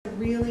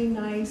really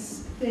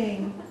nice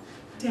thing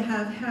to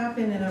have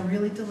happen, and I'm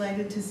really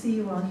delighted to see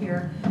you all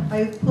here.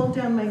 I've pulled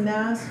down my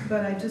mask,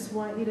 but I just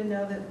want you to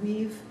know that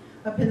we've,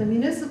 up in the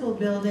municipal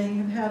building,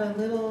 have had a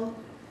little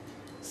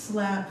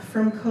slap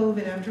from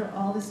COVID after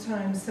all this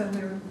time, so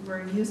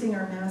we're using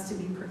our masks to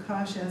be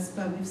precautious,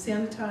 but we've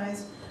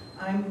sanitized.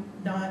 I'm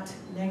not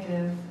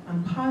negative,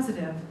 I'm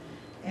positive.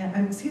 And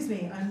I'm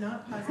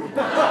not positive.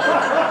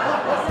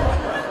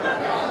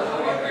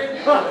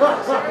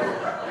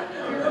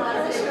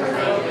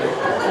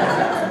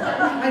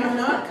 I'm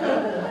not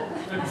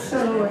COVID.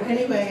 So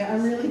anyway,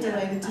 I'm really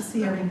delighted to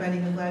see everybody.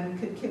 I'm glad we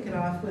could kick it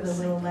off with a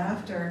little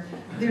laughter.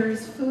 There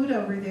is food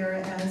over there,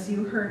 as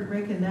you heard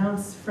Rick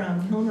announce from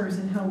Hilmer's,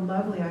 and how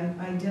lovely.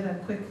 I did a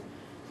quick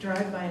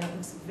drive-by and it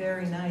looks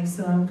very nice,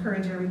 so I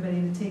encourage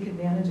everybody to take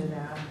advantage of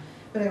that.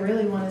 But I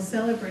really want to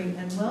celebrate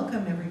and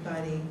welcome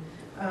everybody.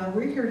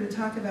 We're here to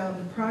talk about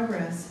the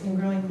progress in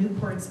growing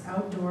Newport's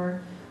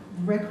outdoor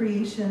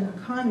recreation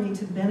economy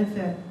to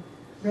benefit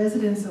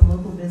residents and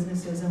local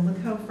businesses, and look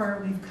how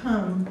far we've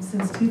come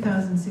since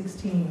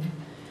 2016.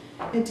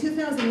 In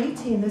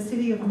 2018, the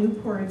City of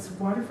Newport's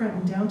Waterfront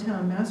and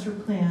Downtown Master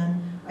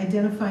Plan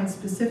identified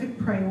specific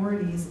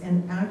priorities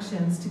and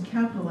actions to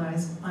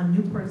capitalize on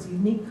Newport's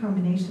unique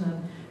combination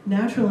of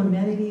natural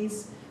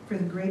amenities for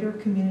the greater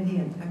community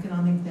and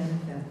economic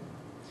benefit.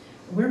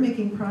 We're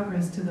making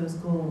progress to those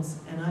goals,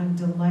 and I'm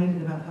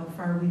delighted about how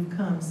far we've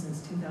come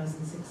since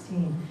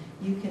 2016.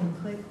 You can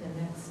click the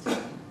next.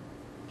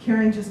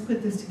 Karen just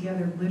put this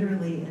together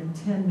literally in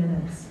 10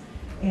 minutes.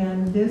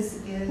 And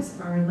this is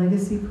our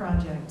legacy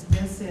project.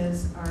 This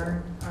is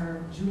our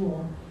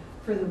jewel.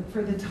 For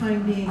the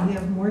time being, we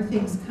have more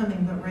things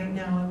coming, but right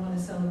now I want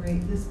to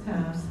celebrate this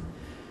path.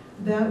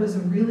 That was a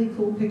really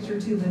cool picture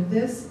too, but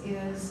this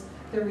is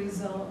the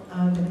result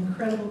of an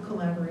incredible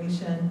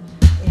collaboration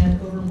and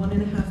over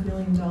 $1.5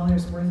 million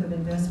worth of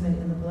investment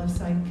in the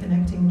Bluffside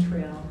Connecting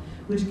Trail,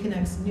 which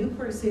connects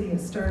Newport City.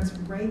 It starts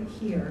right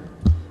here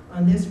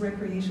on this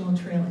recreational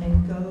trail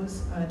and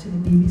goes to the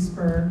Beebe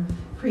Spur,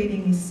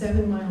 creating a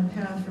 7-mile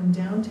path from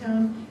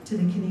downtown to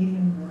the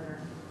Canadian border.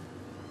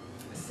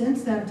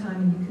 Since that time,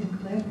 and you can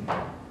click,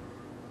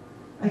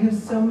 I have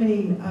so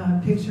many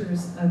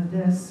pictures of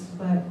this,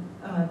 but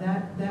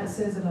that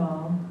says it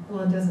all.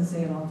 Well, it doesn't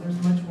say it all,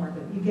 there's much more,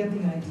 but you get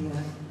the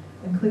idea.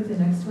 And click the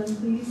next one,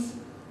 please.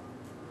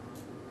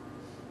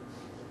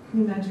 Can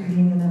you imagine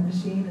being in that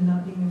machine and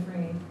not being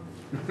afraid?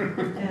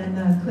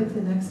 And click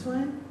the next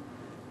one.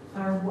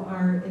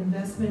 Our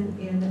investment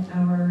in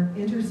our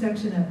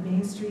intersection at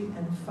Main Street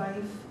and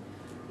Fife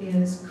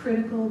is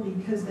critical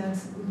because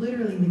that's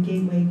literally the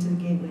gateway to the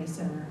Gateway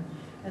Center.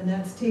 And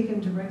that's taken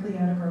directly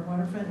out of our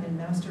waterfront and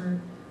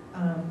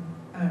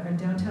our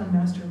downtown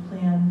master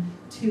plan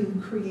to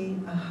create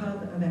a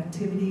hub of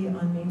activity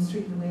on Main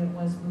Street the way it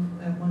was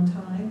at one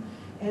time,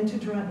 and to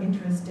draw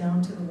interest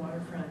down to the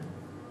waterfront.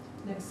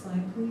 Next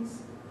slide,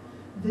 please.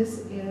 This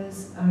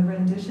is a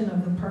rendition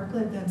of the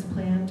parklet that's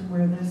planned,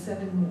 where the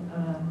 7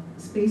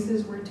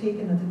 spaces were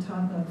taken at the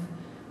top of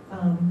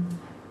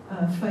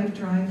Fife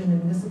Drive in the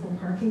municipal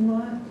parking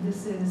lot.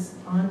 This is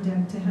on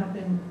deck to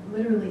happen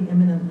literally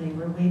imminently.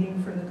 We're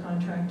waiting for the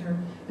contractor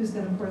who's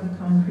going to pour the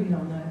concrete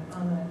on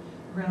the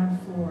ground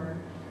floor.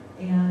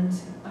 And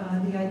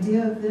the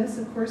idea of this,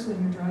 of course,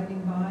 when you're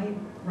driving by,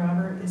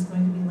 Robert is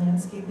going to be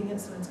landscaping it,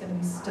 so it's going to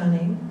be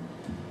stunning.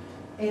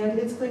 And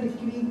it's going to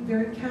be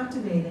very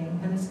captivating,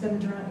 and it's going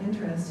to draw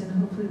interest, and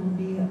hopefully will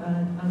be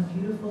a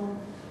beautiful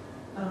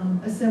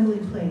assembly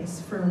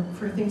place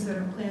for things that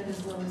are planned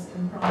as well as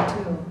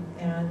impromptu.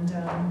 And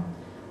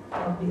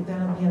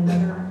that'll be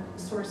another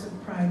source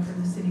of pride for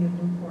the city of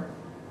Newport.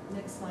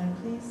 Next slide,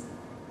 please.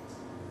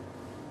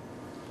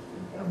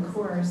 Of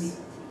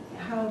course,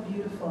 how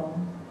beautiful.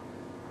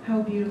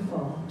 How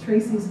beautiful.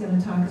 Tracy's going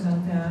to talk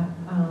about that.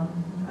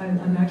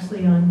 I'm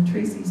actually on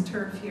Tracy's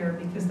turf here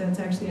because that's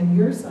actually on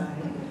your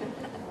side.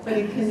 But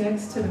it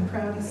connects to the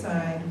Prouty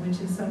side,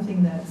 which is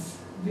something that's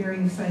very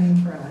exciting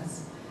for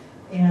us.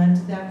 And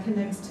that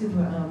connects to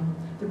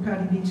the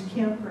Prouty Beach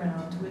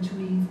Campground, which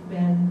we've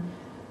been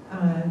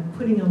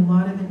putting a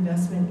lot of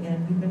investment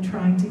in. We've been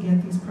trying to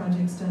get these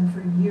projects done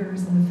for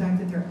years, and the fact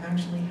that they're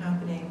actually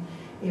happening.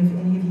 If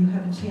any of you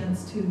have a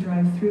chance to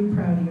drive through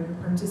Prouty or to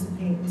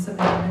participate in some of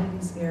the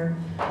amenities there,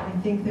 I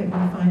think that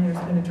you'll find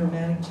there's been a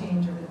dramatic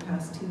change over the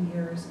past 2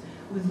 years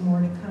with more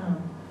to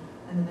come.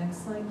 And the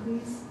next slide,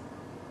 please.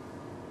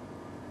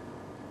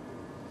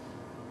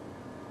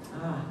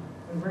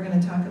 We're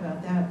going to talk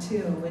about that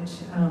too,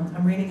 which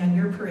I'm raining on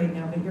your parade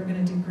now, but you're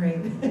going to do great.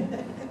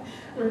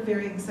 We're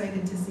very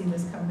excited to see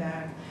this come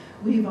back.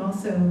 We've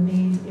also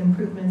made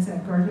improvements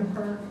at Gardner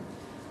Park,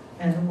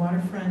 and the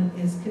waterfront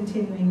is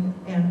continuing,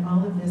 and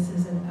all of this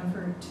is an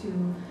effort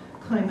to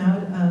climb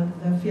out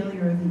of the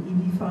failure of the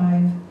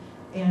EB5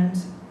 and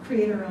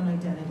create our own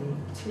identity,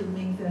 to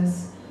make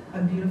this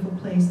a beautiful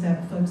place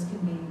that folks can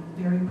be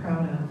very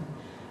proud of.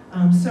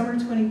 Summer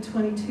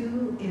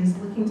 2022 is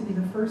looking to be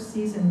the first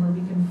season where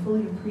we can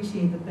fully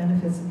appreciate the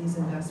benefits of these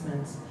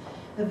investments.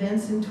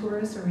 Events and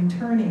tourists are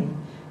returning.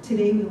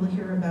 Today we will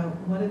hear about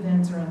what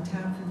events are on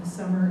tap for the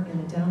summer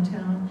in the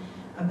downtown,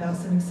 about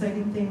some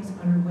exciting things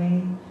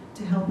underway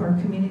to help our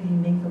community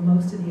make the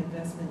most of the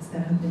investments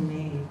that have been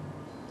made.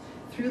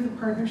 Through the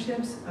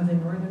partnerships of the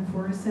Northern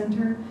Forest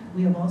Center,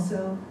 we have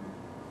also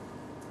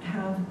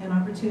have an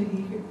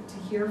opportunity to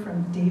hear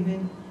from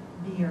David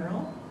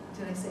Bierl,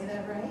 did I say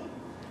that right?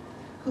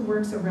 Who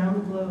works around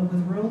the globe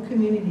with rural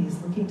communities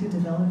looking to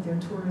develop their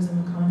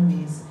tourism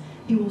economies.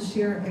 He will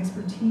share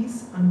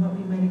expertise on what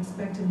we might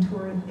expect in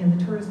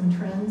the tourism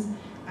trends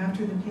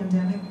after the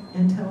pandemic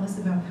and tell us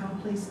about how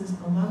places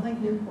a lot like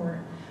Newport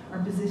are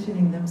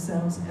positioning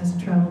themselves as a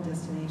travel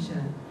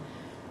destination.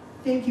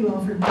 Thank you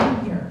all for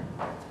being here.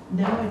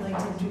 Now I'd like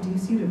to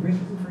introduce you to Rick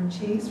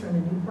Hoover-Chase from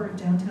the Newport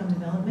Downtown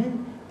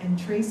Development and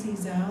Tracy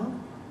Zell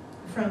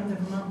from the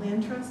Vermont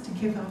Land Trust to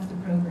kick off the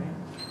program.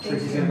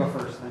 Tracy's going to go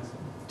first, thanks.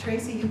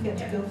 Tracy, you get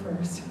to go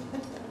first.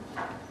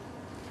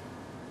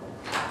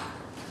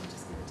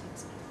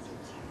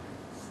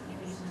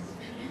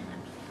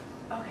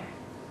 Okay.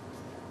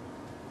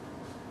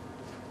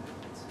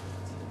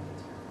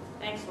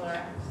 Thanks,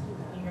 Laura.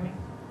 Can you hear me?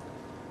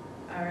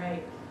 All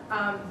right.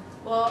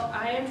 Well,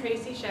 I am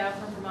Tracy Zell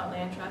from Vermont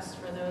Land Trust,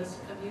 for those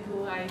of you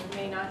who I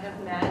may not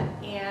have met.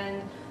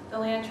 And the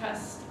Land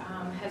Trust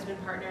has been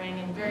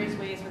partnering in various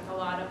ways with a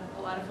lot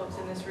of folks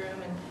in this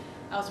room and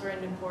elsewhere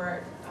in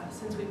Newport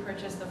since we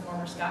purchased the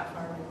former Scott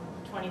Farm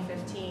in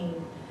 2015.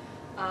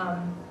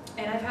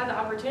 And I've had the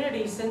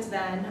opportunity since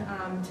then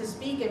to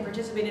speak and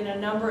participate in a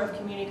number of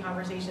community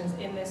conversations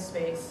in this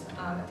space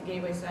at the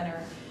Gateway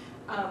Center.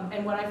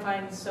 And what I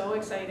find so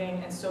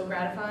exciting and so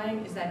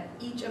gratifying is that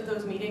each of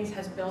those meetings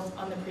has built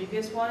on the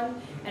previous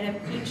one, and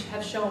each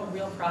have shown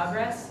real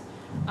progress.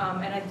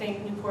 And I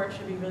think Newport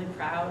should be really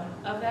proud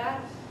of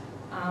that,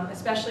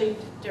 especially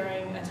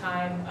during a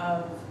time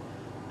of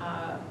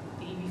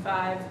the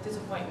EB5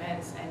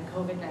 disappointments and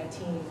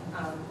COVID-19.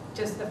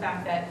 Just the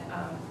fact that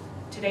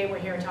today we're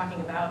here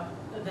talking about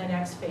the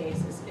next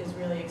phase is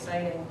really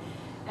exciting.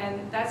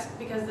 And that's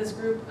because this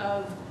group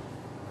of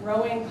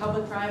growing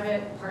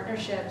public-private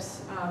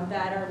partnerships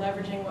that are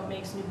leveraging what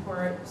makes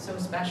Newport so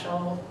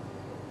special,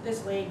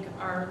 this lake,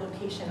 our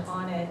location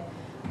on it,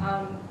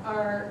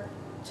 are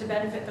to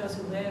benefit those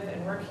who live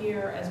and work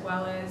here, as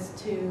well as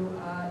to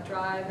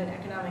drive an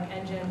economic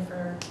engine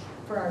for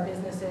our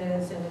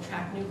businesses and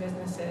attract new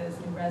businesses,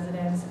 new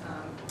residents,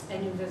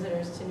 and new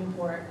visitors to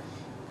Newport.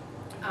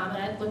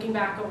 And looking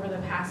back over the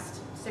past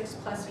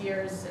 6+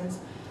 years since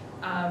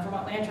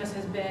Vermont Land Trust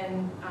has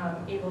been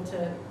able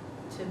to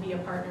be a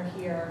partner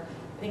here,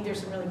 I think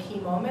there's some really key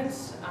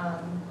moments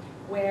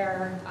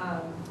where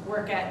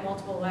work at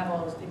multiple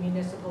levels, the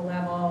municipal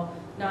level,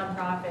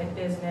 nonprofit,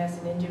 business,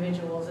 and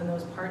individuals, and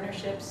those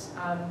partnerships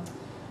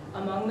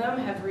among them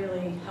have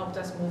really helped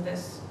us move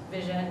this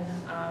vision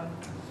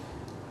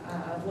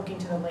of looking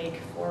to the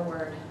lake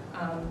forward.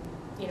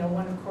 You know,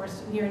 one, of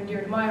course, near and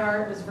dear to my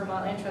heart was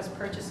Vermont Land Trust's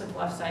purchase of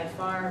Bluffside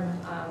Farm,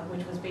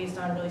 which was based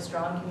on really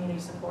strong community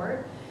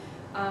support.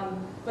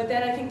 But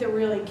then I think the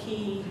really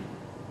key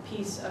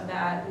piece of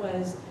that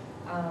was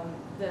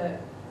the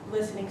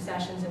listening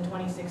sessions in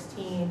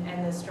 2016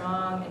 and the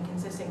strong and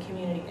consistent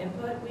community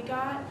input we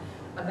got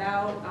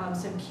about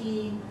some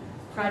key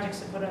projects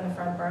to put on the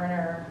front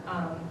burner,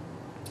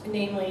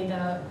 namely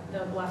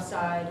the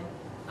Bluffside,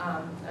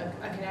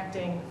 a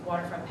connecting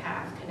waterfront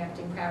path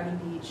connecting Prouty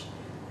Beach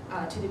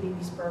to the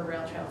BB Spur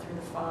Rail Trail through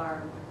the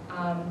farm.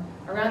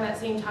 Around that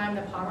same time,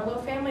 the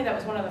Pomerleau family, that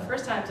was one of the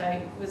first times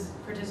I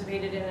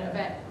participated in an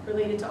event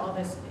related to all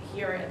this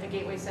here at the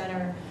Gateway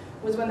Center,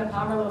 was when the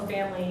Pomerleau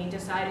family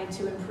decided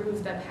to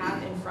improve the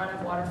path in front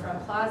of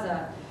Waterfront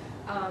Plaza.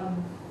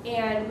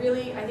 And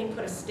really, I think,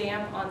 put a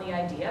stamp on the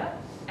idea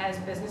as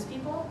business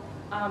people.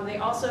 They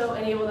also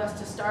enabled us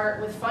to start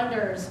with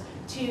funders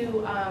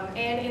to,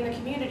 and in the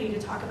community,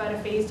 to talk about a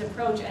phased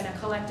approach and a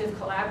collective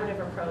collaborative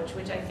approach,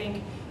 which I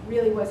think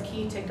really was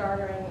key to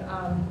garnering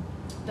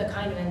the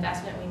kind of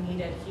investment we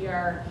needed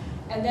here.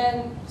 And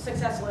then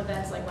successful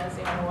events like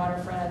Wednesday on the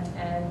Waterfront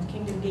and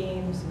Kingdom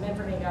Games, Men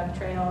for Magog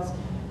Trails,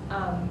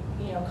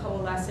 you know,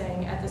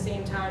 coalescing at the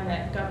same time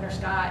that Governor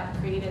Scott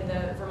created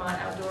the Vermont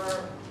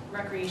Outdoor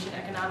Recreation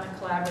Economic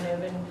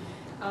Collaborative,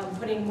 and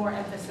putting more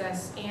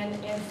emphasis and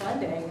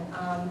funding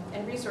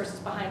and resources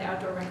behind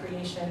outdoor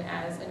recreation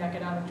as an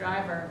economic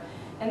driver.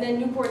 And then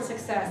Newport's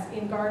success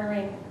in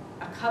garnering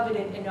a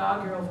coveted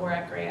inaugural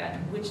VORAC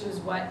grant, which is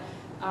what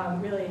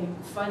really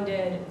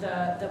funded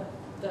the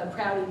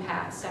Prouty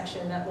Path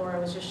section that Laura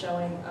was just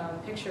showing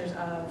pictures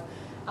of.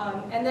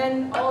 And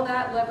then all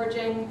that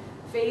leveraging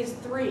Phase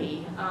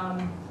 3,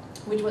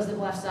 which was the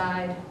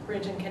Bluffside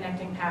Bridge and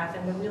Connecting Path,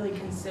 and the really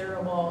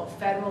considerable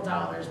federal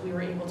dollars we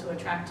were able to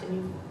attract to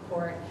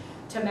Newport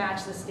to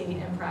match the state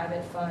and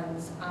private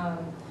funds.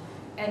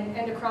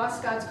 And across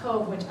Scotts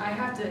Cove, which I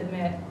have to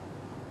admit,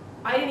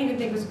 I really didn't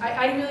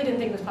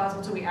think it was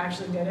possible until we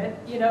actually did it.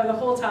 You know, the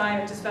whole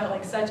time it just felt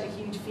like such a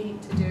huge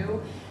feat to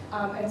do.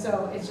 And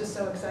so it's just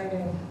so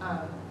exciting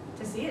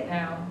to see it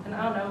now. And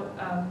I don't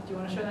know, do you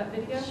want to show that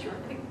video? Sure.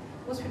 I think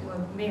most people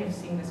may have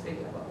seen this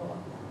video, but we'll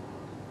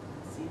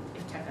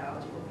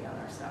technology will be on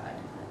our side.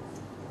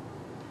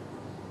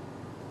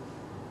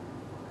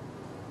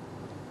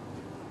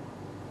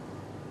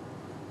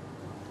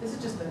 This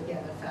is just the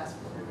fast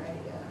forward, right?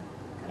 Yeah,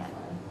 kind of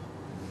fun.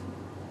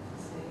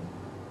 Let's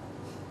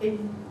see. It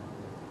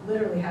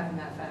literally happened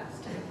that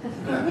fast.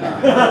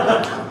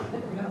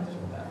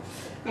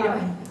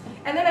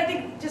 And then I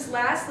think just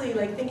lastly,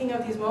 like thinking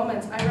of these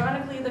moments,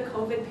 ironically the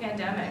COVID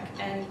pandemic,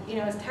 and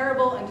as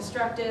terrible and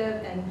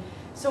destructive and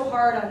so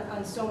hard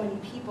on so many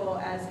people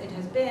as it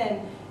has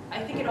been, I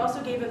think it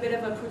also gave a bit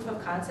of a proof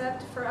of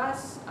concept for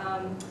us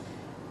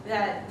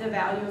that the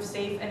value of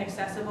safe and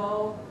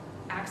accessible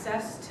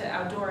access to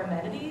outdoor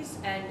amenities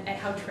and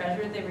how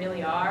treasured they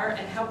really are,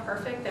 and how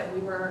perfect that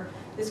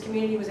this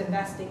community was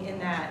investing in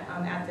that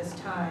at this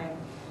time.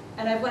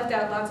 And I've left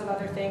out lots of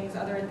other things,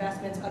 other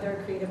investments,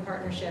 other creative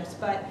partnerships,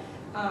 but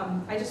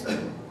I just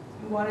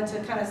wanted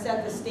to kind of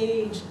set the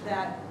stage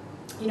that,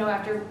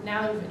 after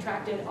now you've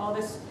attracted all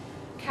this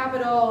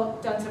capital,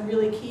 done some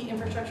really key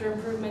infrastructure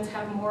improvements,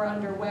 have more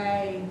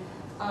underway,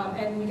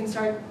 and we can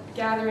start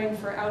gathering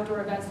for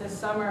outdoor events this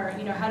summer.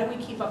 How do we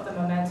keep up the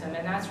momentum?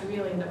 And that's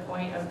really the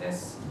point of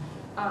this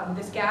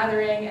this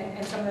gathering,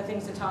 and some of the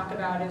things to talk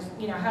about is,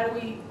 how do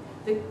we,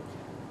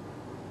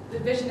 the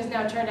vision is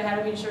now turned to how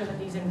do we ensure that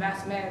these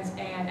investments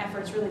and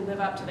efforts really live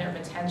up to their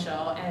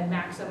potential and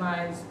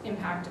maximize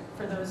impact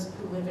for those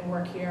who live and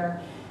work here,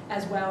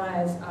 as well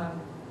as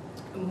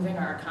moving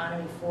our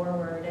economy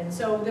forward. And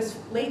so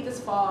late this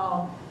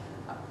fall,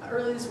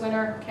 early this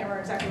winter, can't remember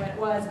exactly when it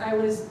was, I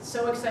was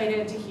so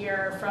excited to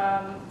hear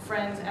from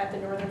friends at the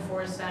Northern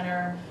Forest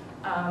Center,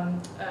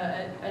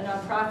 a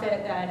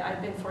nonprofit that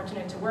I've been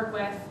fortunate to work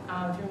with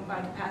through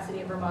my capacity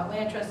at Vermont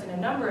Land Trust in a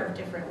number of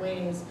different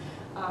ways,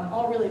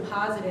 all really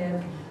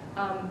positive.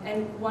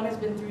 And one has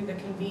been through the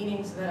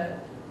convenings the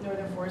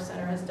Northern Forest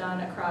Center has done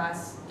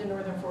across the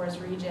Northern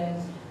Forest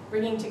region,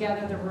 bringing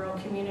together the rural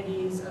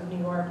communities of New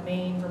York,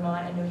 Maine,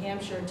 Vermont, and New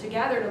Hampshire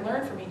together to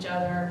learn from each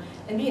other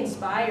and be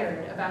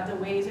inspired about the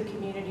ways that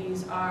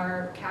communities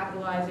are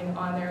capitalizing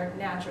on their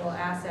natural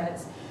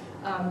assets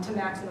to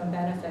maximum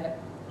benefit.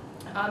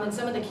 And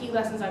some of the key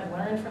lessons I've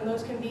learned from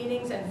those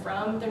convenings and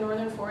from the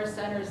Northern Forest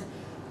Center's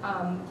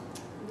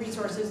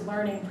resources,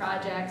 learning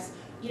projects,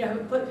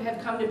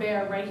 have come to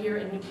bear right here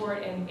in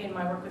Newport and in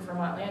my work with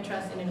Vermont Land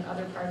Trust and in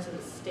other parts of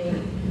the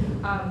state.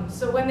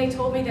 So when they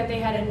told me that they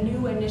had a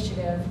new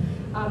initiative,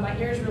 my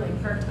ears really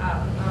perked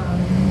up.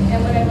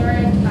 And when I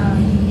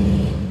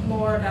learned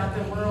more about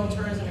the Rural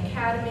Tourism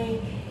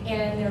Academy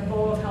and their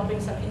goal of helping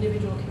some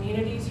individual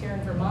communities here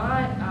in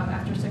Vermont,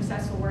 after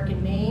successful work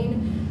in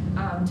Maine,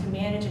 to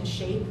manage and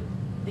shape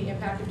the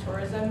impact of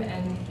tourism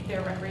and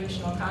their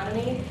recreational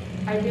economy,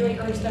 I really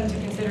urge them to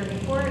consider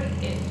Newport.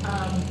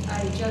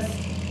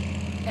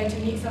 And to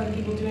meet some of the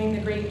people doing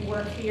the great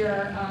work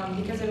here,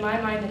 because in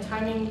my mind the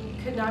timing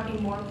could not be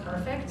more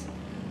perfect.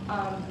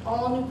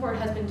 All Newport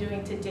has been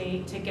doing to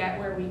date to get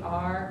where we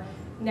are,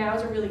 now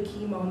is a really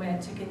key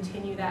moment to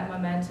continue that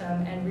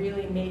momentum and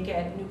really make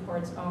it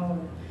Newport's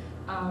own.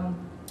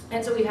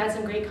 And so we had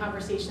some great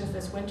conversations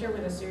this winter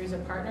with a series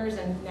of partners,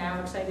 and now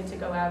excited to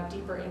go out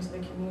deeper into the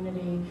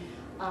community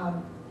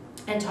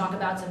and talk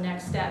about some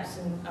next steps.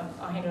 And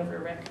I'll hand it over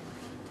to Rick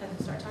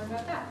to start talking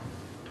about that.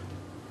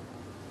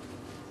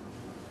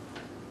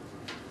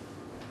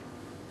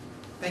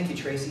 Thank you,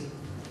 Tracy.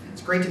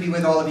 It's great to be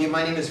with all of you.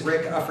 My name is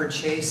Rick Ufford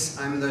Chase.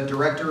 I'm the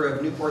director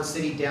of Newport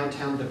City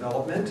Downtown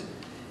Development.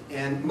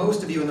 And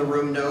most of you in the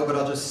room know, but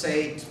I'll just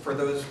say for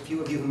those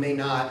few of you who may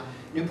not,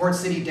 Newport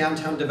City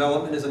Downtown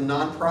Development is a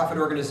nonprofit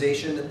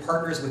organization that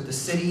partners with the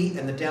city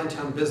and the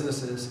downtown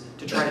businesses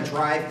to try to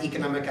drive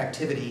economic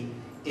activity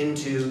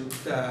into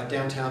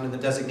downtown in the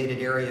designated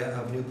area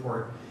of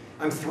Newport.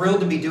 I'm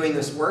thrilled to be doing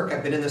this work.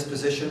 I've been in this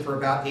position for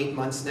about 8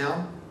 months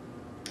now.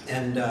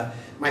 And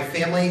my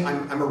family,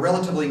 I'm a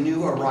relatively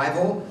new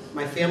arrival.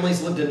 My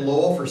family's lived in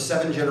Lowell for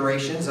 7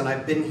 generations, and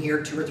I've been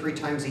here 2 or 3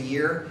 times a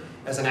year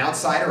as an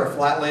outsider, a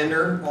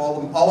flatlander,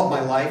 all of my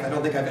life. I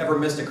don't think I've ever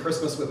missed a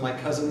Christmas with my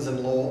cousins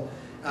in Lowell.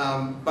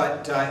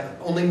 But I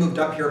only moved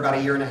up here about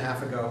 1.5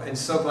 years ago, and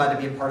so glad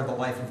to be a part of the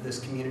life of this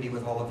community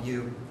with all of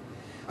you.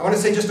 I want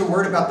to say just a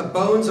word about the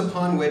bones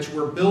upon which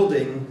we're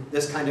building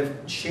this kind of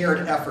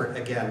shared effort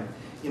again.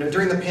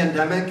 During the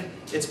pandemic,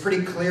 it's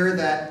pretty clear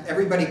that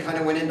everybody kind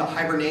of went into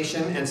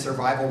hibernation and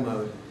survival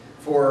mode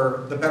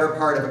for the better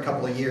part of a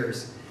couple of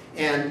years.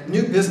 And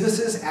new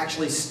businesses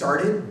actually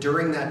started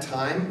during that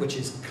time, which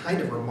is kind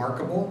of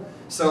remarkable.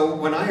 So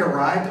when I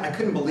arrived, I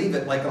couldn't believe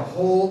it, like a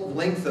whole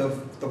length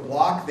of the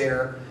block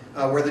there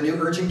where the new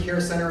urgent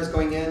care center is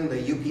going in,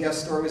 the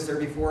UPS store was there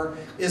before,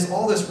 is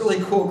all this really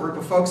cool group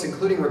of folks,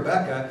 including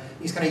Rebecca,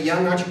 these kind of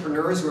young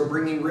entrepreneurs who are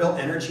bringing real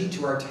energy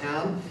to our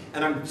town.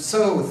 And I'm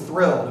so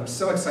thrilled, I'm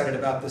so excited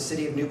about the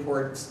city of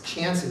Newport's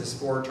chances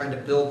for trying to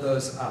build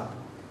those up.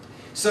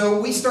 So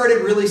we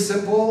started really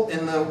simple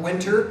in the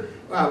winter.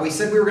 We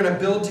said we were going to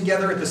build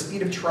together at the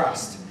speed of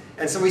trust.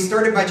 And so we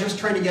started by just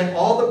trying to get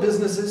all the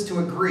businesses to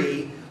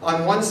agree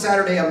on one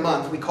Saturday a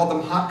month, we called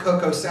them Hot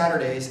Cocoa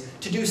Saturdays,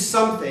 to do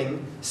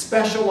something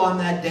special on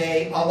that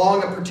day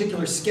along a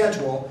particular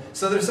schedule,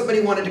 so that if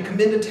somebody wanted to come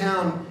into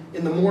town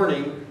in the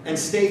morning and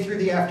stay through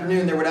the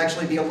afternoon, there would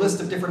actually be a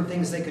list of different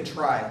things they could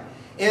try.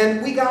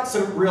 And we got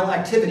some real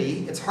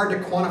activity. It's hard to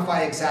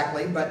quantify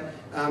exactly, but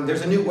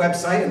there's a new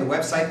website, and the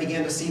website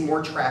began to see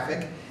more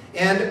traffic.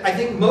 And I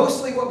think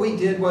mostly what we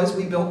did was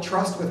we built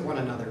trust with one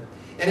another.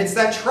 And it's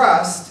that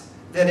trust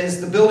that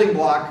is the building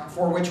block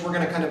for which we're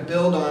going to kind of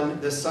build on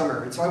this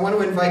summer. And so I want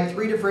to invite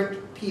 3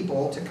 different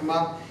people to come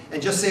up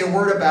and just say a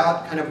word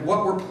about kind of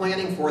what we're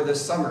planning for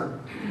this summer.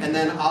 And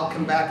then I'll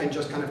come back and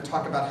just kind of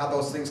talk about how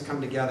those things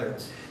come together.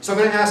 So I'm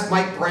going to ask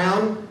Mike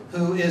Brown,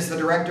 who is the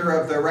director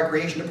of the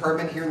Recreation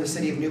Department here in the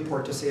city of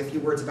Newport, to say a few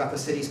words about the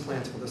city's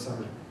plans for the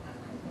summer.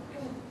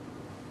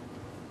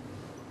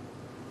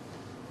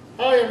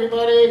 Hi,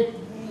 everybody.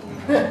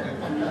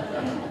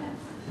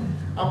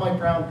 I'm Mike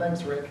Brown.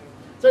 Thanks, Rick.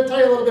 So I'll tell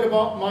you a little bit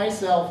about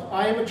myself.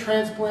 I am a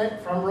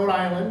transplant from Rhode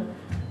Island,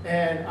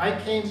 and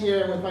I came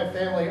here with my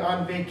family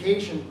on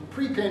vacation,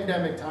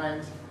 pre-pandemic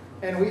times,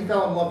 and we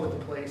fell in love with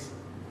the place,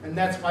 and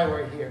that's why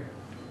we're here.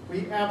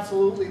 We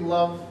absolutely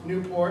love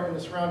Newport and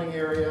the surrounding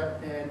area,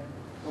 and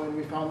when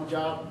we found the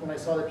job, when I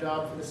saw the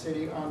job for the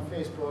city on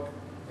Facebook,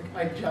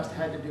 I just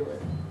had to do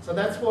it. So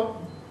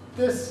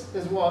this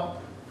is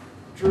what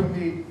drew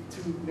me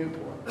to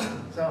Newport.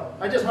 So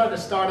I just wanted to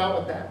start out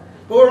with that.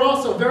 But we're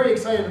also very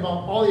excited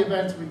about all the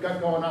events we've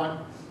got going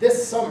on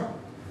this summer.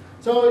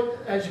 So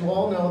as you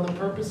all know, the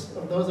purpose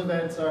of those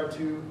events are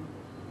to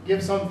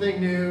give something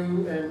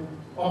new and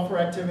offer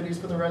activities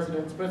for the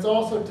residents, but it's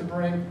also to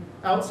bring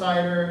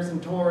outsiders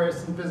and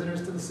tourists and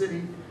visitors to the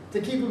city,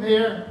 to keep them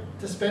here,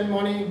 to spend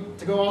money,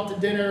 to go out to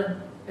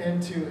dinner,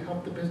 and to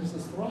help the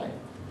businesses thrive.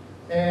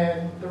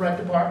 And the rec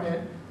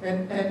department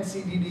and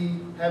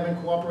NCDD have been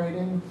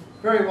cooperating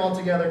very well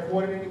together,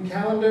 coordinating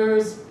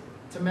calendars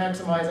to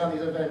maximize on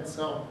these events.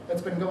 So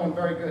that's been going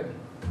very good.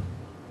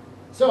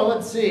 So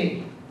let's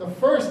see. The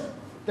first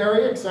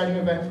very exciting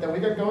event that we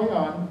got going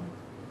on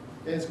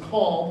is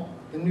called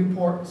the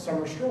Newport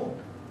Summer Stroll.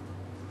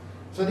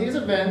 So these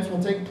events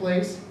will take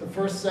place the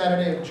first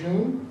Saturday of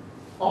June,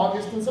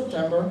 August, and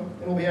September.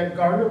 It will be at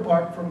Gardner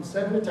Park from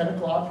 7 to 10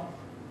 o'clock.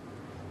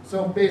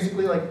 So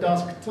basically like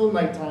dusk till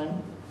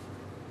nighttime.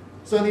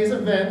 So these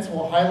events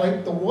will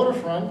highlight the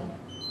waterfront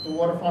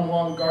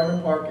along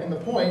Gardner Park and the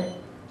Point.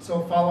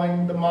 So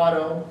following the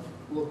motto,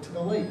 look to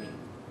the lake.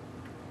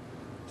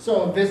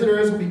 So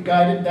visitors will be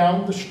guided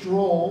down the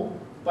stroll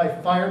by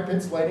fire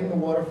pits lighting the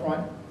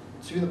waterfront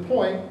to the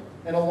Point.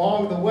 And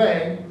along the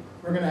way,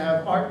 we're going to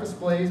have art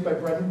displays by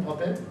Bread and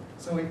Puppet.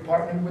 So we've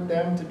partnered with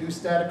them to do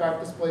static art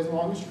displays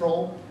along the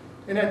stroll.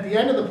 And at the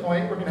end of the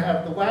Point, we're going to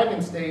have the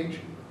wagon stage.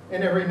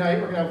 And every night,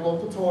 we're going to have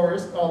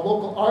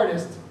local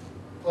artists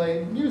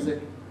play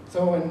music.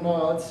 So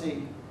let's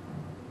see.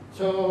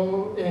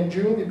 So in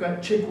June, we've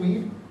got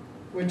Chickweed,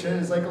 which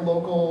is like a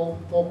local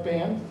folk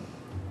band.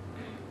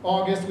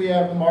 August, we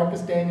have the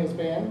Marcus Daniels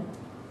Band.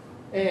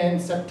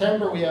 And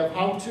September, we have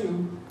How To,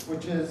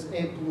 which is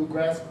a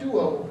bluegrass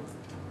duo.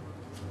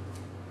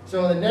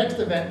 So the next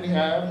event we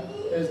have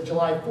is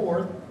July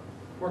 4th.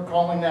 We're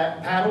calling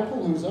that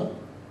Paddlepalooza.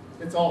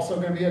 It's also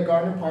going to be at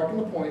Gardner Park in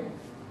the Point.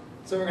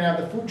 So we're going to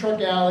have the Food Truck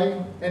Alley,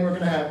 and we're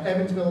going to have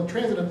Evansville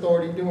Transit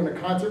Authority doing a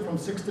concert from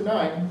 6 to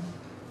 9.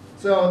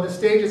 So the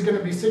stage is going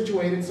to be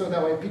situated so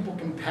that way people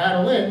can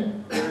paddle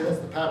in. That's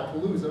the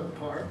Paddlepalooza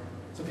part.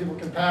 So people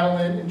can paddle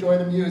in, enjoy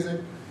the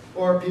music,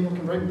 or people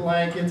can bring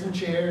blankets and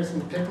chairs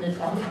and picnic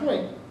on the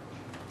Point.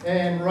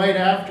 And right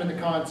after the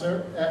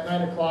concert, at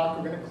 9 o'clock,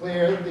 we're going to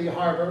clear the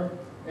harbor,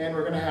 and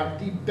we're going to have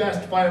the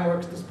best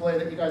fireworks display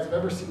that you guys have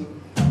ever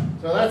seen.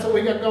 So that's what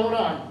we got going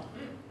on.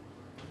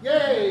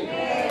 Yay!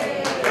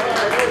 Yay!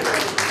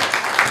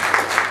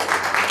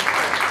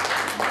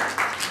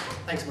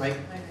 Thanks, Mike.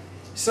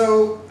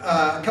 So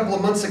a couple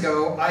of months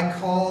ago, I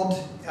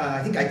called,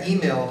 I think I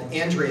emailed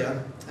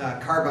Andrea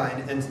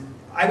Carbine, and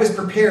I was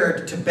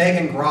prepared to beg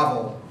and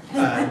grovel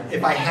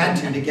if I had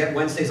to get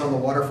Wednesdays on the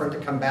Waterfront to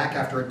come back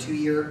after it's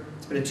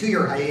been a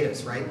 2-year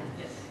hiatus, right?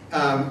 Yes.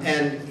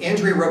 And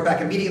Andrea wrote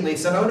back immediately and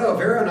said, oh no,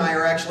 Vera and I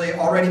are actually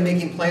already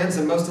making plans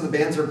and most of the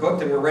bands are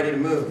booked and we're ready to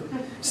move.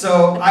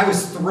 So I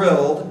was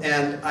thrilled,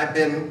 and I've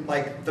been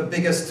like the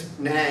biggest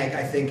nag,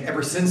 I think,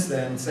 ever since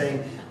then,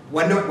 saying,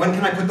 when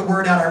can I put the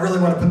word out? I really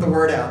want to put the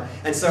word out.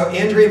 And so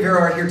Andrea and Vera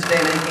are here today,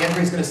 and I think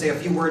Andrea's going to say a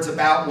few words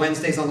about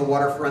Wednesdays on the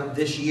Waterfront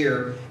this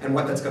year and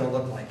what that's going to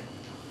look like.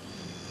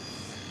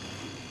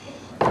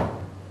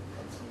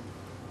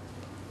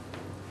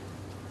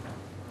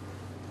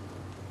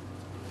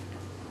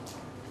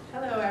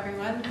 Hello,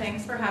 everyone.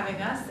 Thanks for having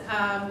us.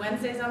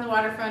 Wednesdays on the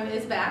Waterfront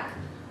is back.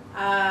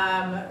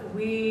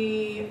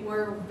 We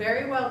were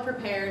very well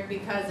prepared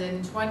because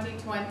in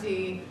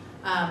 2020,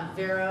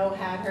 Vero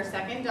had her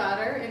second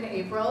daughter in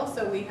April,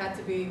 so we had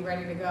to be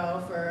ready to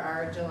go for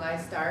our July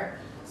start.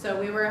 So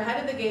we were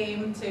ahead of the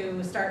game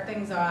to start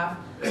things off,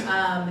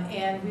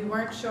 and we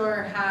weren't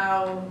sure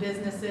how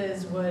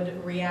businesses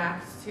would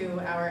react to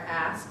our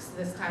asks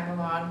this time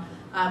along.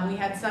 We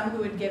had some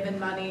who had given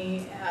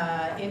money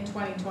in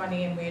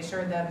 2020, and we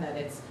assured them that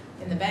it's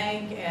in the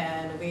bank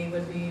and we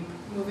would be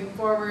moving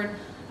forward.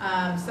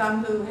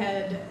 Some who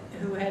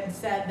had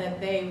said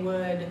that they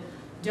would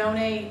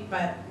donate,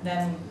 but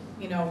then,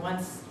 you know,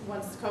 once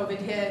COVID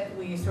hit,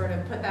 we sort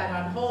of put that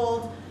on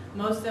hold.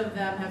 Most of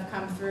them have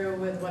come through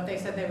with what they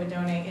said they would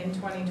donate in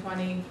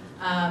 2020.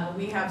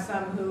 We have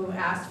some who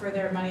asked for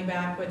their money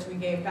back, which we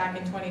gave back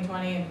in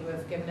 2020, and who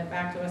have given it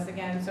back to us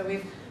again. So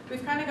we've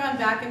kind of gone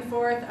back and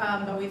forth,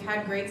 but we've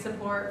had great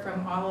support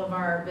from all of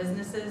our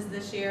businesses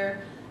this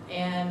year,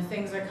 and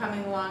things are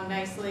coming along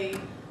nicely.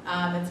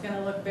 It's going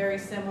to look very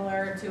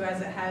similar to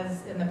as it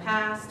has in the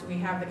past. We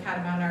have the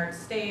Catamount Arts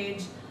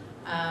stage,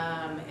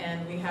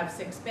 and we have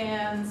 6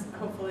 bands.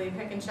 Hopefully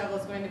Pick and Shovel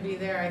is going to be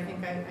there. I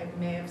think I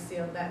may have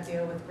sealed that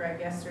deal with Greg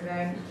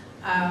yesterday.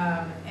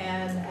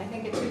 And I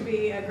think it should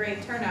be a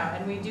great turnout.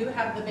 And we do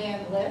have the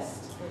band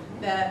list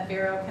that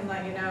Vero can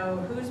let you know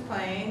who's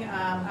playing.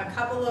 A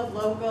couple of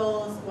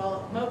locals,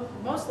 well,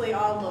 mostly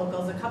all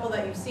locals, a couple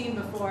that you've seen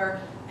before,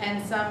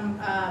 and some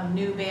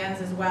new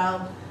bands as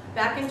well.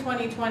 Back in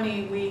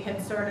 2020, we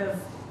had sort of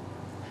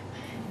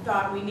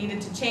thought we needed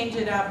to change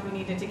it up. We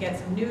needed to get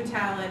some new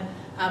talent.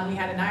 We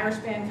had an Irish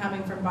band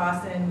coming from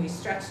Boston. We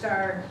stretched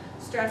our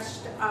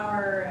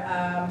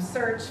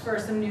search for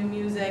some new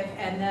music,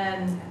 and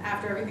then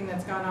after everything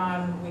that's gone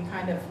on, we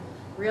kind of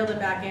reeled it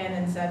back in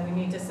and said we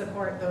need to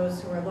support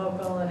those who are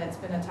local, and it's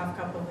been a tough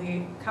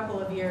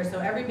couple of years. So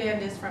every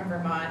band is from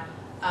Vermont.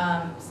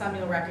 Some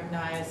you'll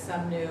recognize,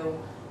 some new,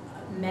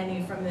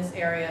 many from this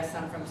area,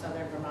 some from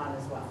southern Vermont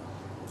as well.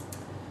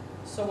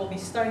 So we'll be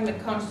starting the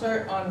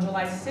concert on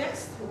July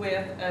 6th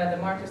with the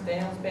Marcus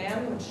Daniels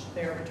Band, which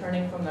they're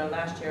returning from their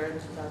last year in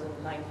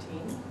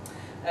 2019.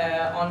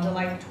 On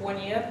July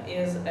 20th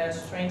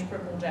is Strange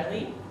Purple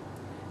Jelly.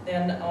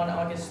 Then on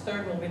August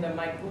 3rd will be the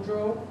Mike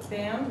Boudreau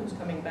Band, who's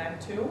coming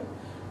back too.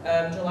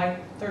 July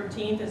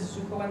 13th is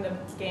Zuko and the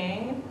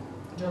Gang.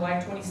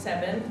 July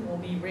 27th will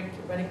be Rick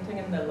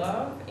Reddington and the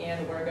Love,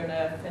 and we're going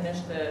to finish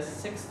the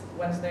 6th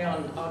Wednesday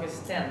on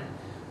August 10th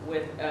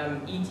with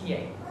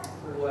ETA,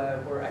 who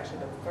were actually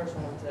the first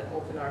one to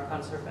open our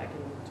concert back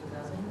in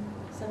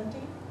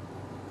 2017.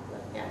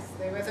 Yes,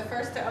 they were the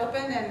first to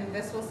open, and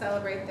this will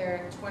celebrate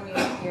their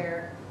 20th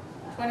year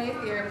playing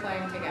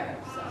together,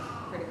 so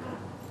pretty cool.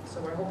 So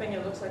we're hoping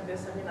it looks like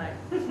this every night.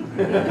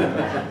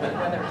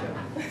 Weather too.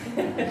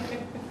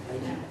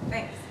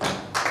 Thanks.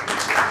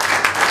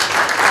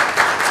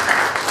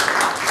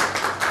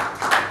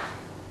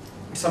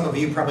 Some of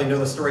you probably know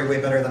the story way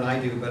better than I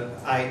do, but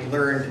I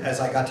learned as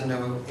I got to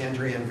know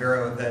Andrea and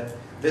Vero that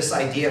this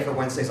idea for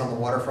Wednesdays on the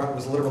Waterfront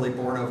was literally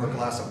born over a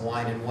glass of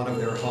wine in one of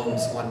their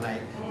homes one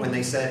night when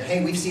they said,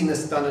 hey, we've seen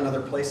this done in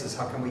other places,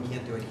 how come we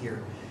can't do it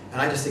here?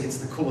 And I just think it's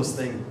the coolest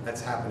thing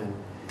that's happening.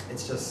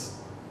 It's just,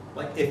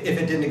 like, if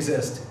it didn't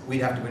exist,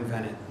 we'd have to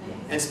invent it.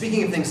 And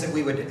speaking of things that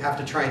we would have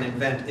to try and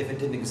invent if it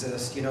didn't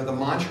exist, you know, the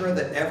mantra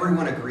that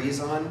everyone agrees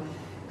on,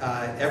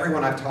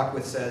 everyone I've talked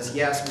with says,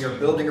 yes, we are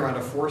building around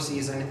a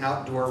 4-season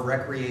outdoor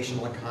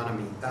recreational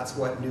economy. That's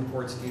what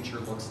Newport's future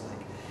looks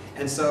like.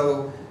 And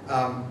so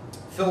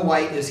Phil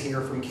White is here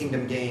from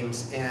Kingdom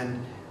Games,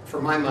 and for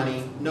my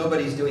money,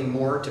 nobody's doing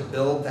more to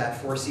build that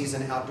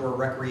 4-season outdoor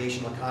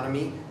recreational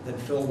economy than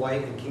Phil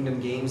White and Kingdom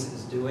Games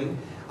is doing.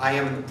 I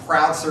am the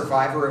proud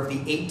survivor of the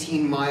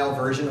 18-mile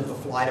version of the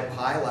Fly to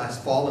Pie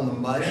last fall in the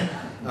mud,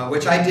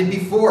 which I did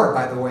before,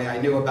 by the way, I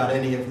knew about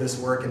any of this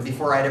work, and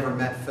before I'd ever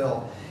met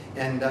Phil.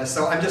 And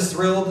so I'm just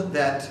thrilled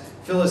that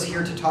Phil is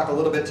here to talk a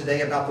little bit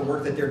today about the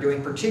work that they're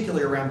doing,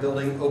 particularly around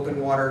building open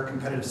water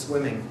competitive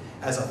swimming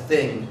as a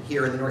thing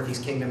here in the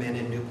Northeast Kingdom and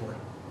in Newport.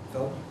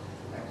 Phil?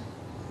 Thanks.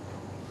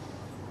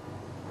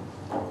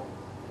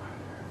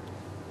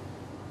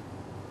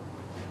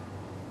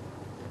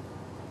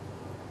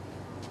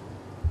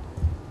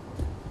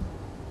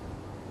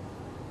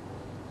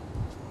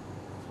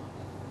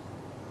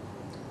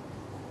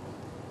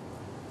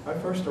 I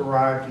first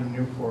arrived in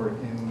Newport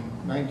in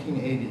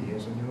 1980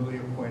 as a newly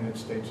appointed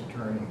state's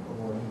attorney of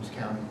Orleans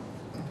County.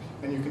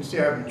 And you can see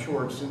I've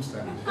matured since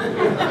then.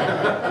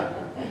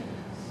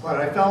 But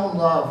I fell in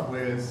love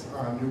with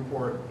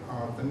Newport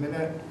the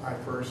minute I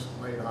first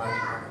laid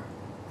eyes on it.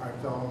 I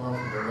fell in love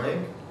with the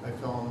lake, I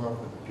fell in love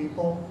with the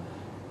people,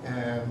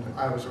 and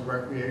I was a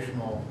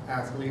recreational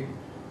athlete.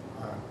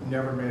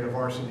 Never made a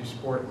varsity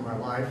sport in my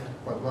life,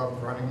 but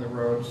loved running the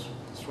roads,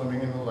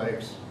 swimming in the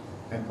lakes,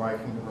 and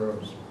biking the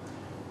roads.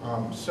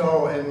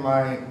 So in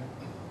my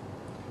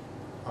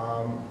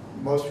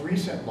most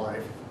recent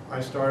life,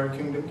 I started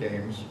Kingdom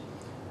Games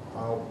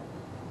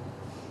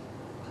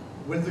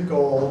with the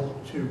goal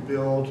to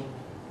build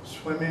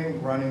swimming,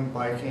 running,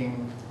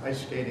 biking,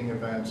 ice skating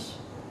events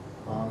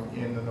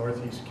in the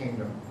Northeast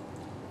Kingdom.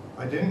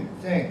 I didn't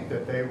think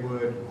that they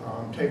would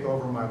take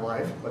over my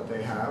life, but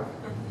they have.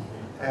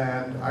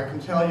 And I can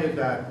tell you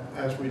that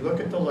as we look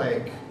at the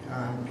lake,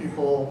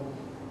 people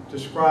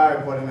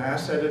describe what an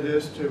asset it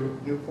is to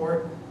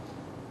Newport.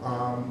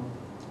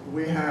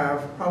 We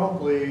have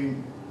probably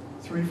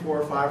 300,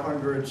 400,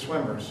 500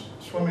 swimmers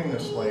swimming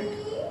this lake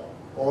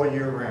all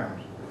year round.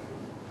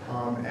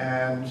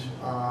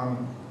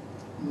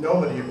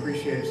 Nobody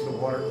appreciates the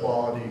water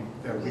quality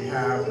that we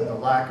have and the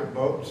lack of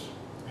boats.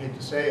 I hate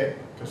to say it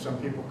because some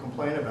people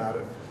complain about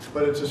it,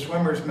 but it's a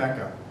swimmer's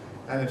mecca,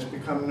 and it's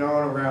become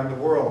known around the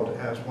world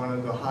as one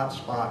of the hot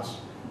spots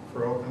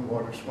for open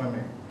water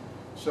swimming.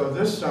 So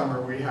this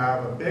summer we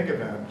have a big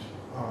event,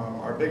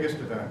 our biggest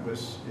event,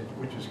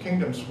 which is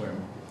Kingdom Swim,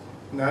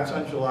 and that's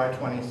on July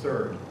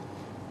 23rd.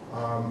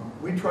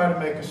 We try to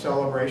make a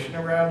celebration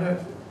around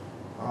it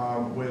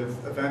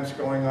with events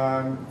going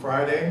on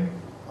Friday.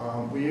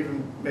 We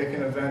even make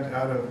an event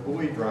out of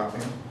buoy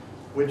dropping,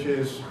 which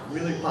is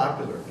really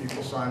popular.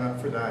 People sign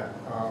up for that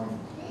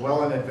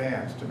well in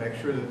advance to make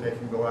sure that they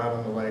can go out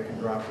on the lake and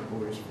drop the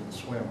buoys for the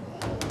swim.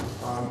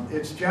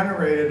 It's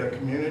generated a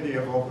community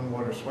of open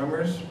water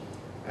swimmers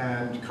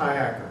and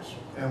kayakers,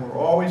 and we're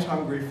always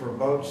hungry for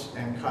boats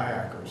and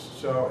kayakers.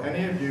 So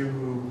any of you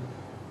who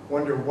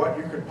wonder what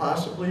you could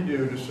possibly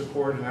do to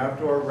support an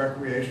outdoor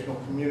recreational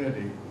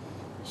community,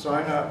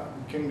 sign up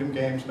at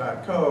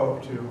kingdomgames.co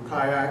to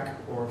kayak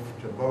or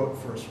to boat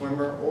for a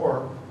swimmer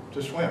or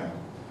to swim.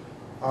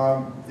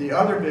 The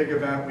other big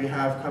event we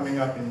have coming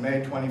up in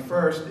May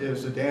 21st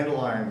is the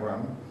Dandelion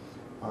Run.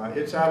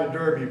 It's out of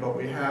Derby, but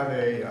we have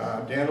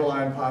a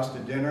dandelion pasta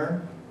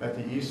dinner at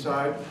the East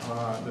Side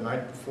the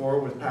night before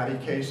with Patty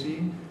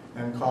Casey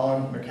and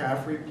Colin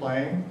McCaffrey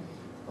playing.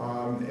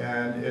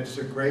 And it's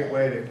a great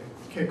way to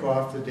kick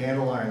off the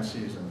dandelion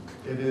season.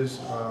 It is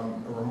a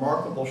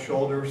remarkable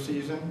shoulder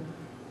season.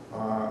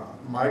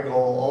 My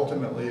goal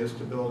ultimately is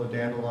to build a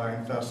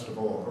dandelion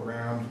festival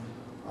around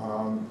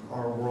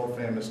our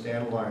world-famous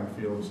dandelion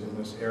fields in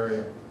this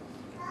area.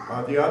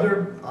 The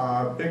other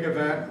big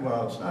event,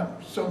 well, it's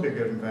not so big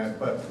an event,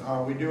 but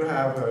we do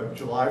have a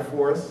July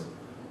 4th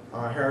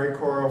Harry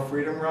Coral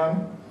Freedom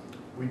Run.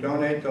 We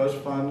donate those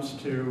funds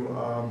to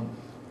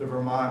the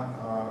Vermont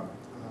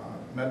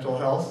Mental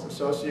Health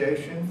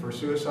Association for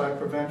suicide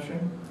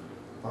prevention.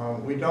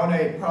 We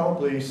donate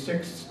probably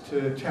 $6,000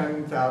 to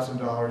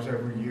 $10,000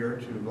 every year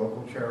to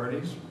local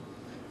charities.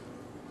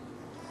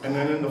 And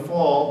then in the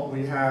fall,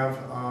 we have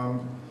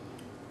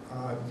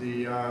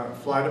the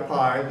Fly to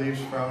Pie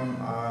leaves from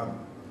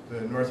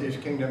the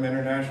Northeast Kingdom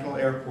International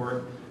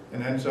Airport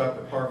and ends up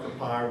at Parker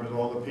Pie with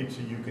all the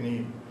pizza you can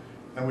eat.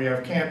 And we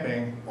have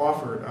camping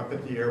offered up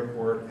at the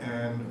airport,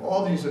 and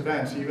all these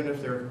events, even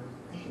if they're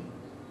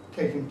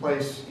taking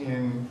place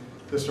in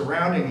the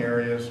surrounding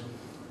areas,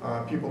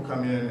 people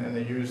come in and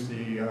they use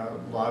the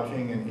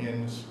lodging and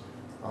inns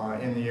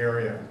in the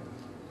area.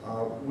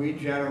 We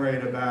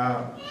generate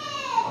about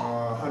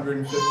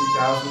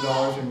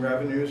 $150,000 in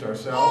revenues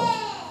ourselves,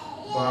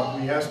 but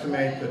we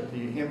estimate that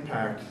the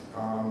impact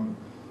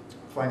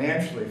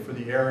financially for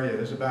the area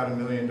is about $1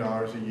 million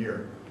a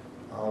year.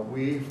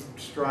 We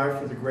strive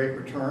for the great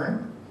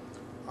return.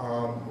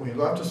 We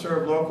love to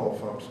serve local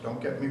folks, don't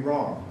get me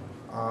wrong.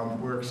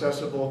 We're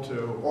accessible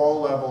to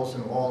all levels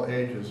and all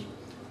ages,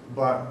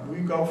 but we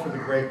go for the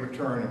great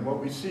return. And what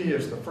we see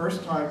is the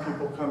first time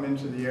people come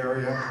into the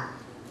area,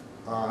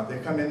 they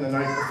come in the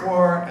night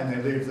before and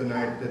they leave the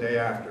day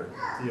after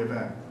the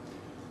event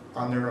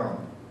on their own.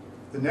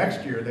 The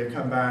next year they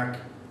come back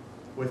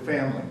with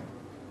family,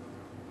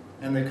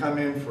 and they come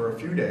in for a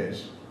few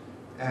days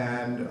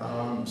and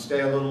stay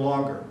a little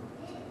longer.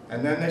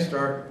 And then they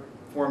start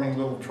forming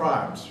little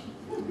tribes.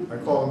 I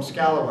call them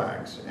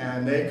scalawags,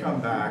 and they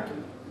come back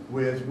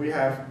with, we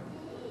have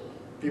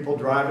people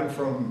driving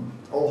from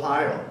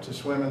Ohio to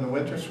swim in the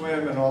winter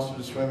swim and also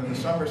to swim in the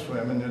summer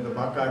swim, and they're the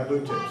Buckeye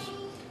Blue Tips.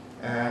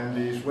 And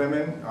these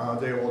women,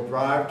 they will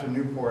drive to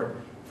Newport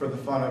for the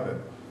fun of it.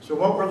 So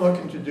what we're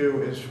looking to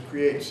do is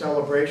create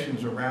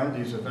celebrations around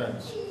these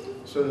events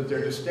so that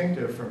they're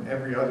distinctive from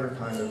every other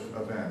kind of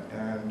event.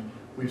 And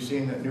we've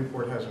seen that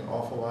Newport has an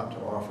awful lot to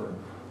offer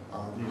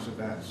these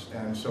events.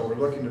 And so we're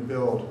looking to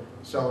build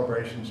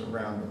celebrations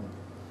around them.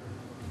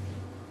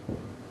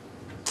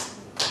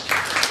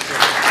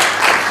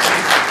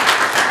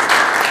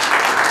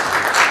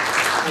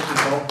 Thank you,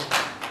 Paul.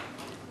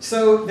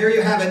 So there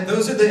you have it.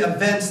 Those are the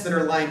events that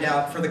are lined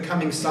out for the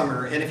coming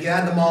summer. And if you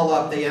add them all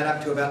up, they add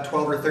up to about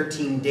 12 or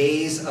 13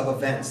 days of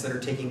events that are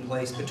taking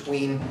place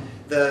between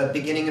the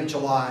beginning of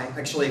July.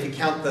 Actually, if you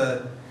count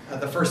the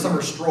first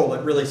summer stroll,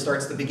 it really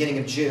starts the beginning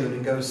of June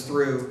and goes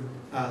through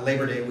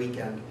Labor Day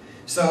weekend.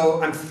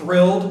 So I'm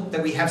thrilled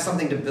that we have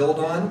something to build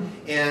on,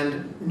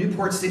 and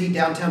Newport City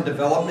Downtown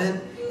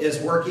Development is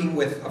working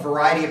with a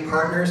variety of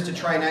partners to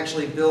try and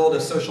actually build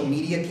a social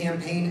media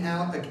campaign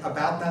out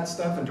about that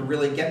stuff and to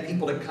really get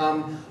people to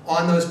come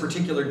on those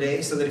particular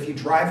days so that if you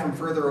drive from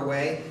further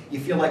away,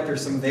 you feel like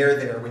there's some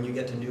there when you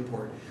get to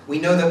Newport. We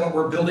know that what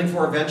we're building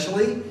for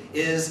eventually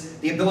is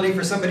the ability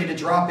for somebody to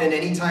drop in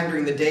anytime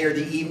during the day or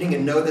the evening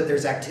and know that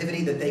there's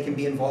activity that they can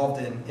be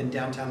involved in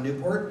downtown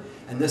Newport.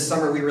 And this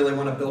summer we really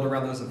want to build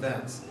around those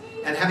events.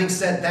 And having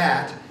said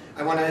that,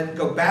 I want to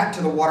go back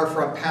to the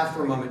waterfront path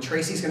for a moment.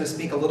 Tracy's going to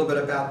speak a little bit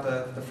about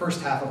the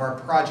first half of our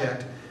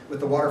project with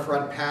the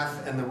waterfront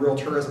path and the Rural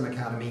Tourism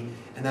Academy,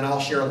 and then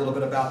I'll share a little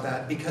bit about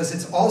that, because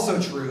it's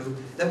also true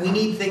that we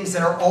need things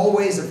that are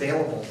always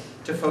available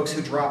to folks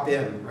who drop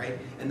in, right?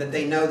 And that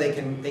they know they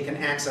can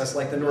access,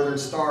 like the Northern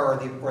Star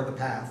or the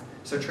path.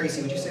 So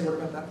Tracy, would you say a word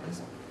about that,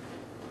 please?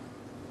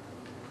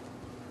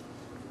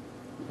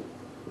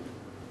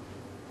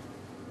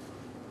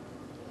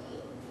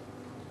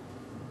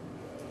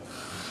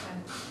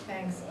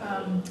 Thanks.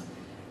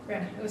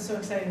 Rick, it was so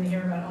exciting to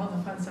hear about all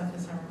the fun stuff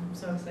this summer. I'm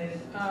so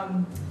excited.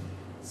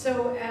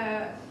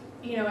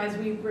 You know, as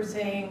we were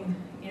saying,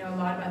 you know, a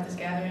lot about this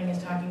gathering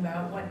is talking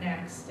about what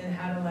next and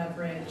how to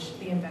leverage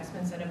the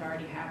investments that have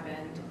already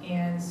happened.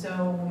 And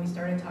so when we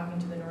started talking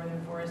to the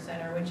Northern Forest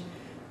Center, which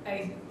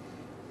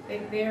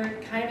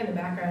they're kind of in the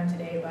background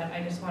today, but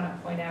I just want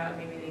to point out,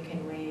 maybe they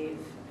can wave,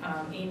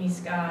 Amy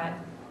Scott,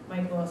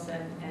 Mike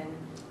Wilson, and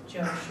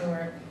Joe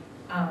Short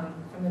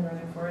from the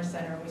Northern Forest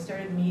Center. We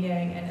started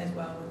meeting, and as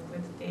well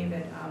with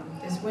David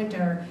this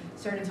winter,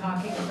 started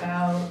talking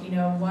about, you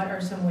know, what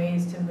are some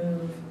ways to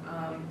move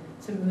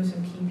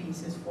some key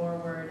pieces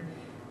forward.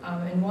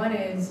 And one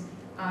is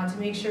to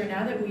make sure,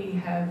 now that we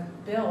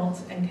have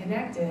built and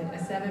connected a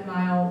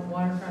 7-mile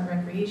waterfront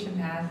recreation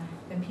path,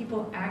 that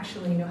people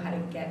actually know how to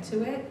get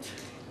to it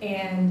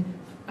and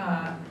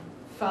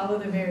follow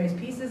the various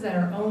pieces that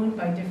are owned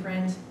by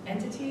different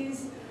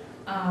entities,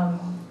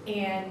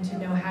 and to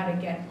know how to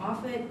get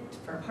off it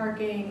for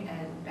parking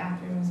and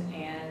bathrooms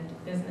and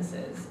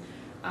businesses.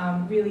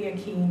 Really a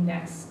key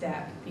next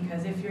step,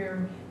 because if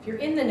you're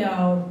in the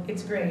know,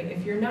 it's great.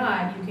 If you're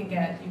not, you can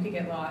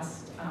get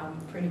lost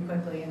pretty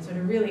quickly. And so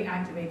to really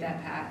activate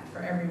that path for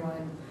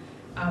everyone,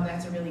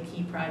 that's a really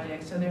key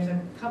project. So there's a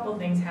couple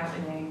things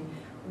happening.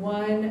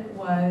 One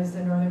was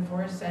the Northern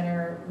Forest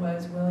Center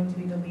was willing to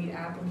be the lead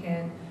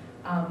applicant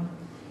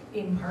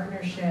in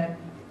partnership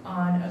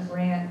on a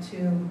grant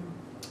to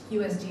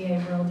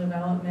USDA Rural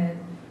Development,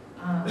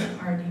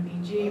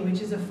 RDBG,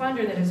 which is a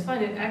funder that has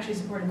actually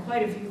supported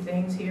quite a few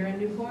things here in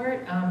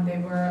Newport. They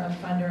were a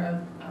funder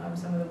of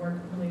some of the work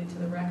related to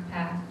the rec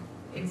path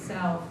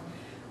itself,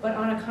 but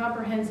on a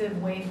comprehensive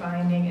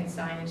wayfinding and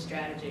signage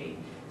strategy.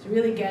 So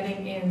really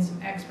getting in some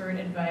expert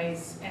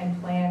advice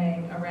and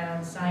planning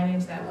around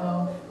signage that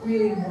will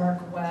really work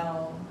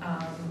well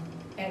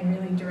and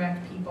really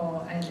direct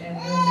people and really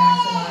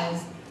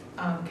maximize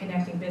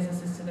connecting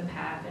businesses to the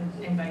path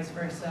and vice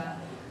versa.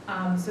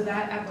 So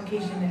that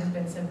application has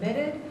been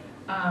submitted.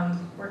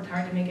 Worked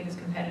hard to make it as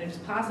competitive as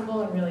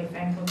possible, and really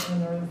thankful to the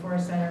Northern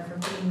Forest Center for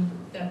being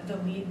the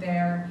lead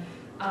there.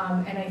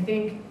 And I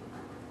think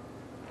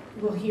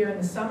we'll hear in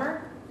the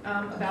summer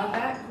about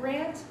that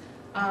grant.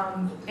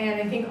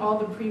 And I think all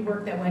the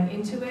pre-work that went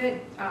into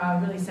it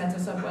really sets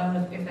us up well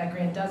if that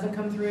grant doesn't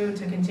come through,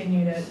 to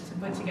continue to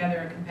put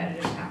together a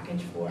competitive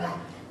package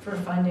for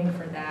funding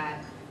for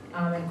that.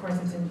 And of course,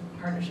 it's in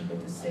partnership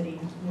with the city,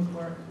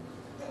 Newport.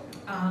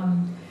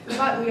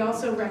 But we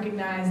also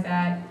recognize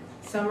that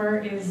summer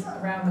is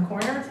around the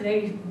corner.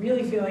 Today, you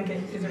really feel like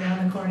it is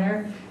around the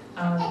corner.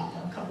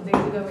 A couple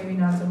days ago, maybe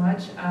not so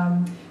much.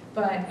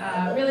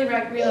 But really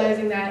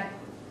realizing that,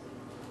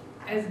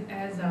 as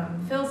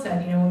Phil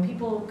said, you know, when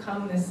people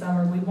come this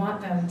summer, we want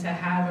them to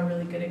have a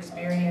really good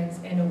experience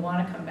and to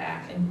want to come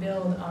back and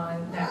build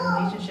on that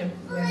relationship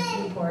with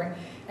Newport.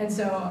 And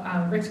so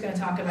Rick's going to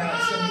talk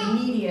about some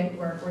immediate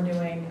work we're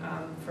doing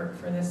for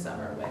this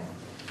summer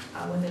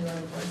with the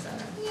Northern Forest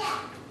Center.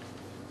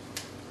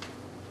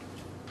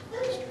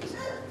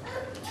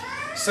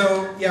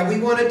 So yeah, we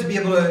wanted to be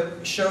able to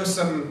show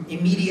some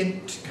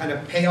immediate kind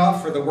of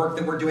payoff for the work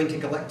that we're doing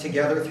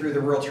together through the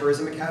Rural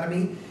Tourism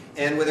Academy.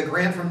 And with a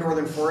grant from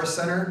Northern Forest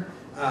Center,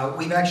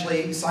 we've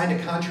actually signed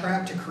a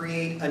contract to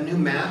create a new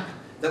map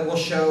that will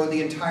show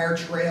the entire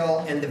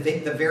trail and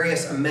the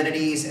various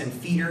amenities and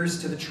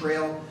feeders to the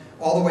trail,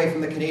 all the way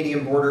from the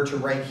Canadian border to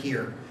right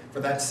here for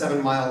that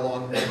 7-mile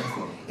long length.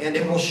 And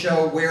it will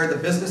show where the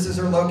businesses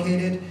are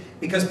located,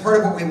 because part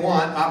of what we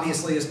want,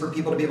 obviously, is for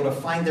people to be able to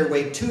find their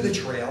way to the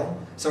trail.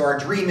 So our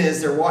dream is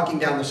they're walking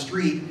down the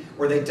street,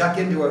 or they duck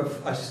into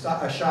a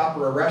shop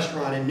or a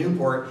restaurant in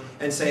Newport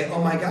and say,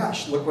 oh my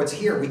gosh, look what's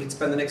here. We could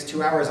spend the next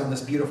 2 hours on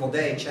this beautiful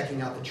day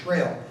checking out the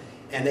trail.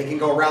 And they can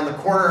go around the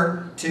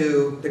corner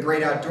to the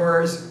great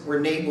outdoors, where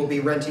Nate will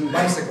be renting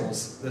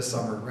bicycles this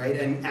summer, right?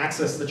 And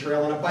access the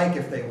trail on a bike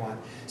if they want.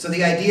 So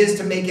the idea is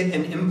to make it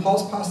an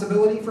impulse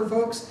possibility for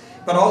folks,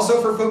 but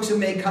also for folks who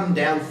may come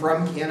down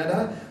from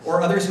Canada,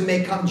 or others who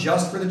may come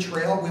just for the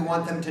trail. We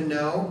want them to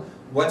know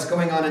what's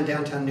going on in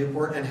downtown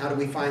Newport and how do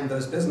we find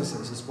those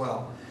businesses as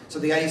well. So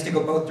the idea is to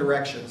go both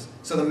directions.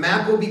 So the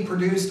map will be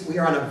produced. We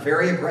are on a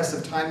very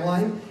aggressive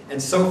timeline,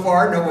 and so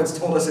far no one's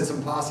told us it's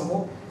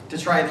impossible to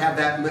try and have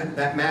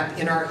that map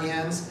in our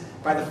hands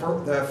by the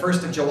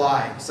 1st of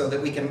July, so that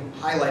we can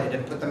highlight it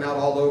and put them out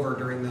all over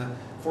during the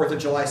 4th of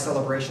July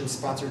celebration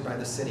sponsored by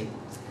the city.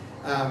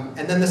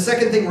 And then the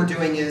second thing we're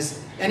doing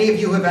is, any of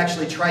you who have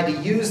actually tried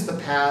to use the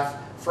path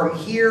from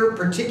here,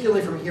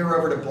 particularly from here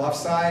over to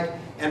Bluffside,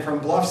 and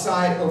from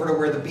Bluffside over to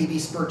where the BB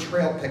Spur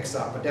Trail picks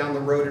up, down the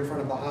road in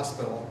front of the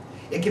hospital.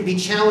 It can be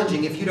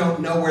challenging if you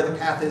don't know where the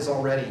path is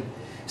already.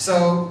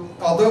 So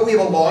although we have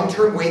a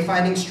long-term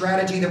wayfinding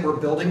strategy that we're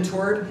building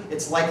toward,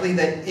 it's likely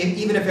that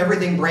even if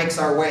everything breaks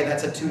our way,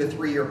 that's a 2 to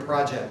 3 year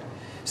project.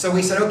 So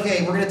we said,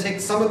 okay, we're going to take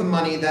some of the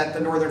money that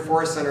the Northern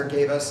Forest Center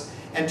gave us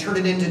and turn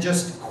it into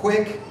just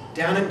quick,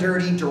 down and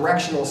dirty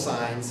directional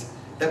signs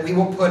that we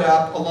will put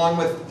up along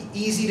with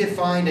easy to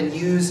find and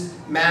use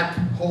map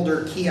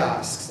holder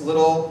kiosks,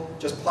 little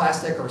just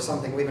plastic or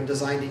something, we haven't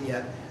designed it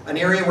yet. An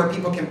area where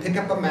people can pick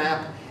up a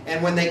map,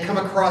 and when they come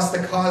across the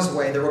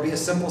causeway, there will be a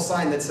simple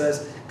sign that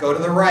says, go to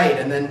the right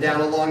and then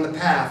down along the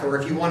path, or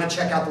if you want to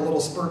check out the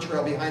little spur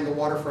trail behind the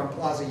waterfront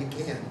plaza, you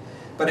can.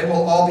 But it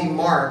will all be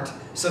marked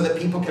so that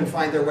people can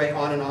find their way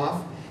on and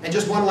off. And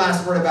just one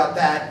last word about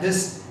that.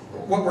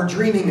 What we're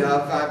dreaming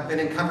of, I've been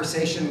in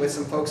conversation with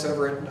some folks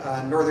over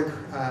at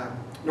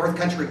North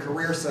Country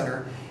Career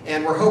Center,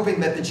 and we're hoping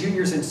that the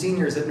juniors and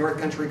seniors at North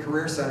Country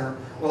Career Center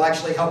will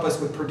actually help us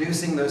with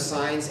producing those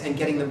signs and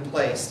getting them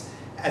placed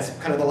as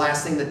kind of the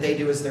last thing that they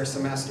do as their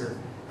semester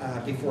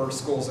before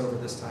school's over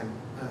this time.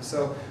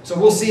 So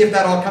we'll see if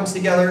that all comes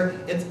together.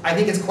 I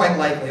think it's quite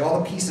likely.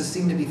 All the pieces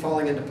seem to be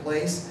falling into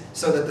place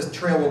so that the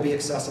trail will be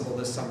accessible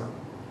this summer.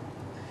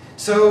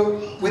 So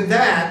with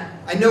that,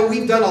 I know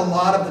we've done a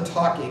lot of the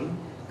talking.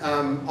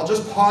 I'll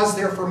just pause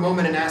there for a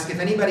moment and ask if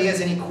anybody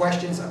has any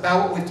questions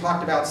about what we've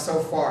talked about so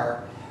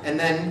far, and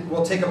then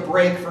we'll take a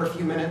break for a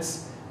few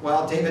minutes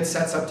while David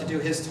sets up to do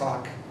his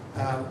talk,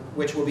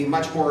 which will be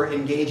much more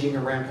engaging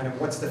around kind of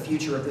what's the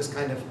future of this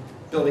kind of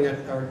building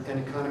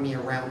an economy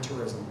around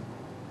tourism.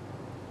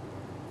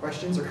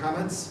 Questions or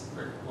comments?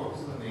 Rick, what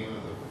was the name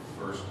of the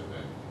first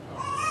event you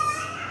talked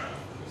about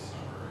this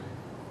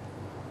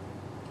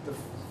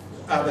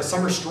summer? The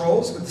summer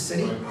strolls with the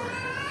city?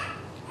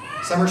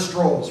 Summer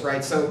strolls,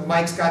 right? So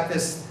Mike's got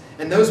this,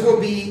 and those will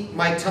be,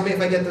 Mike, tell me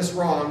if I get this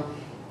wrong,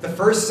 the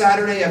first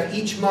Saturday of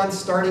each month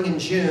starting in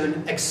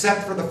June,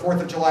 except for the 4th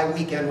of July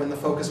weekend when the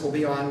focus will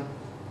be on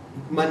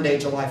Monday,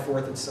 July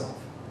 4th itself.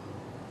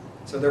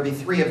 So there'll be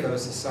 3 of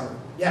those this summer.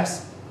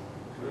 Yes?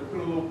 Can I put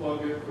a little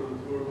plug in for the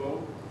tour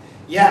boat?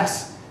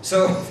 Yes.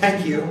 So,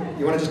 thank you.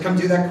 You want to just come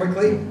do that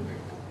quickly?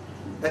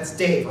 That's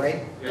Dave,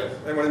 right? Yes.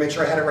 I want to make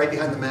sure I had it right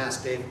behind the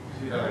mask, Dave.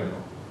 Yeah, I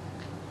know.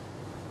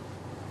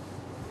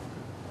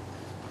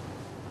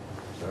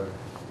 Sorry.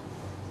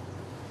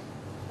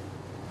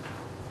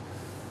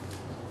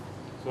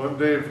 So I'm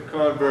Dave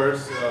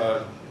Converse,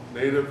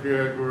 native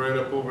here, grew right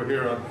up over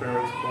here on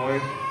Parents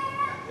Point,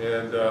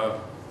 and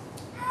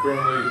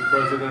currently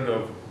president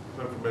of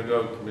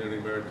Informational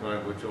Community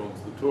Maritime, which owns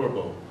the tour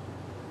boat.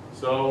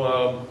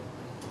 So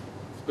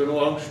it's been a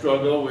long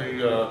struggle.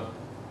 We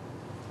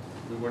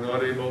were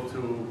not able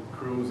to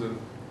cruise in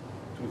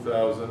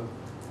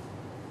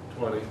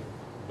 2020,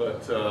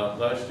 but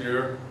last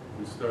year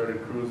we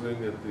started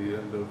cruising at the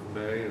end of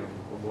May and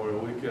Memorial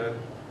Weekend,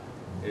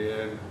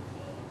 and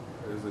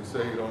as they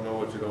say, you don't know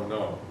what you don't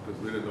know,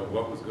 because we didn't know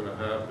what was going to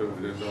happen,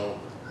 we didn't know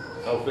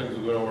how things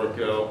were going to work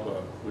out,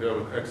 but we have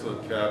an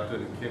excellent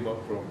captain. He came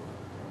up from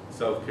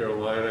South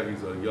Carolina.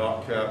 He's a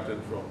yacht captain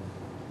from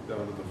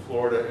down to the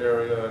Florida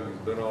area, and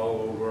he's been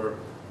all over.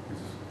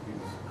 He's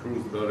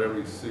cruised about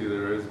every sea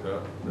there is,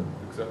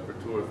 except for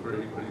 2 or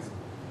 3, but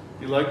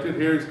he liked it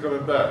here. He's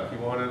coming back. He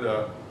wanted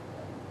a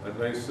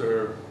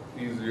nicer,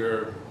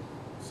 easier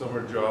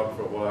summer job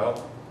for a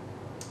while,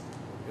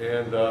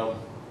 and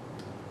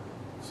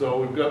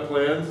so we've got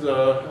plans.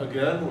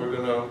 Again, we're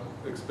going to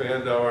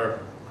expand our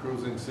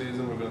cruising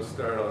season. We're going to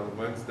start on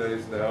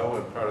Wednesdays now,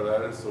 and part of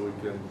that is so we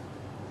can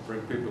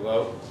bring people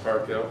out,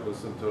 park out,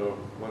 listen to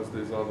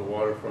Wednesdays on the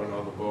waterfront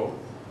on the boat.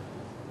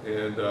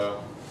 And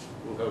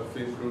we'll have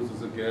theme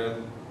cruises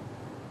again,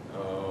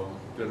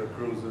 dinner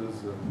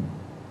cruises, and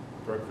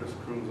breakfast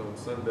cruise on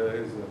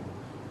Sundays. And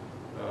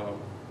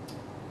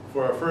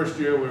for our first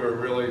year, we were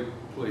really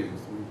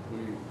pleased.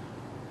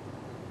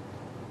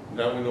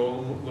 Now we know a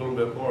little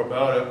bit more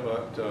about it,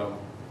 but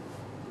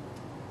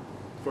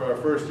for our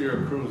first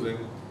year of cruising,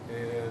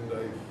 and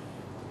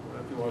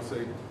if you want to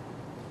say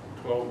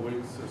 12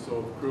 weeks or so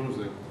of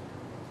cruising,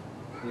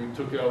 we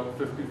took out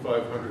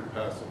 5,500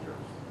 passengers.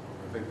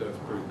 I think that's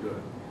pretty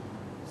good.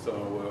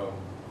 So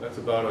that's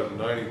about a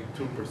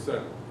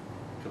 92%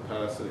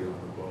 capacity on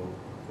the boat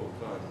full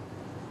time.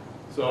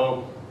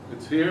 So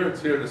it's here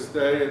to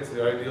stay. It's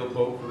the ideal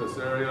boat for this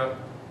area.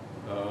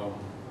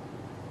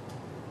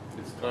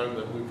 It's time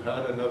that we've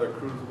had another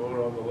cruise boat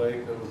on the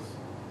lake that was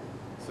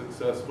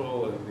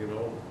successful, and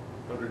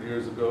 100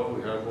 years ago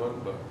we had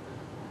one, but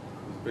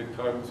there's a big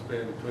time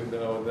span between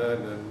now and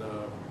then, and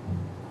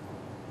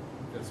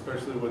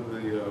especially with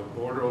the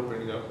border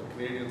opening up, the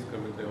Canadians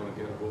coming down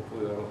again,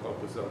 hopefully that'll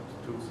help us out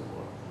too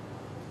somewhat.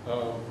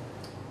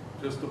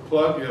 Just to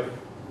plug, if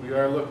we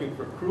are looking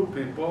for crew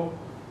people,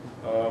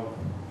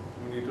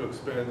 we need to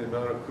expand the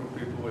amount of crew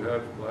people we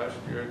had from last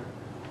year.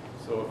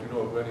 So if you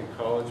know of any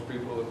college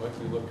people that might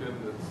be looking,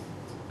 it's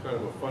kind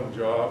of a fun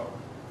job,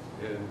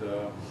 and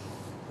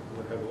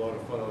we have a lot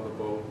of fun on the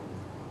boat.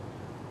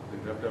 You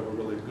have to have a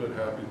really good,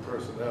 happy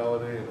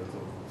personality, and it's a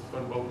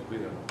fun boat to be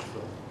in.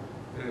 So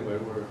anyway,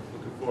 we're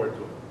looking forward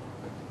to it.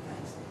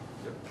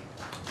 Yep.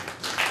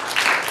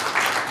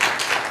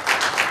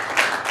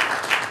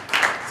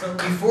 So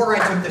before I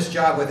took this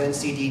job with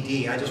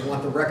NCDD, I just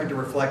want the record to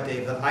reflect,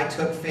 Dave, that I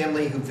took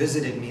family who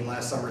visited me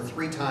last summer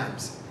 3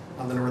 times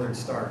on the Northern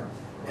Star.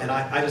 And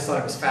I just thought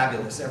it was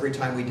fabulous. Every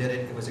time we did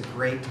it, it was a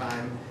great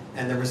time.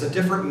 And there was a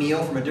different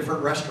meal from a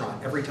different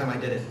restaurant every time I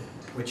did it,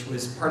 which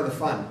was part of the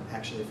fun,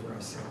 actually, for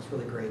us. So it was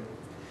really great.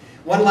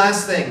 One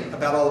last thing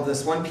about all of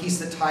this, one piece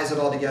that ties it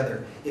all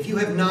together. If you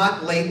have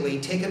not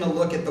lately taken a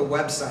look at the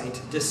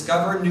website,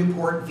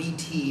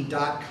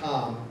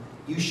 discovernewportvt.com,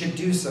 you should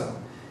do so.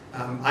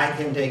 I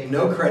can take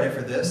no credit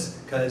for this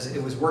because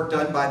it was work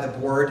done by the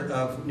board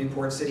of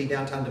Newport City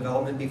Downtown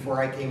Development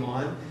before I came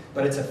on,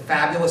 but it's a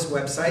fabulous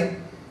website,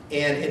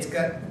 and it's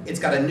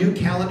got a new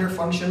calendar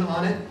function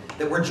on it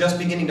that we're just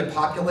beginning to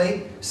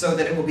populate so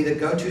that it will be the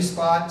go-to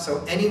spot.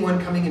 So anyone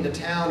coming into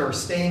town or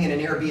staying in an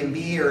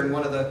Airbnb or in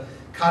one of the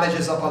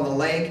cottages up on the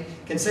lake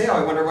can say, oh,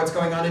 I wonder what's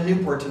going on in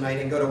Newport tonight,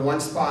 and go to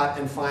one spot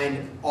and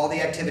find all the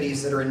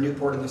activities that are in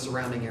Newport and the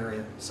surrounding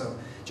area. So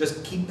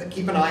just keep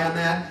an eye on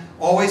that.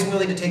 Always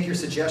willing to take your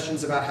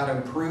suggestions about how to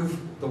improve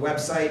the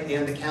website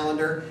and the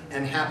calendar,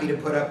 and happy to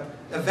put up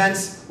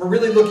events. We're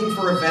really looking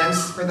for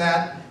events for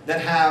that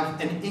have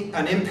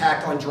an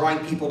impact on drawing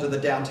people to the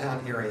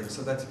downtown area.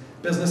 So that's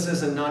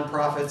businesses and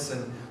nonprofits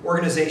and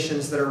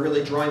organizations that are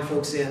really drawing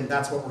folks in.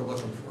 That's what we're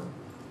looking for.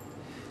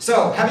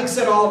 So having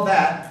said all of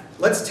that,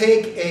 let's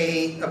take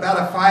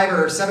about a 5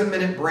 or 7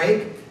 minute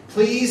break.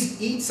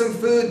 Please eat some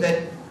food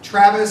that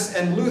Travis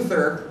and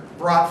Luther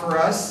brought for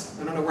us.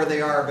 I don't know where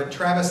they are, but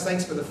Travis,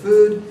 thanks for the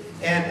food.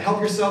 And help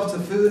yourselves to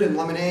food and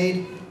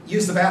lemonade.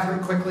 Use the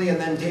bathroom quickly,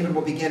 and then David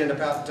will begin in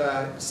about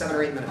 7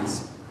 or 8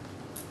 minutes.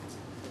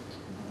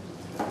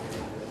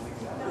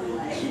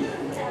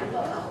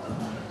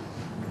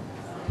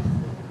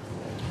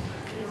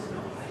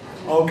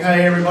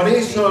 Okay,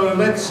 everybody. So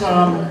let's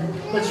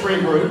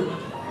regroup.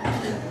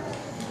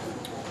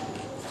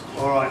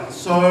 All right.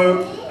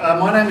 So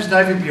my name is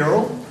David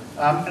Burrell,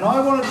 and I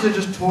wanted to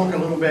just talk a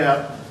little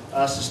about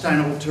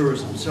sustainable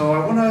tourism. So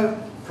I want to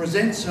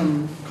present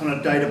some kind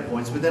of data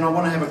points, but then I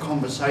want to have a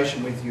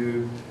conversation with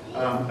you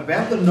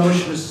about the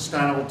notion of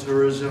sustainable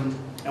tourism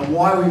and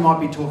why we might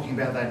be talking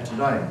about that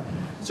today.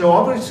 So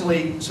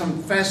obviously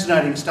some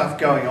fascinating stuff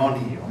going on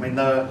here. I mean,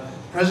 the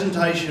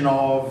presentation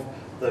of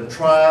the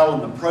trail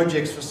and the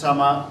projects for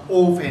summer,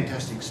 all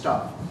fantastic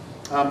stuff.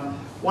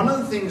 One of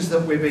the things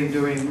that we've been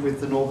doing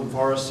with the Northern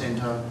Forest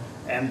Centre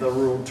and the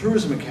Rural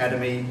Tourism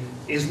Academy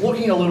is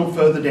looking a little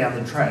further down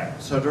the track.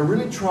 So to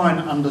really try and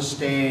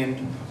understand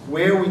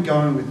where we're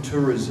going with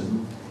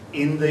tourism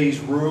in these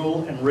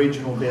rural and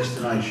regional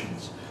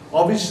destinations.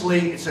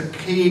 Obviously, it's a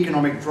key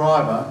economic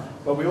driver,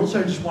 but we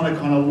also just want to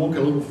kind of look a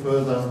little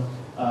further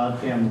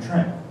down the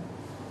track.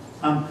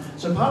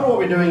 So part of what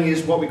we're doing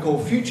is what we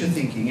call future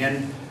thinking,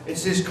 and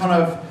it's this kind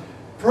of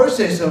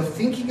process of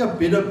thinking a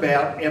bit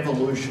about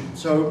evolution.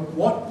 So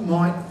what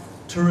might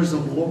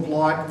tourism look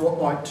like?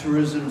 What might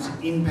tourism's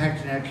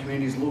impact in our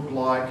communities look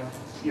like,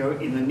 you know,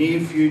 in the near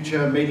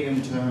future,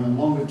 medium term, and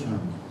longer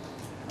term?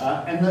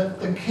 And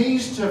the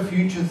keys to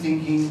future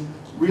thinking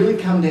really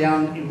come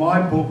down, in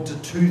my book, to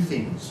 2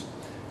 things.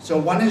 So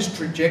one is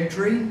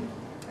trajectory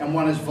and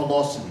one is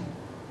velocity.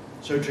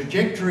 So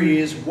trajectory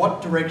is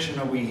what direction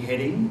are we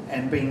heading,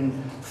 and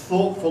being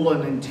thoughtful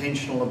and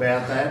intentional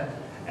about that.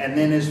 And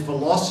then is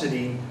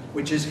velocity,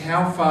 which is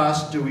how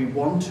fast do we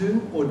want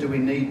to or do we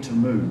need to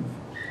move.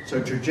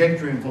 So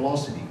trajectory and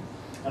velocity.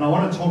 And I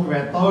want to talk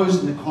about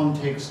those in the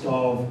context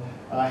of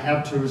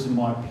how tourism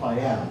might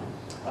play out.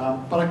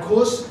 But of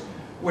course,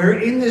 we're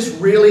in this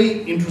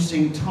really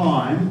interesting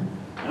time,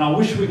 and I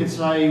wish we could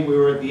say we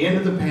were at the end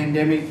of the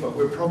pandemic, but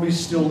we're probably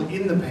still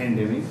in the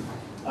pandemic.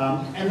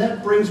 And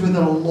that brings with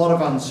it a lot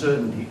of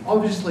uncertainty.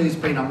 Obviously, it's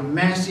been a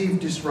massive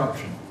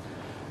disruption.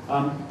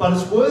 But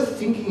it's worth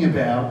thinking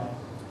about,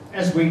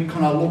 as we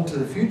kind of look to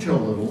the future a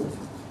little,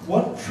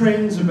 what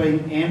trends are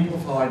being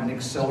amplified and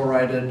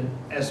accelerated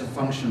as a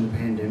function of the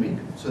pandemic.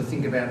 So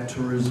think about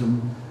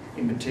tourism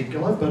in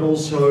particular, but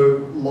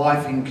also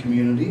life in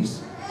communities.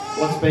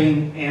 What's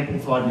being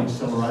amplified and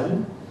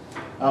accelerated.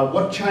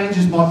 What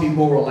changes might be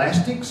more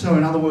elastic. So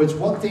in other words,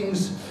 what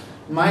things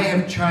may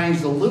have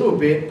changed a little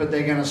bit, but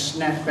they're going to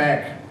snap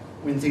back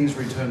when things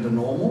return to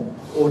normal.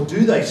 Or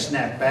do they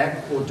snap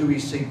back, or do we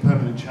see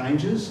permanent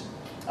changes?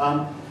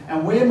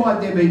 And where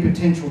might there be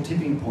potential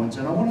tipping points?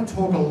 And I want to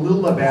talk a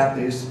little about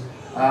this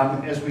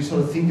as we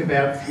sort of think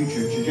about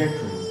future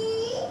trajectory.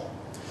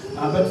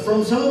 But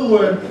from some of the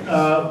work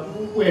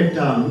we've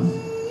done,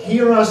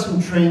 here are some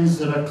trends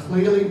that are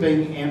clearly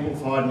being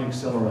amplified and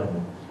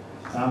accelerated.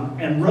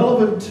 And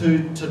relevant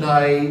to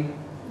today,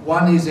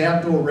 one is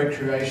outdoor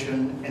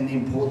recreation and the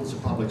importance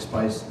of public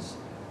spaces.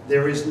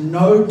 There is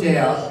no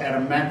doubt at a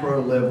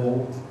macro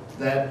level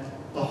that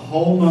the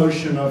whole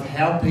notion of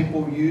how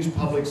people use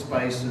public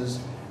spaces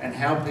and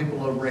how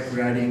people are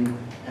recreating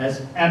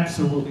has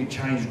absolutely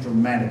changed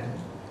dramatically.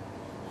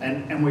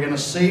 And we're going to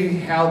see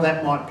how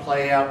that might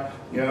play out,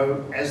 you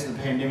know, as the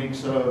pandemic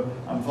sort of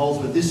unfolds.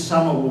 But this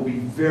summer will be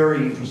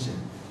very interesting.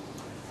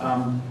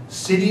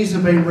 Cities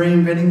have been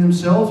reinventing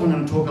themselves. We're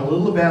going to talk a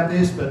little about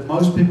this, but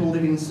most people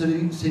live in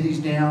cities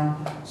now.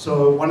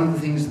 So one of the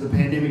things that the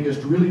pandemic has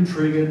really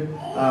triggered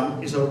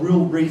is a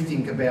real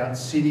rethink about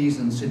cities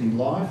and city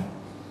life.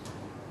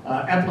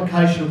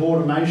 Application of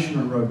automation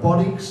and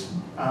robotics,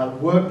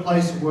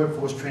 workplace and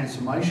workforce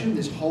transformation,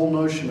 this whole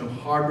notion of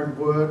hybrid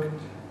work,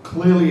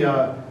 clearly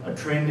a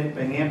trend that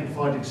being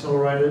amplified,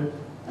 accelerated,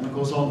 and of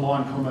course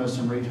online commerce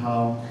and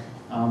retail,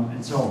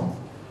 and so on.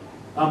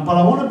 But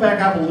I want to back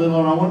up a little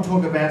and I want to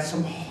talk about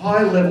some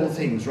high-level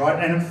things,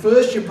 right? And at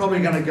first you're probably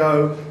going to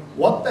go,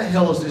 what the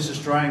hell is this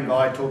Australian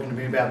guy talking to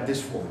me about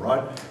this for,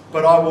 right?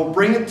 But I will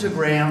bring it to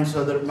ground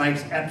so that it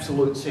makes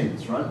absolute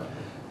sense, right?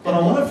 But I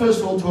want to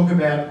first of all talk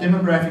about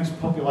demographics,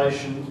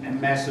 population,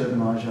 and mass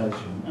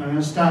urbanisation. And I'm going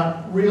to start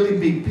really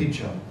big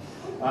picture.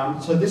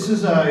 So this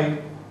is a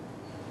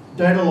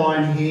data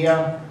line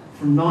here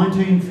from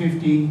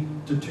 1950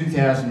 to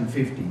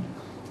 2050.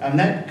 And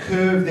that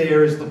curve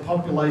there is the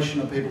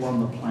population of people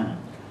on the planet.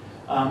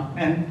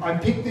 And I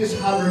picked this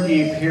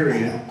 100-year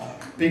period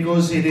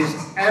because it is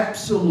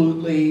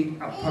absolutely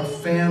a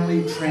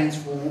profoundly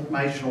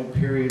transformational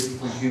period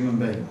for human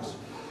beings.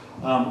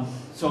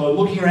 So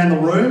looking around the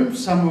room,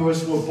 some of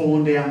us were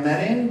born down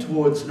that end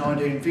towards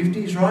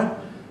 1950s, right?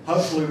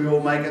 Hopefully we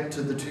all make it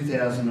to the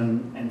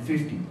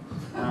 2050.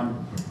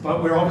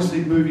 But we're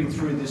obviously moving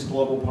through this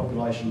global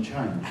population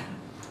change.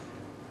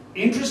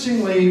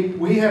 Interestingly,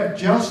 we have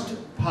just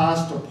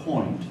passed a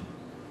point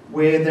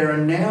where there are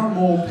now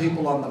more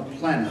people on the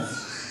planet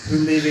who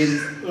live in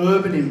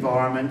urban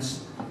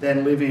environments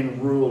than live in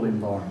rural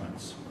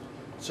environments.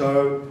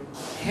 So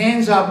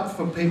hands up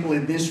for people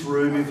in this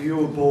room if you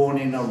were born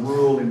in a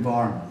rural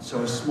environment,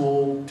 so a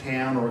small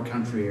town or a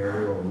country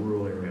area or a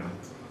rural area.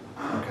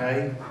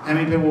 Okay, how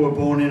many people were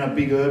born in a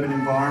big urban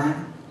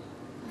environment?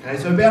 Okay,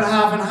 so about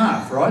half and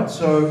half, right?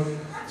 So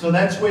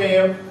that's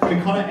where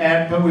we're kind of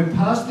at, but we've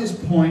passed this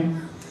point,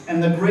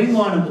 and the green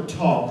line at the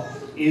top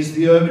is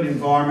the urban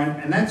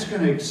environment, and that's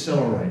going to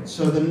accelerate.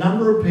 So the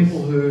number of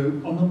people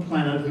who on the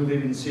planet who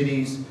live in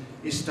cities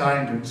is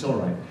starting to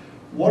accelerate.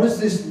 What does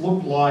this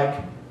look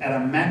like at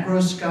a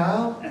macro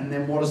scale, and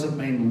then what does it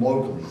mean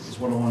locally is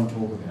what I want to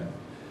talk about.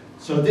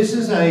 So this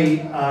is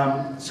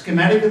a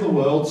schematic of the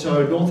world.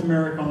 So North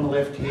America on the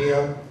left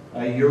here,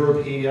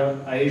 Europe here,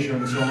 Asia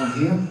and so on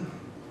here.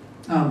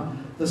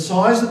 The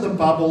size of the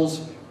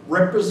bubbles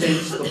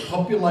represents the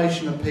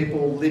population of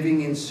people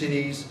living in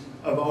cities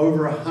of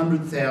over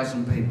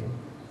 100,000 people.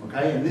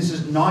 Okay, and this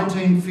is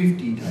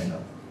 1950 data.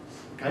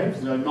 Okay,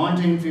 so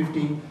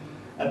 1950,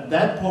 at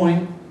that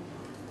point,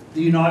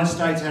 the United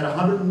States had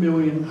 101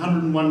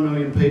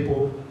 million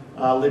people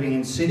living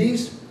in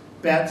cities,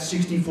 about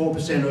 64%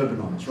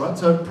 urbanised, right?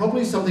 So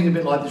probably something a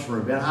bit like this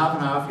room, about half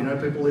and half, you know,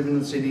 people live in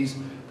the cities,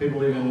 people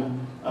live in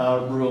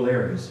rural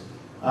areas.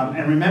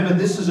 And remember,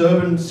 this is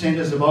urban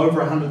centres of over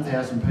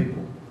 100,000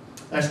 people.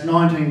 That's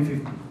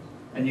 1950,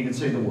 and you can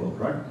see the world,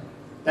 right?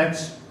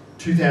 That's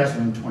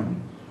 2020.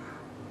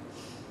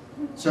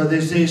 So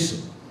there's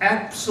this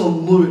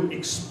absolute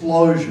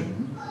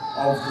explosion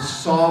of the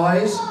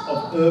size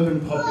of urban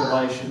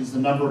populations, the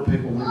number of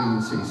people living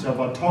in cities. So if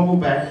I toggle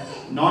back,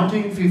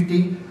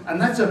 1950, and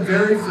that's a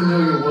very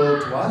familiar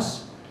world to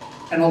us,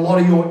 and a lot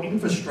of your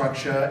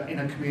infrastructure in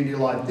a community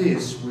like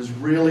this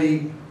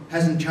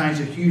hasn't changed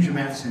a huge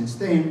amount since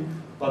then,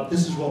 but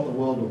this is what the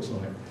world looks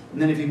like.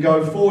 And then if you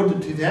go forward to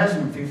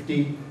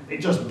 2050, it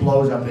just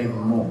blows up even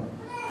more.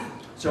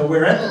 So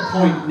we're at the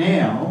point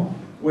now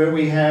where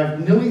we have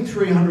nearly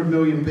 300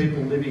 million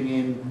people living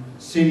in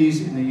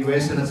cities in the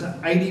US, and it's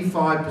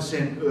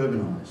 85%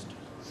 urbanised.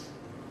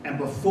 And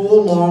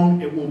before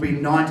long, it will be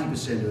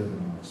 90%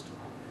 urbanised.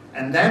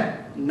 And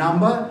that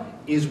number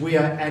is we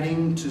are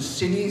adding to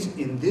cities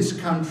in this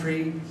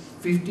country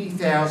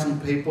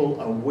 50,000 people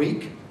a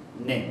week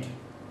net.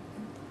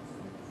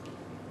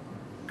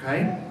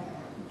 Okay?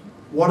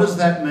 What does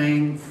that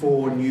mean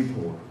for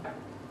Newport?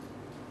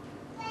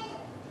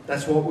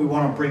 That's what we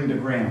want to bring to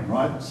ground,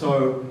 right?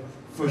 So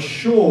for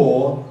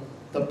sure,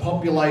 the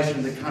population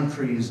of the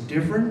country is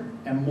different,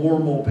 and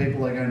more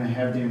people are going to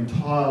have their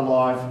entire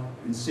life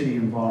in city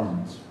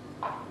environments.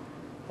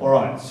 All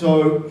right,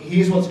 so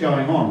here's what's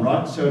going on,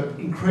 right? So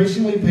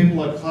increasingly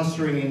people are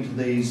clustering into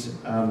these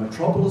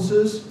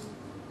metropolises.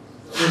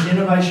 There's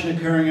innovation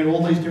occurring at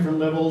all these different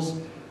levels.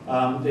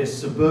 There's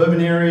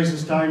suburban areas that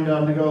are starting to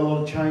undergo a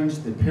lot of change,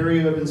 the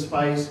peri-urban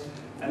space,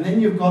 and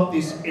then you've got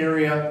this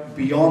area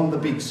beyond the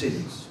big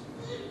cities.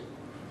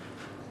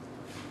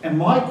 And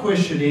my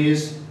question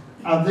is,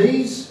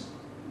 these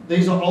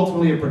are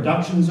ultimately a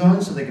production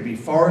zone, so they could be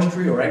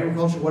forestry or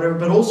agriculture, whatever,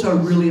 but also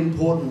really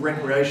important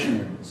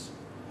recreation areas.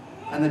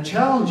 And the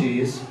challenge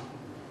is,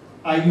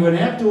 are you an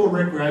outdoor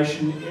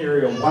recreation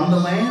area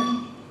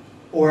wonderland,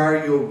 or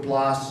are you a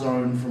blast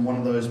zone from one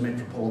of those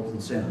metropolitan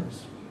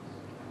centres?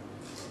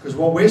 Because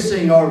what we're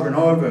seeing over and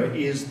over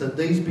is that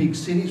these big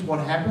cities, what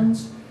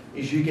happens?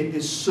 is you get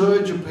this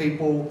surge of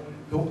people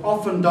who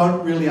often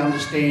don't really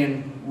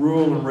understand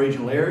rural and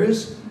regional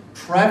areas,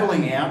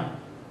 travelling out,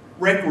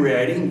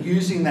 recreating,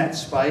 using that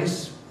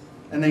space,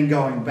 and then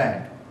going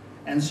back.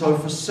 And so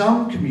for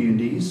some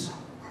communities,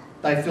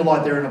 they feel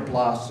like they're in a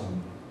blast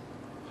zone.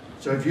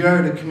 So if you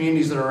go to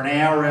communities that are an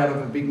hour out of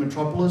a big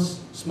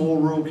metropolis,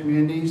 small rural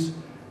communities,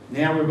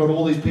 now we've got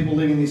all these people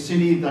living in this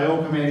city, they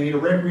all come out here to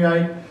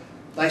recreate,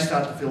 they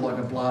start to feel like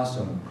a blast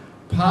zone.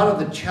 Part of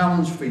the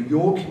challenge for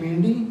your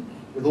community,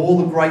 with all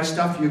the great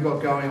stuff you've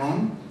got going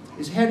on,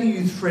 is how do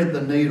you thread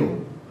the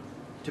needle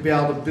to be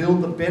able to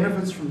build the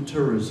benefits from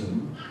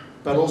tourism,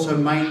 but also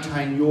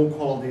maintain your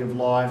quality of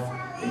life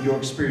and your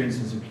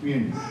experience as a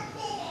community.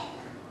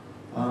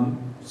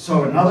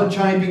 So another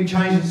big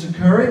change that's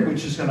occurring,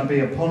 which is going to be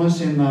upon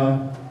us in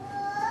the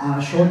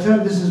short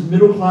term, this is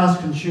middle class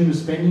consumer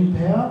spending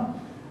power.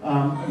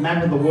 A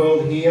map of the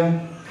world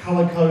here,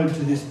 colour coded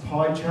to this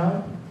pie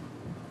chart.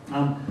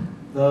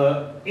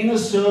 The inner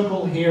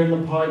circle here in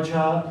the pie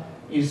chart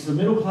is the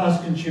middle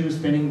class consumer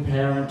spending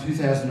power in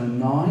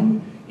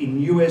 2009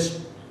 in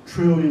US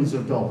trillions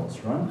of dollars,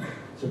 right?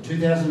 So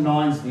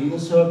 2009 is the inner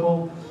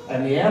circle,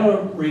 and the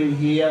outer ring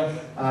here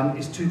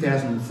is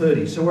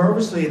 2030. So we're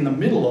obviously in the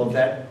middle of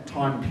that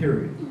time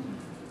period.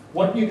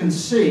 What you can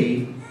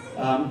see, you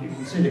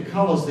can see the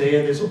colours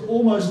there, there's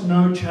almost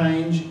no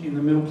change in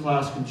the middle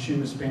class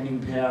consumer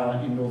spending power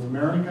in North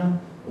America,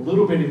 a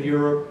little bit in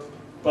Europe,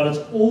 but it's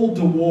all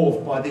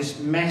dwarfed by this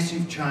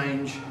massive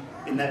change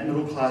in that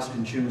middle class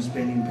consumer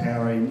spending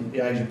power in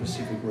the Asia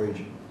Pacific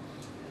region.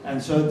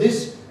 And so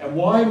and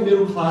why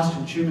middle class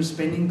consumer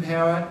spending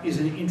power is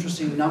an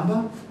interesting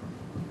number,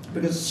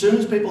 because as soon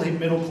as people hit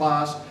middle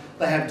class,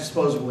 they have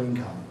disposable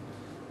income.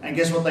 And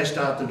guess what they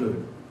start to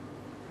do?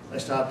 They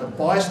start to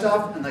buy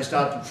stuff and they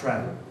start to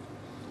travel.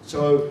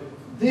 So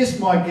this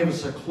might give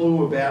us a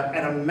clue about,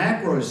 at a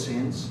macro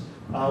sense,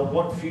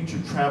 what future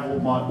travel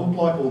might look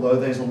like, although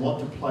there's a lot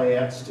to play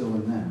out still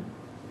in that.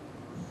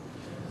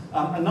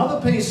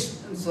 Another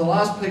piece, it's the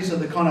last piece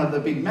of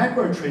the big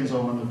macro trends I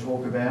want to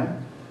talk about,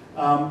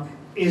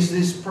 is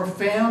this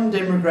profound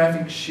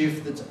demographic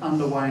shift that's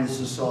underway in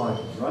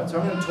society, right? So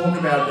I'm going to talk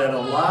about it at a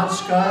large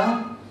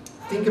scale.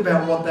 Think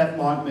about what that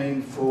might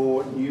mean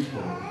for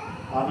Newport.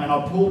 And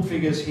I pulled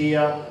figures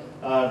here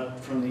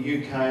from the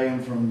UK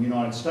and from the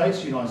United States.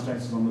 The United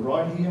States is on the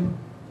right here.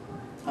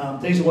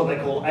 These are what they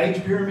call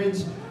age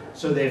pyramids.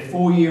 So they're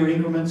 4-year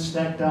increments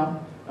stacked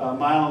up,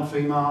 male and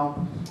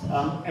female.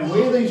 And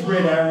where these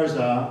red arrows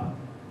are,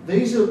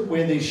 these are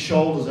where these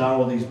shoulders are,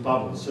 or these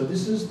bubbles. So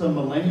this is the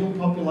millennial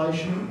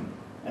population,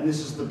 and this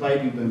is the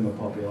baby boomer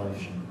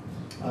population.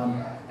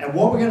 And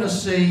what we're going to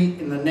see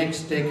in the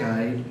next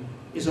decade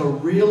is a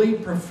really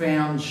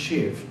profound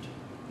shift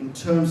in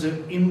terms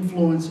of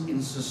influence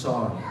in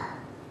society.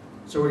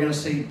 So we're going to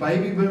see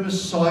baby boomers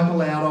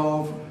cycle out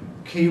of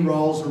key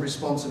roles and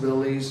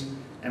responsibilities,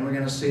 and we're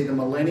going to see the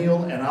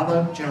millennial and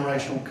other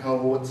generational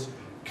cohorts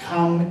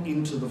come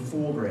into the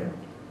foreground.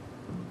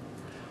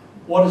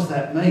 What does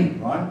that mean,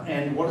 right?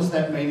 And what does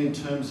that mean in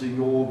terms of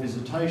your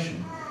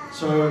visitation?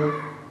 So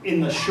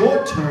in the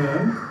short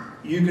term,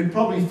 you could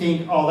probably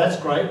think, oh, that's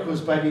great because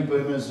baby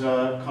boomers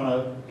are kind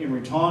of in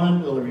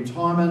retirement, early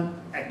retirement,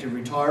 active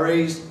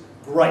retirees.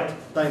 Great,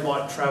 they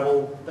might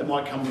travel, they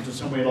might come into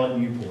somewhere like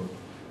Newport.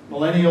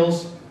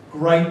 Millennials,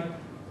 great,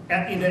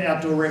 into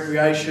outdoor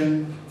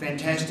recreation,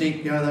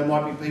 fantastic. You know, there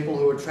might be people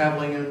who are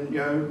travelling and, you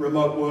know,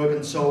 remote work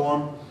and so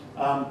on.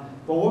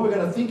 But what we're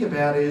going to think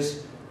about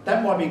is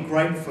that might be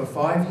great for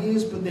 5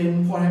 years, but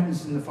then what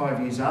happens in the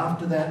 5 years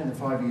after that and the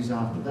 5 years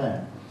after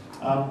that?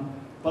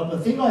 But the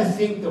thing I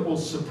think that will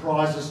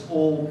surprise us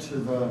all to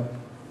the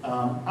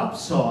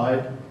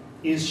upside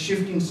is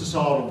shifting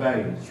societal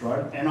values,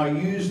 right? And I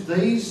use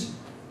these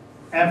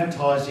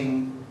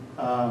advertising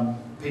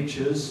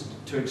pictures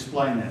to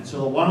explain that.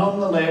 So the one on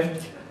the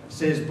left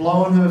says,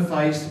 blow in her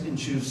face and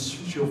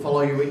she'll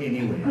follow you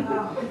anywhere.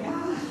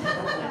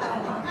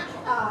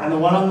 And the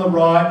one on the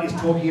right is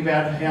talking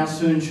about how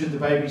soon should the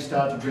baby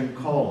start to drink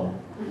cola.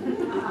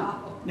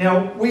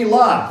 Now, we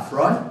laugh,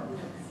 right?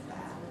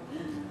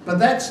 But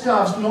that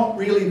stuff's not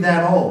really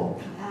that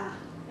old.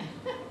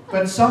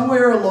 But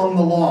somewhere along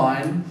the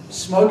line,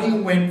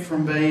 smoking went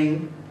from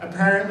being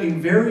apparently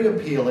very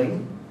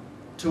appealing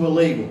to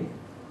illegal.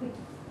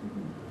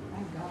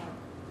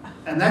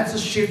 And that's a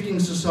shifting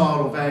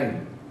societal value.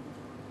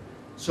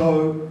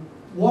 So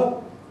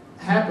what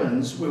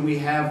happens when we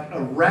have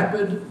a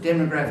rapid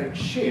demographic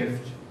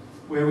shift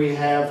where we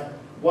have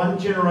one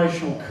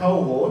generational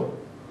cohort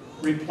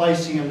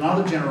replacing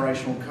another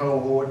generational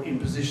cohort in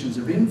positions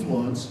of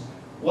influence?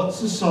 What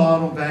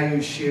societal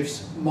value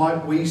shifts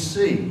might we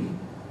see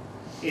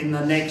in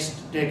the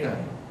next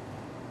decade?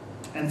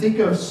 And think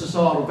of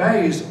societal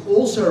values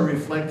also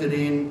reflected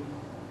in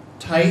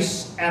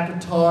taste,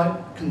 appetite,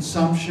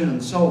 consumption,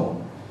 and so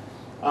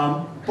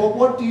on. But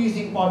what do you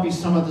think might be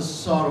some of the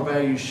societal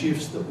value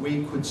shifts that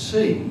we could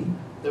see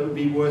that would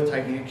be worth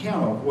taking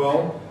account of?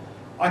 Well,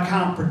 I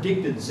can't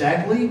predict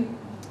exactly,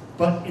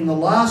 but in the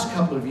last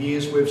couple of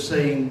years we've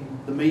seen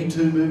the Me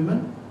Too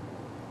movement.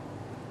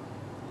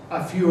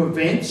 a few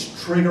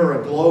events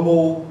trigger a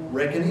global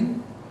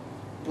reckoning.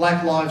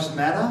 Black Lives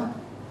Matter,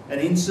 an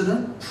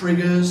incident,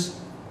 triggers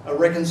a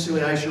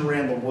reconciliation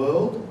around the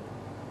world.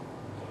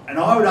 And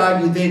I would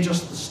argue they're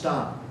just the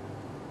start.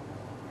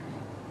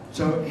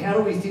 So how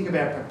do we think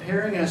about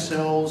preparing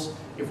ourselves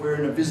if we're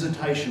in a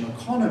visitation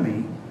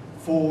economy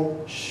for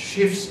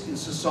shifts in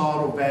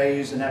societal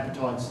values and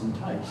appetites and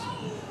tastes?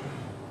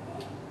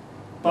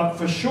 But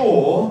for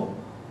sure,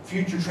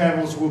 future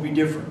travels will be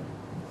different.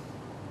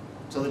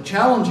 So the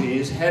challenge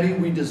is, how do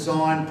we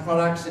design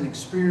products and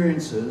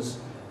experiences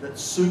that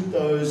suit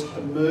those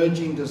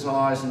emerging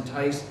desires and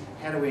tastes?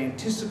 How do we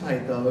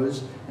anticipate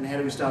those, and how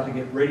do we start to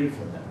get ready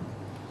for them?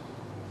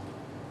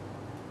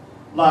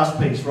 Last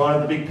piece, right,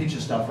 the big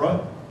picture stuff,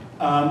 right?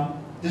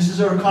 This is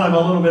a kind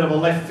of a little bit of a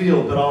left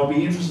field, but I'll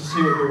be interested to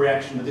see what your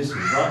reaction to this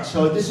is, right?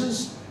 So this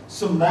is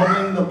some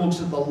modelling that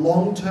looks at the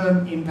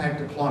long-term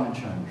impact of climate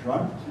change,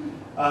 right?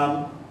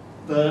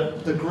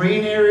 The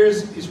green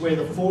areas is where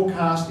the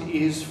forecast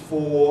is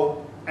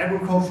for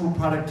agricultural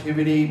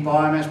productivity,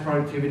 biomass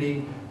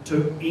productivity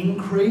to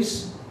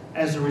increase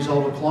as a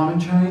result of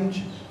climate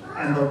change,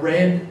 and the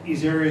red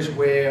is areas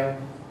where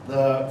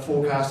the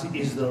forecast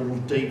is that it will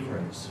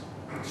decrease.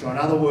 So in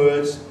other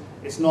words,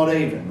 it's not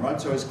even,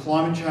 right? So as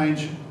climate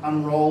change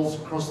unrolls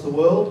across the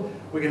world,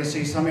 we're going to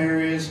see some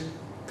areas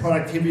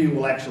productivity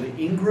will actually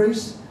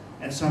increase,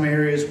 and some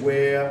areas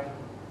where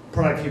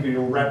productivity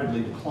will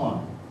rapidly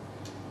decline.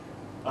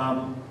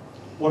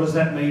 What does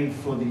that mean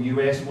for the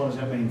US? What does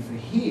that mean for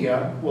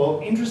here?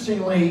 Well,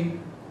 interestingly,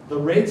 the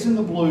reds and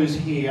the blues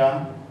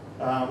here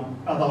are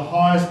the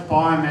highest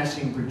biomass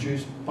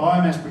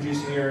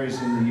producing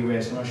areas in the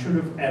US, and I should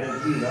have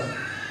added here.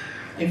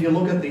 If you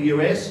look at the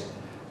US,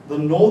 the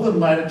northern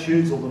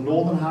latitudes, or the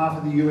northern half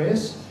of the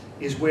US,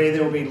 is where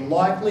there will be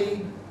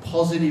likely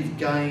positive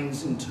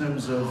gains in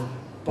terms of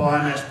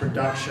biomass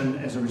production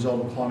as a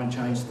result of climate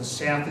change. The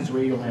south is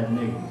where you'll have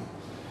negative.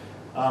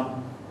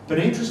 But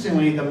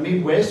interestingly, the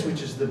Midwest,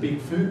 which is the big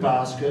food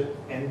basket,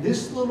 and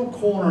this little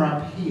corner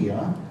up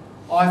here,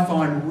 I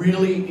find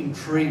really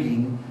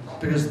intriguing,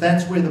 because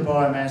that's where the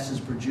biomass is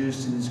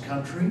produced in this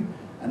country,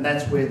 and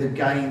that's where the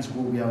gains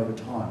will be over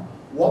time.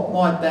 What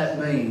might that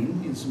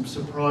mean in some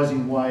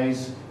surprising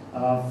ways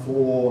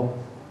for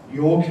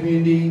your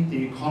community,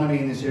 the economy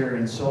in this area,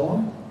 and so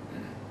on?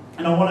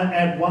 And I want to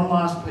add one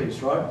last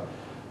piece, right?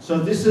 So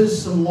this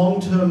is some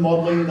long-term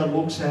modelling that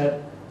looks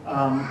at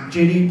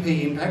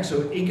GDP impact,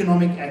 so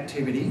economic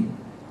activity,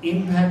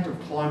 impact of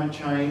climate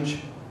change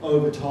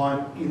over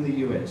time in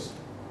the US.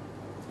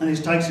 And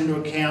this takes into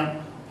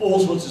account all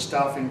sorts of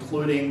stuff,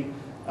 including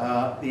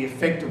the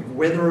effect of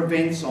weather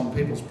events on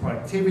people's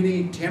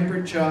productivity,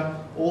 temperature,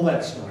 all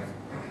that stuff.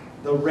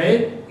 The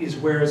red is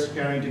where it's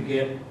going to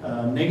get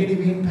a negative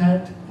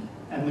impact,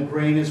 and the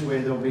green is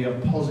where there'll be a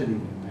positive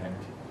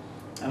impact.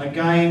 And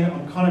again,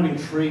 I'm kind of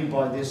intrigued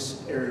by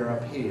this area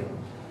up here.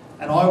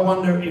 And I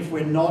wonder if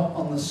we're not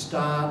on the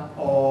start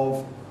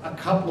of a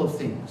couple of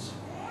things.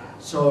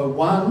 So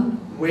one,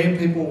 where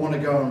people want to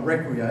go and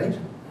recreate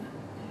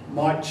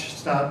might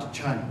start to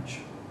change.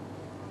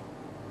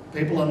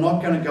 People are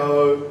not going to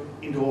go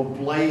into a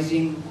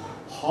blazing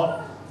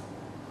hot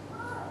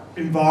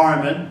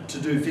environment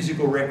to do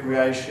physical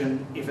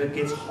recreation if it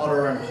gets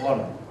hotter and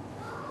hotter.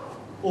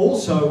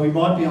 Also, we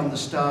might be on the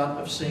start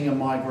of seeing a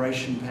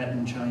migration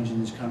pattern change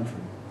in this country,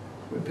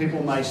 where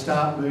people may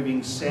start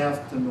moving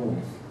south to north.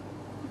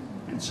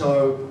 And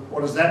so,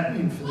 what does that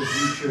mean for the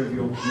future of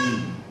your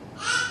community?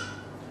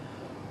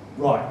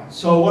 Right,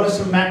 so what are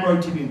some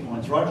macro tipping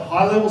points, right?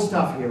 High level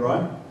stuff here,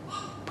 right?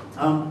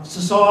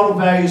 Societal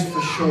values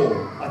for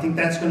sure. I think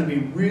that's going to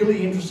be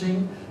really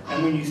interesting.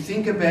 And when you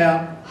think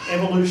about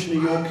evolution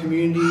of your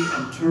community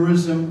and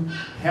tourism,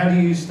 how do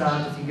you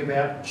start to think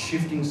about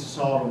shifting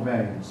societal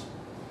values?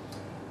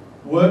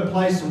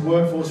 Workplace and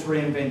workforce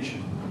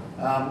reinvention.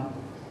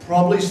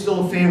 Probably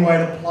still a fair way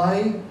to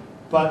play,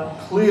 but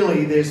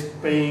clearly there's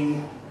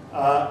been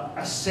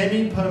a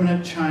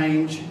semi-permanent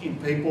change in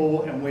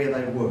people and where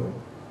they work.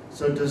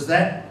 So does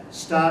that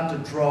start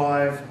to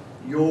drive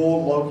your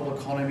local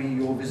economy,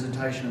 your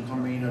visitation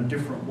economy in a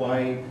different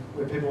way,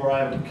 where people are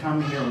able to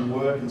come here and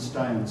work and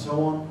stay and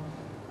so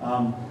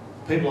on?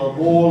 People are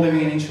more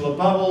living in insular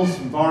bubbles,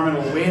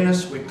 environmental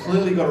awareness. We've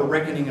clearly got a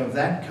reckoning of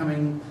that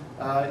coming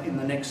in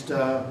the next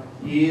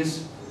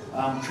years.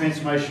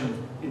 Transformation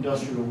of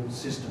industrial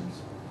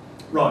systems.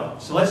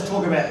 Right, so let's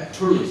talk about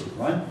tourism,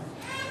 right?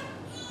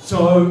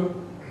 So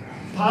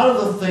part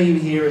of the theme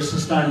here is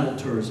sustainable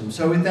tourism.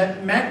 So with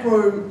that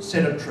macro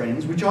set of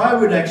trends, which I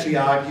would actually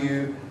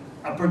argue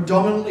are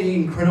predominantly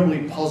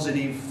incredibly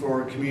positive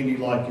for a community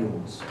like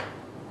yours.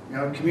 You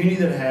know, a community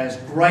that has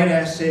great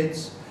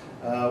assets,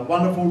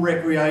 wonderful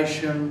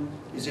recreation,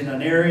 is in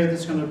an area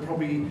that's going to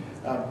probably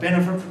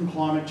benefit from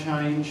climate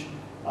change,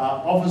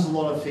 offers a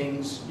lot of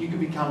things. You can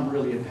become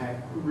really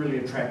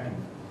attractive.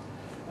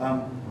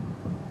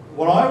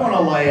 What I want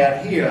to lay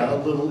out here a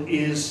little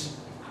is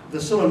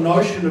the sort of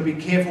notion of be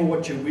careful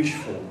what you wish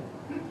for,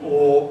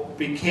 or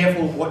be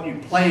careful what you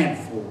plan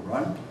for,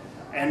 right?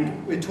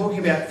 And we're talking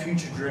about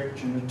future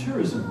direction of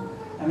tourism.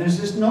 And there's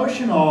this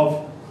notion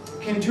of,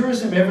 can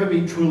tourism ever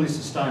be truly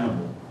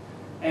sustainable?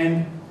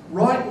 And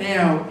right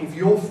now, if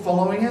you're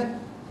following it,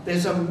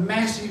 there's a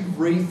massive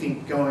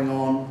rethink going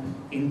on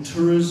in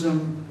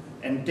tourism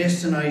and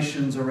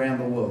destinations around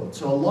the world.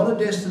 So a lot of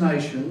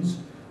destinations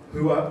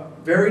who are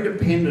very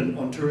dependent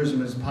on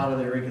tourism as part of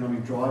their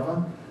economic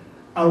driver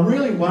are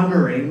really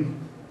wondering,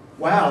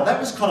 wow, that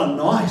was kind of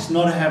nice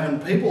not having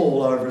people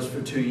all over us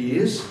for 2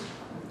 years.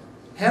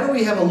 How do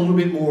we have a little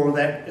bit more of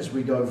that as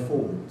we go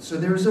forward? So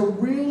there is a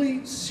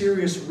really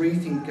serious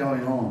rethink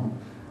going on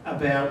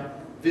about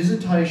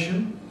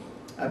visitation,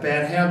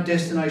 about how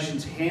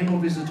destinations handle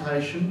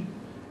visitation,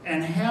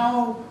 and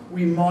how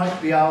we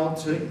might be able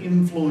to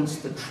influence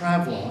the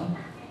traveller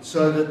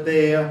so that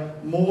they're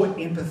more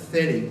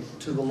empathetic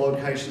to the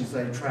locations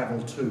they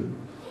travel to.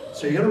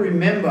 So you've got to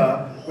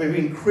remember, we've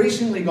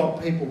increasingly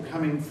got people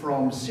coming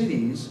from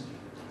cities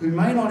who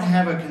may not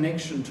have a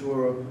connection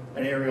to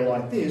an area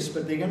like this,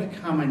 but they're going to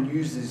come and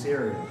use this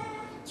area.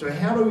 So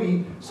how do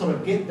we sort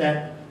of get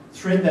that,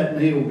 thread that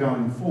needle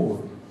going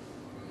forward?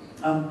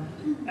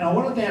 And I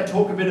want to now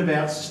talk a bit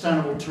about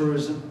sustainable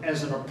tourism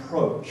as an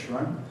approach,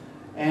 right?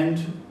 And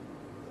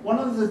one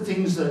of the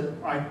things that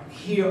I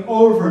hear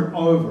over and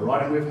over,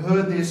 right, and we've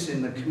heard this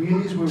in the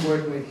communities we're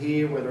working with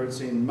here, whether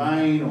it's in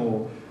Maine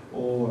or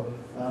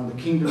the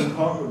Kingdom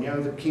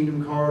Corridor, the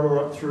Kingdom Corridor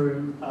up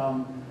through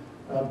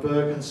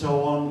Burke and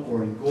so on,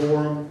 or in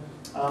Gorham,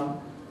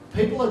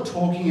 people are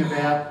talking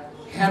about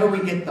how do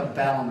we get the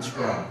balance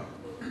right.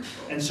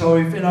 And so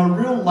if in a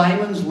real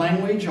layman's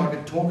language I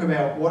could talk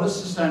about what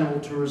does sustainable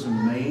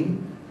tourism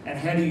mean and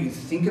how do you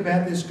think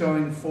about this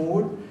going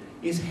forward,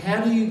 is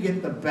how do you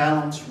get the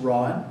balance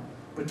right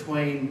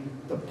between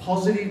the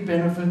positive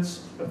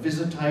benefits of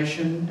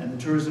visitation and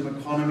the tourism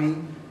economy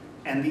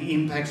and the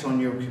impacts on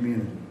your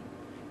community?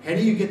 How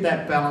do you get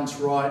that balance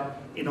right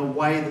in a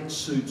way that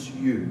suits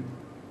you,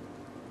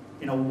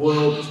 in a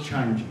world that's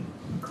changing?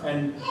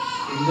 And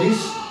in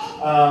this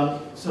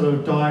sort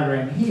of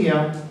diagram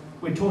here,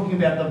 we're talking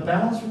about the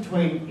balance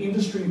between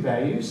industry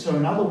values. So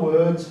in other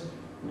words,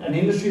 an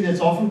industry that's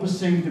often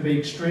perceived to be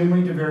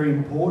extremely to very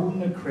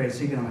important, it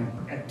creates economic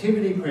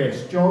activity,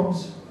 creates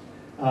jobs,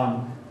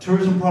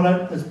 tourism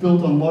product that's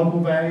built on local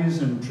values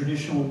and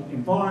traditional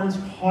environments,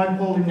 high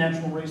quality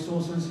natural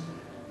resources,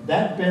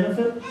 that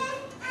benefit,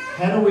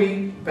 how do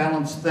we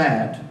balance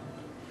that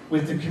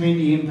with the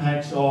community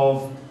impacts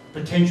of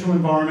potential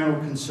environmental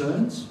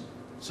concerns?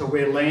 So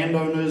where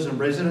landowners and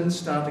residents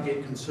start to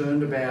get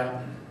concerned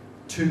about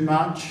too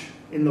much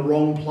in the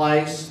wrong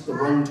place, the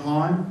wrong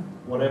time,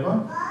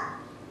 whatever.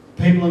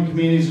 People and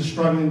communities are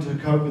struggling to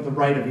cope with the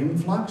rate of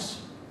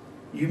influx.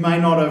 You may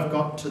not have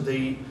got to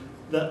the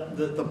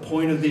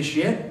point of this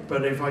yet,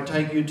 but if I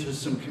take you to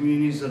some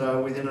communities that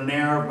are within an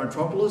hour of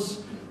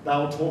Metropolis,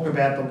 they'll talk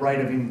about the rate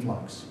of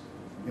influx.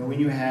 You know, when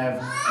you have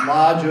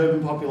large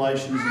urban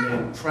populations and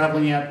they're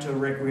travelling out to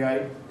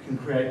recreate, can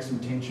create some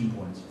tension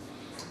points.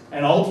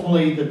 And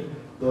ultimately,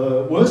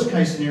 the worst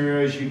case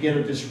scenario is you get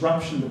a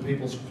disruption to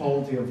people's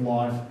quality of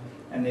life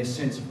and their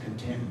sense of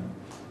contentment.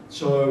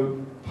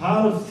 So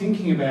part of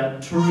thinking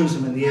about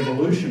tourism and the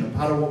evolution, and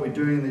part of what we're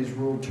doing in these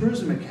rural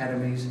tourism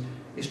academies,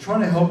 is trying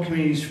to help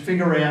communities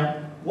figure out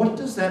what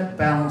does that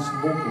balance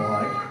look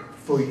like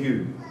for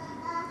you.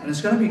 And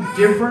it's going to be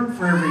different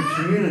for every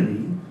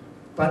community,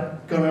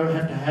 but going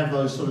to have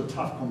those sort of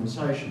tough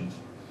conversations.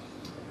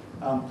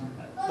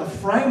 The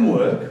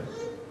framework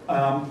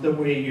that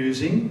we're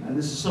using, and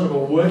this is sort of a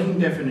working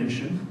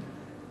definition,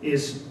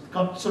 is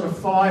got sort of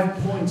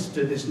 5 points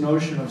to this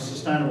notion of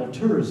sustainable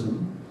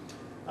tourism.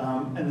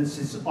 And it's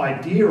this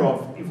idea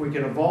of if we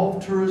can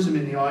evolve tourism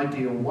in the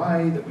ideal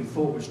way that we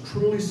thought was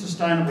truly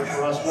sustainable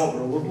for us, what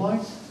would it look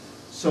like?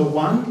 So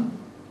one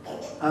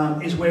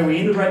is where we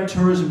integrate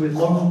tourism with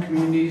local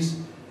communities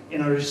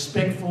in a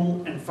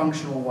respectful and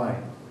functional way.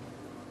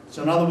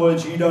 So in other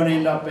words, you don't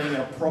end up being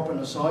a prop in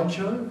a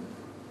sideshow,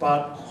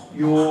 but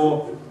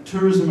your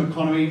tourism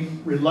economy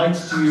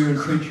relates to you and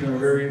treats you in a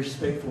very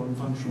respectful and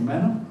functional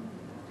manner.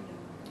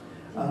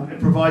 It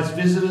provides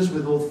visitors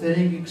with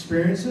authentic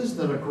experiences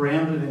that are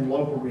grounded in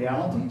local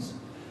realities.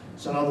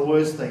 So in other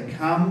words, they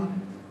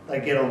come, they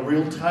get a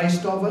real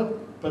taste of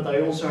it, but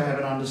they also have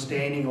an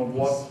understanding of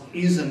what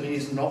is and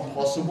is not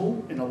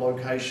possible in a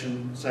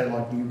location, say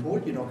like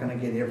Newport. You're not going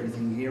to get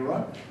everything here,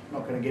 right? You're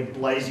not going to get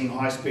blazing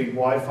high-speed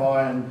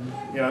Wi-Fi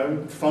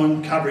and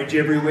phone coverage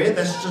everywhere.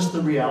 That's just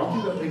the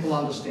reality, but people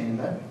understand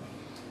that.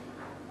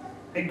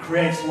 It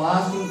creates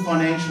lasting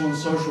financial and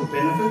social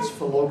benefits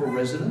for local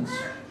residents.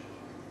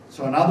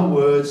 So in other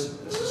words,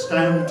 a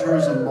sustainable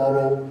tourism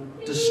model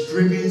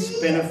distributes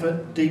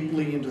benefit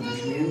deeply into the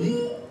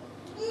community,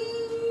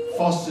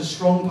 fosters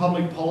strong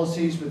public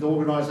policies with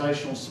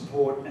organisational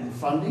support and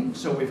funding.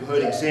 So we've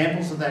heard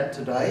examples of that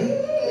today,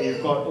 where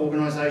you've got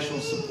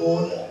organisational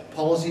support,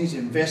 policies,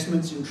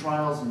 investments in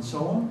trails and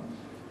so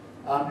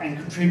on, and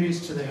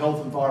contributes to the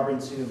health and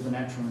vibrancy of the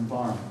natural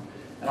environment.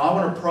 And I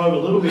want to probe a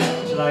little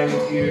bit today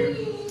with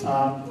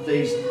you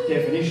these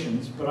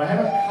definitions, but I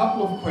have a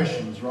couple of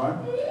questions, right?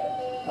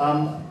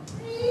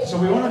 So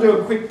we want to do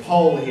a quick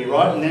poll here,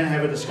 right, and then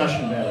have a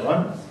discussion about it,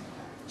 right?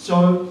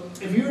 So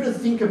if you were to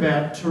think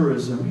about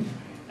tourism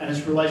and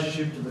its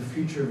relationship to the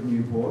future of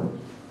Newport,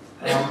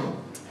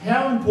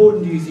 how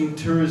important do you think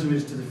tourism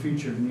is to the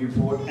future of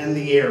Newport and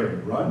the area,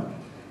 right?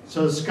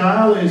 So the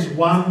scale is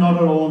 1, not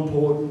at all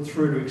important,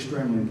 through to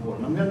extremely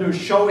important. I'm going to do a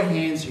show of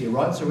hands here,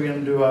 right? So we're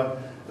going to do a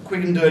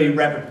quick and dirty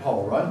rapid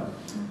poll, right?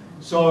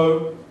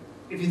 So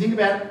if you think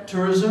about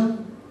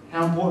tourism,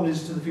 how important it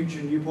is to the future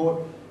of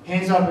Newport,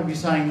 hands up if you're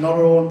saying not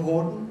at all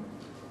important,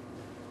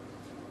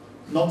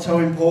 not so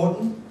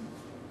important,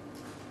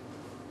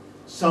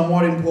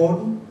 somewhat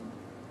important,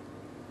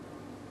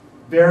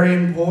 very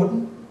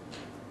important,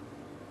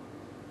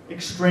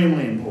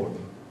 extremely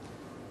important.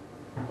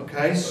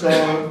 Okay,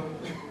 so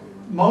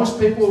most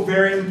people are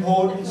very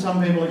important,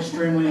 some people are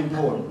extremely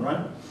important,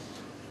 right?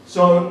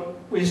 So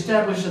we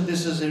established that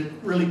this is a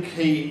really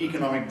key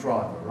economic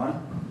driver, right?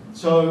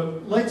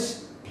 So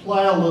let's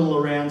play a little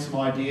around some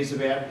ideas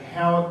about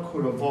how it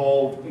could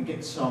evolve and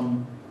get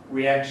some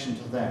reaction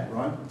to that,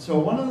 right? So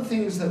one of the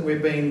things that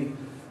we've been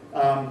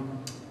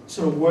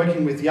sort of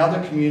working with the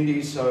other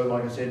communities, so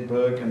like I said,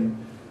 Burke and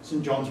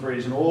St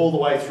Johnsbury's and all the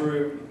way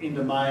through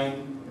into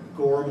Maine,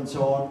 Gorham and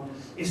so on,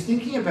 is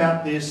thinking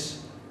about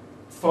this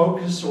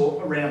focus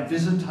around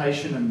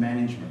visitation and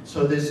management.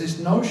 So there's this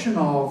notion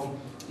of,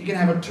 you can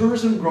have a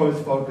tourism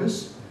growth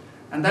focus,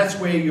 and that's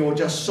where you're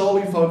just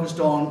solely focused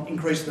on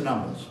increase the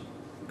numbers.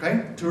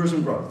 Okay?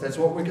 Tourism growth. That's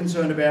what we're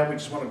concerned about. We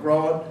just want to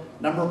grow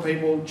it, number of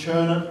people,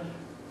 churn it,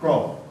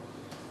 grow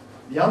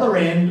it. The other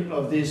end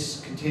of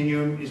this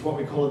continuum is what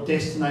we call a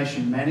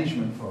destination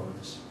management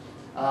focus,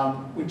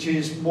 which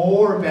is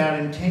more about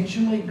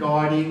intentionally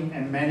guiding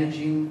and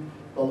managing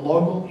the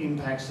local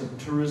impacts of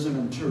tourism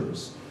and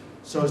tourists.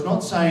 So it's not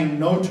saying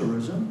no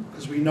tourism,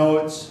 because we know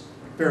it's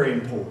very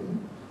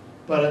important,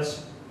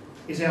 but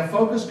is our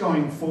focus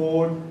going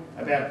forward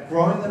about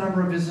growing the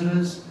number of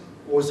visitors,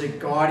 or is it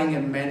guiding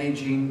and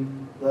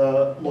managing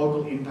the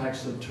local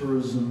impacts of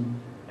tourism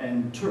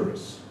and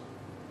tourists?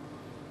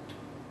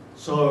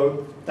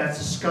 So that's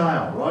a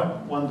scale, right?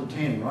 1 to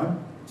 10, right?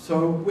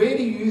 So where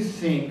do you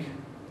think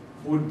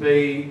would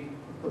be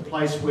the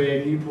place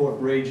where Newport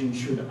region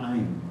should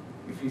aim,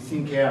 if you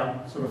think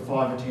out sort of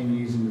 5 or 10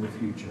 years into the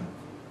future?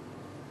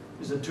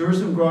 Is it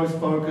tourism growth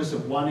focus at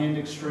one end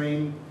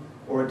extreme,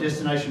 or a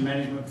destination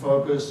management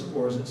focus,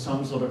 or is it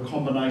some sort of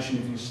combination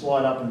if you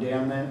slide up and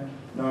down that,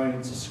 knowing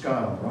it's a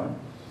scale, right?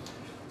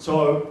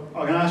 So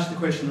I'm going to ask you the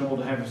question and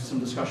we'll have some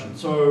discussion.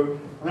 So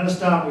I'm going to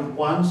start with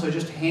 1, so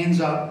just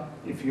hands up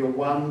if you're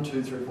 1,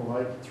 2, 3,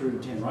 4, 8, through to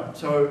 10, right?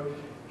 So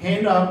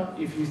hand up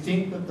if you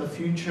think that the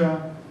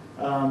future,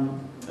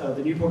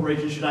 the Newport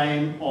region should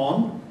aim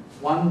on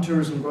 1,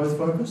 tourism growth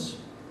focus,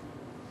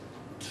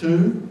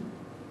 2,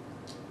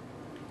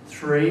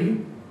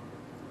 3,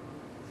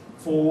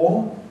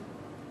 4,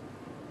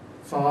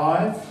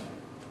 5,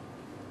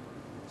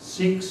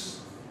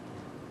 6,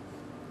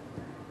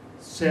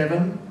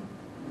 7,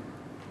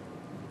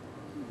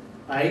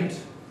 8,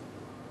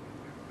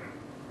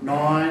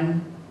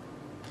 9,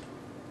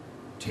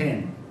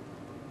 10.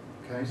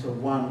 Okay, so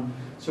 1.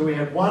 So we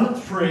have 1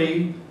 at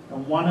 3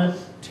 and 1 at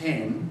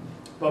 10,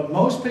 but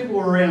most people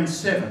are around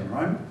 7,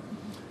 right?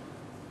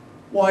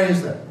 Why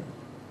is that?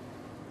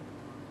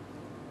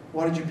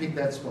 Why did you pick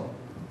that spot?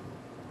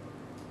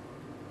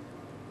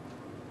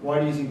 Why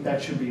do you think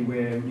that should be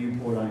where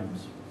Newport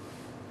aims?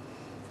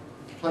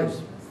 Please.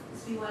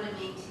 Because we want to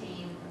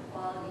maintain the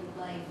quality of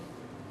life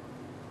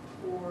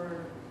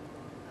for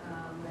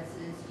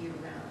residents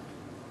year-round.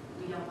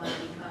 We don't want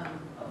to become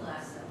a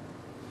blast zone.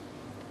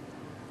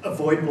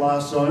 Avoid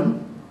blast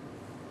zone.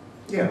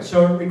 Yeah,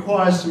 so it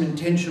requires some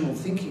intentional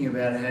thinking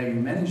about how you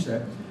manage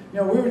that.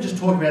 Now, we were just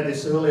talking about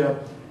this earlier,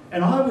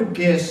 and I would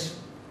guess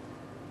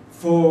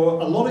for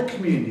a lot of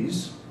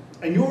communities,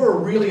 and you're a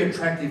really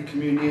attractive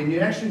community, and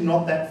you're actually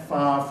not that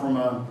far from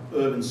an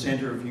urban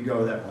centre if you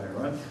go that way,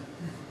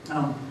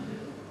 right?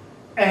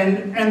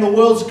 And the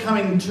world's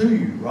coming to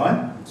you,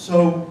 right?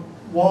 So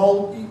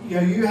while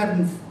you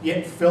haven't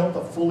yet felt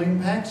the full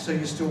impact, so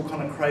you're still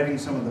kind of craving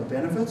some of the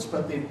benefits,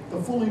 but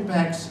the full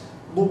impacts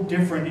look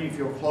different if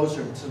you're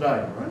closer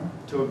today,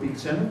 right, to a big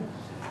centre.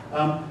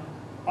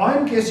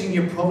 I'm guessing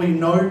you probably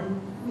know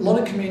a lot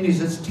of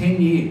communities it's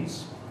 10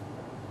 years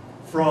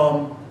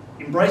from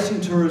embracing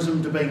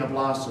tourism to being a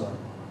blast zone.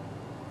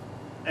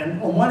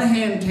 And on one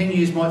hand, 10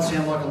 years might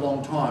sound like a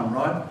long time,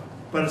 right?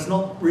 But it's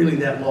not really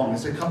that long.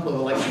 It's a couple of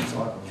election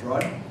cycles,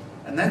 right?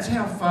 And that's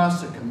how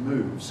fast it can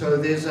move.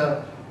 So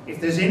if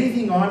there's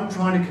anything I'm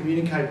trying to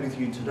communicate with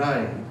you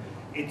today,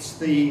 it's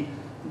the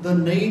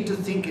need to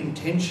think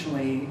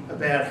intentionally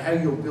about how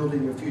you're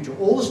building your future.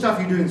 All the stuff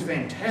you're doing is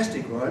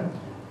fantastic, right?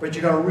 But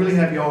you've got to really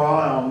have your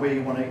eye on where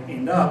you want to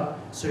end up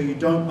so you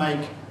don't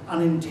make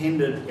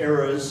unintended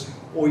errors,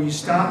 or you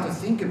start to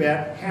think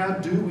about how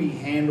do we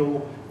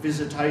handle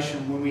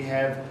visitation when we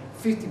have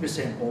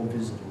 50% more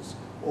visitors,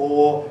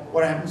 or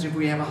what happens if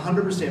we have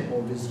 100%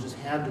 more visitors,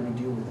 how do we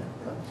deal with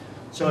that, right?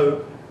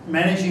 So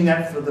managing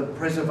that for the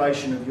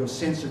preservation of your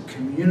sense of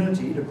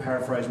community, to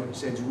paraphrase what you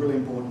said, is really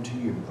important to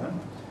you, right?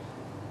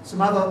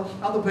 some other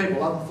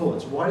people, other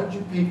thoughts. Why did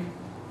you pick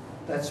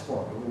that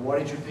spot? Or why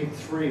did you pick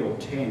 3 or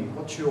 10?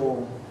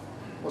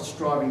 What's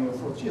driving your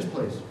thoughts? Yes,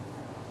 please.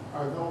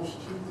 Are those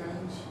two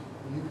things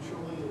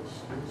mutually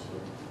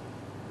exclusive?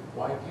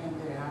 Why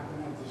can't they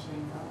happen at the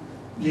same time?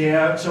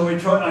 Yeah, so we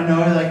try, I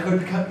know they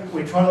could,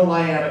 we try to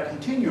lay out a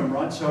continuum,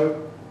 right?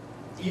 So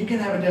you can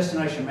have a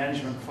destination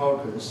management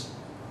focus,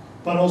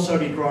 but also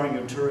be growing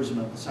your tourism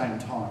at the same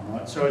time,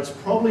 right? So it's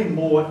probably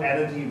more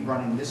additive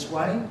running this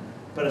way,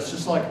 but it's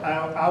just like,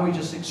 are we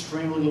just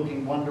extremely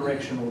looking one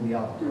direction or the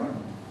other, right?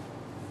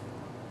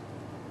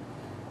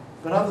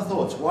 But other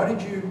thoughts? Why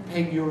did you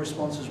peg your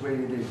responses where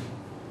you did?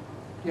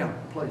 Yeah,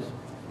 please.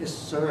 Yes,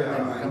 sir, and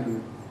then we'll come to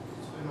you.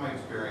 It's been my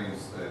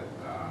experience that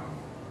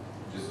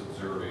just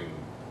observing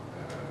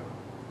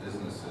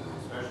businesses,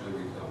 especially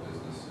retail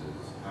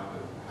businesses,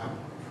 have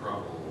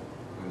trouble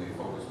when they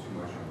focus too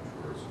much on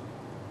tourism,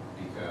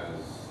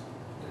 because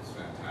it's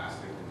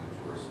fantastic in the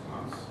tourist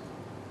months,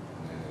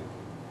 and then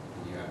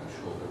you have the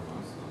shoulder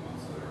months, the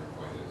months that aren't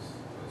quite as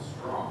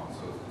strong.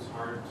 So it's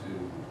hard to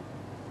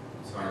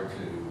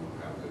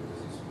have a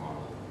business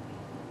model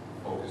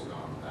focused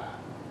on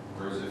that.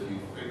 Whereas if you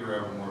figure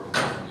out more of a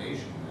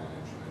destination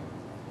management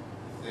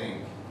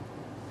thing,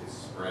 it's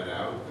spread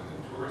out, and the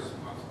tourist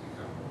months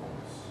become a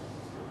bonus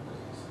for the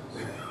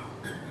businesses.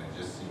 And it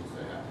just seems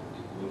to have to be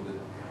a little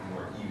bit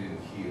more even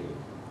keeled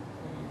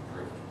when you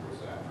drift towards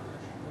that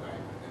direction. But I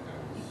think I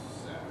was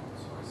 7,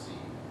 so I see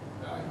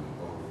value in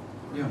both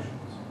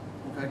directions.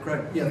 Okay,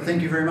 great. Yeah,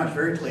 thank you very much.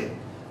 Very clear.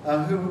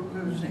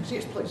 Who's next?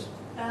 Yes, please.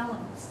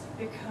 Balance,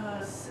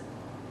 because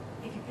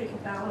if you pick a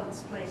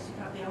balanced place,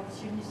 you have the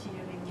opportunity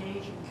of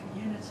engaging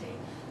community.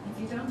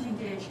 If you don't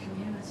engage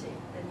community,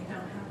 then you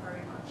don't have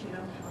very much. You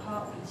don't have a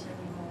heartbeat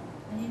anymore,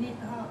 and you need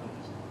the heartbeat.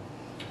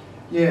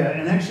 Yeah,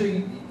 and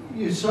actually,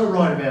 you're so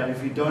right about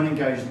if you don't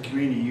engage the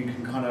community, you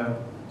can kind of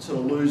sort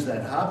of lose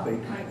that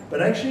heartbeat. Right.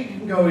 But actually, you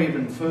can go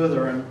even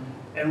further.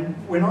 And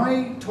when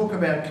I talk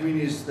about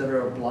communities that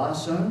are a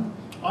blast zone,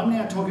 I'm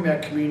now talking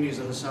about communities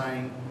that are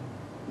saying,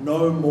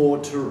 no more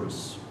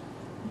tourists.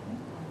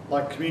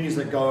 Like communities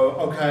that go,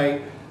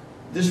 okay,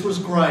 this was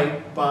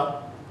great,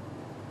 but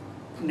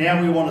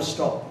now we want to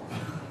stop,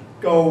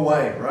 go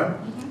away, right?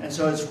 And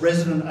so it's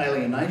resident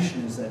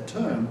alienation is that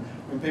term,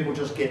 when people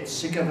just get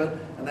sick of it,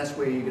 and that's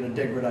where you get a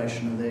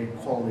degradation of their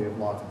quality of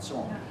life and so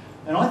on.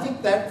 And I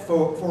think that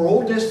for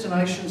all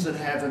destinations that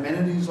have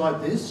amenities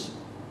like this,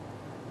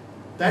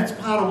 that's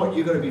part of what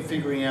you've got to be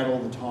figuring out all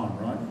the time,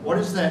 right? What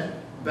is that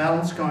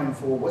balance going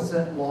forward? What's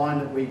that line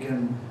that we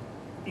can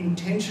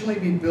intentionally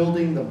be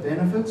building the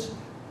benefits,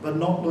 but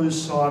not lose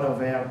sight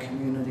of our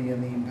community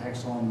and the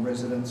impacts on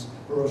residents,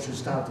 or else you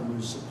start to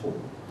lose support.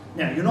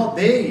 Now, you're not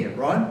there yet,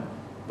 right?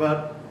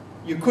 But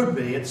you could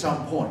be at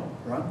some point,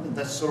 right?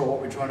 That's sort of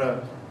what we're trying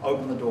to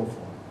open the door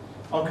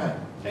for. Okay.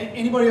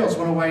 Anybody else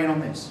want to weigh in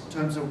on this, in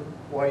terms of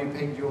why you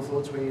pegged your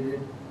thoughts where you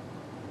did?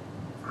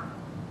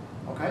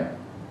 Okay.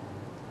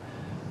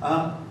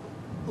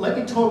 Let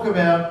me talk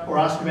about, or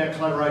ask about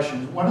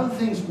collaboration. One of the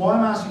things, why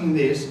I'm asking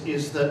this,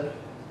 is that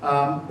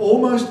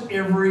almost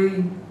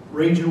every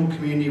regional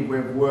community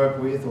we've worked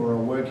with or are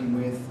working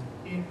with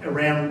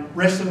around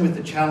wrestling with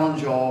the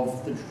challenge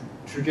of the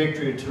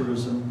trajectory of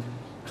tourism,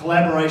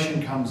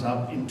 collaboration comes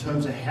up in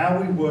terms of how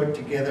we work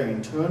together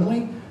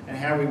internally and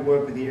how we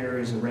work with the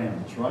areas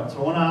around us, right? So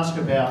I want to ask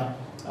about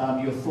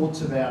your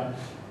thoughts about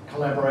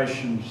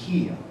collaboration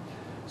here.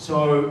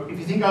 So if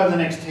you think over the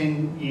next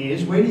 10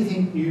 years, where do you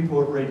think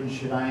Newport region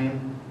should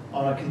aim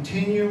on a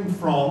continuum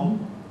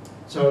from,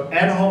 so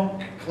ad hoc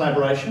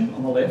collaboration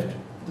on the left,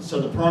 so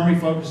the primary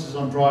focus is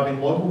on driving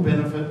local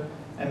benefit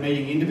and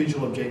meeting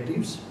individual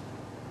objectives.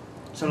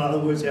 So in other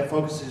words, our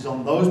focus is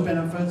on those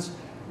benefits.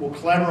 We'll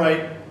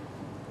collaborate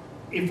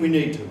if we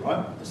need to,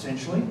 right,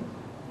 essentially.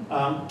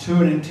 To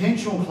an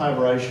intentional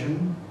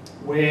collaboration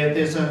where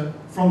there's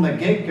from the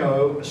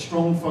get-go, a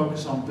strong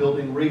focus on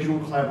building regional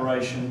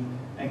collaboration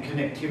and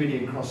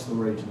connectivity across the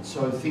region.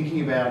 So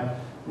thinking about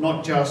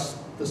not just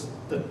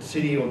the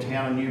city or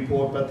town of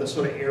Newport, but the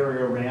sort of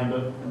area around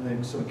it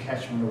and the sort of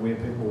catchment of where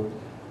people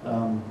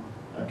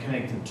are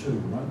connected to,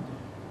 right?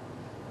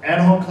 Ad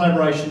hoc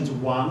collaborations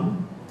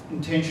 1,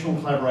 intentional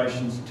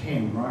collaborations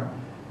 10, right?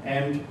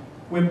 And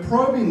we're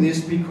probing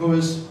this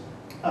because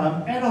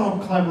ad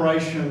hoc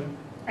collaboration,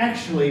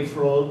 actually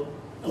for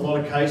a lot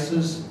of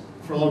cases,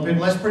 for a lot of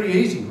people, that's pretty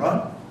easy,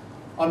 right?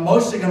 I'm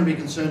mostly going to be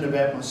concerned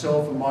about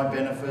myself and my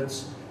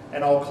benefits,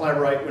 and I'll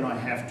collaborate when I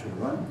have to,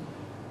 right?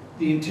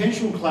 The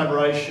intentional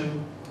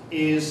collaboration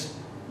is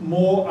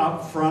more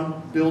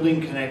upfront, building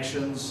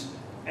connections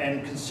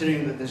and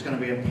considering that there's going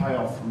to be a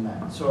payoff from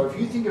that. So if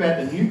you think about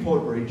the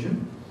Newport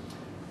region,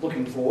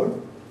 looking forward,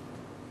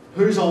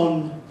 who's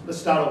on, let's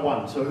start at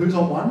 1. So who's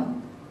on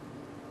 1?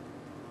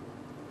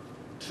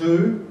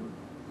 2,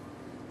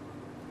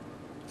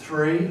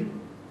 3,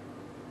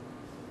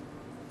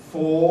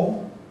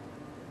 4,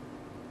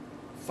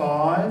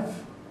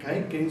 5,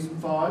 okay, getting some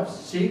 5s,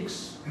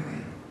 6,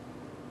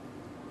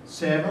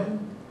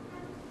 7,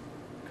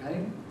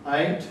 okay,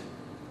 8,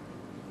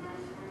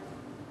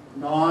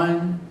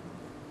 9,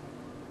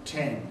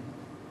 10.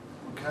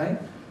 Okay?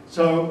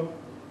 So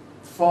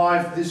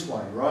 5 this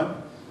way, right?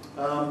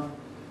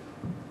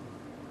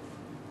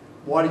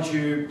 Why did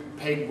you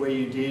peg where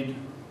you did?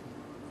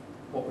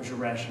 What was your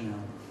rationale?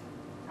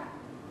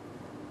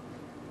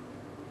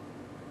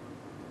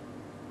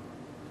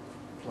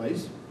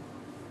 Please.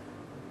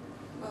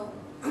 Well,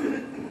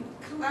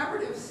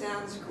 collaborative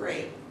sounds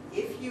great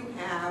if you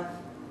have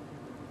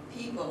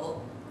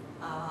people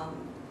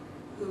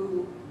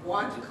who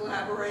want to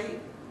collaborate,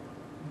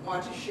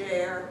 want to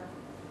share,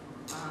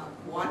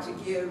 want to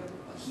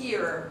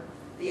hear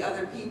the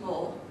other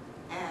people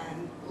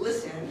and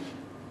listen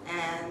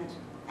and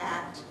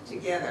act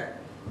together.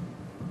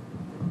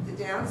 The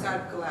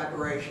downside of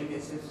collaboration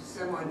is if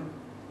someone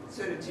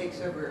sort of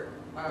takes over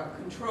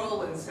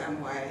control in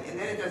some way, and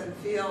then it doesn't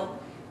feel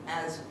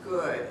as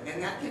good,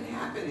 and that can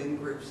happen in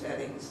group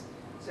settings.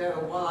 So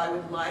while I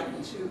would like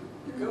to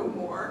go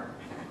more,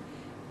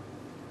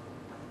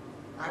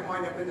 I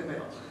wind up in the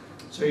middle.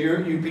 So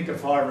you pick a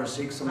 5 or a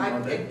 6, something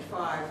like that? I picked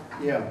 5.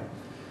 Yeah.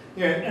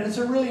 Yeah, and it's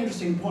a really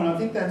interesting point. I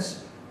think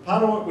that's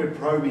part of what we're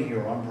probing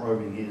here, or I'm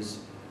probing, is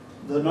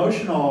the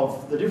notion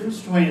of the difference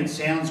between it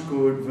sounds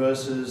good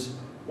versus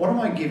what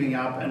am I giving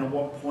up and at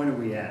what point are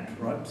we at,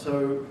 right?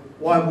 So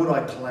why would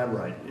I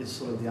collaborate is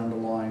sort of the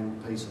underlying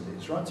piece of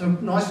this, right? So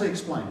nicely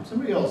explained.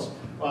 Somebody else,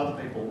 or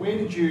other people, where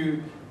did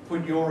you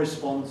put your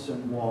response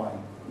and why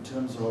in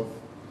terms of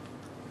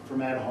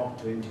from ad hoc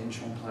to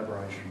intentional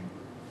collaboration?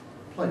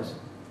 Please.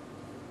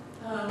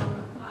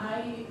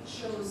 I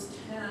chose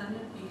 10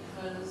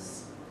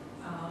 because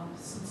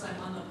since I'm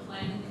on the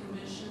planning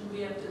commission,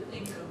 we have to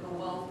think of the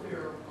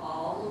welfare of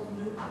all of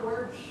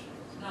Newport,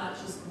 not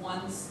just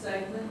one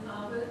segment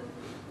of it,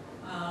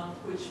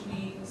 which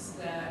means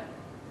that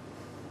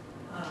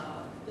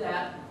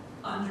that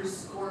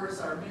underscores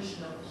our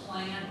mission of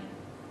planning,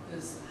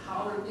 is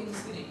how are things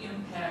going to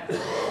impact the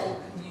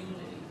whole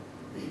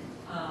community?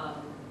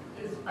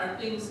 Are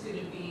things going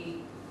to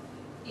be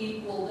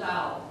equaled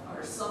out?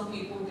 Are some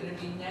people going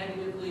to be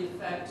negatively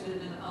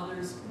affected and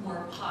others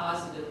more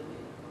positively?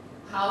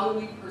 How do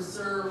we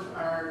preserve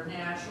our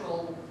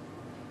natural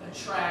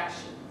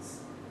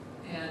attractions?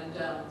 And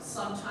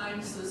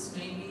sometimes this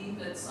may mean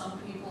that some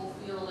people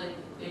feel like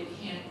they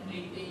can't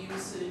make the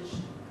usage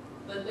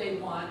that they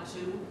want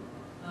to,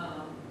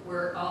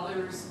 where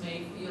others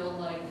may feel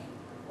like,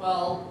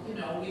 well, you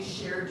know, we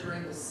share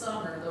during the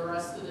summer, the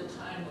rest of the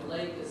time the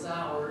lake is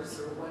ours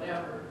or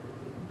whatever.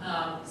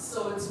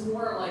 So it's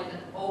more like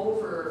an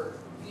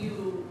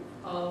overview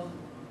of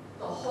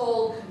the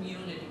whole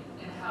community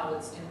and how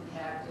it's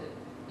impacted,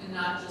 and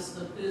not just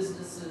the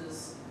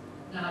businesses,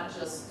 not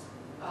just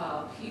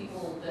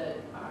people that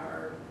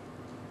are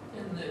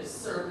in the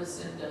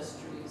service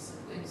industries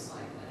and things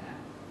like that.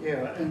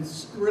 Yeah, and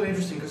it's really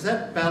interesting because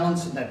that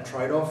balance and that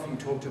trade-off you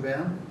talked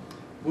about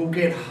will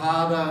get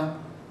harder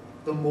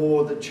the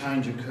more that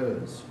change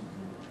occurs.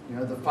 You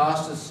know, the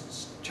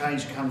fastest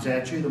change comes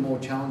at you, the more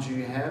challenging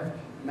you have.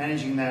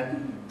 Managing that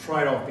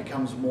trade-off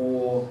becomes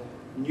more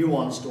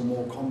nuanced or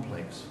more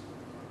complex.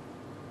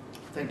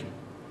 Thank you.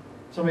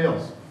 Somebody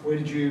else, where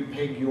did you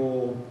peg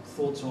your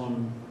thoughts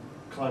on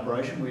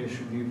collaboration? Where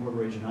should Newport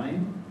region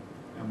aim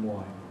and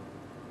why?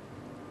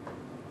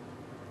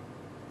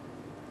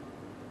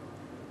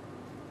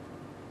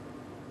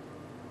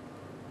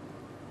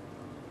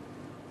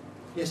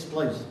 Yes,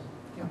 please.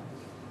 Yeah.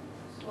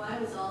 So I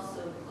was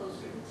also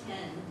closer to 10,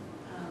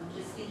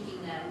 just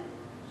thinking that,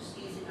 just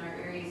using our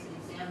area as an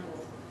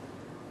example,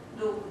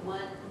 no one,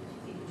 if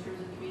you think in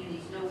terms of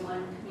communities, no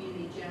one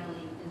community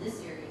generally in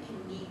this area can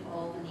meet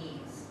all the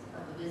needs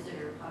of a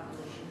visitor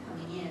population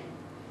coming in.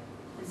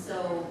 And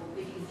so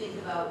if you think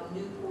about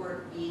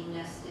Newport being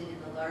nested in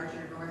the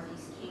larger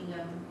Northeast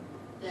Kingdom,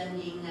 then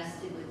being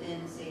nested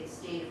within, say, the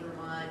state of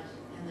Vermont,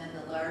 and then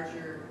the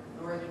larger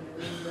northern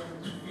New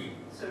England,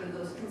 sort of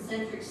those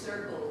concentric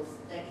circles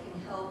that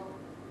can help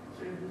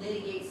sort of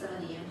mitigate some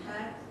of the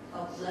impact,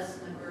 help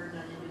lessen the burden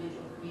on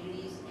individual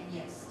communities, and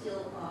yet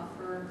still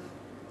offer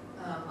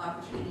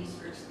opportunities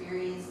for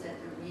experience that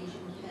the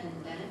region can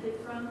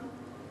benefit from.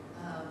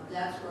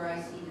 That's where I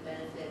see the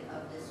benefit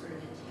of this sort of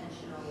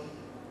intentional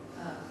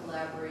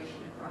collaboration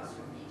across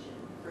the region,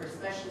 for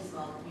especially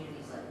small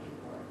communities like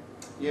Newport.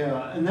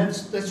 Yeah, and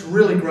that's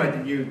really great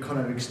that you kind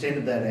of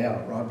extended that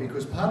out, right?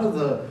 Because part of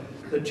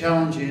the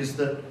challenge is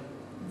that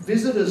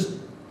visitors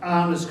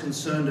aren't as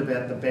concerned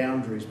about the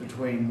boundaries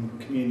between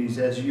communities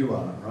as you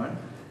are, right?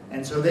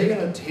 And so they're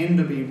going to tend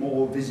to be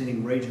more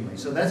visiting regionally.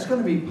 So that's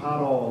going to be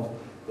part of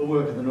the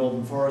work of the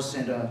Northern Forest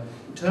Centre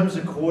in terms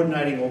of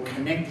coordinating or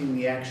connecting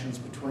the actions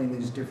between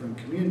these different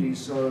communities,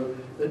 so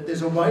that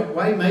there's a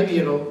way maybe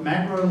at a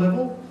macro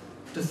level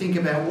to think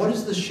about what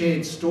is the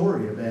shared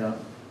story about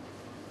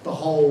the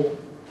whole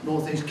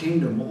Northeast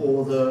Kingdom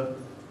or the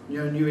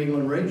New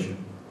England region.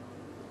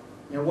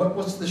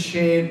 What's the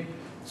shared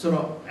sort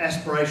of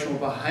aspirational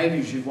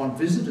behaviours you want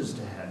visitors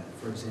to have,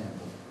 for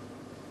example?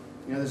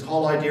 This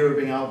whole idea of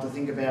being able to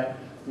think about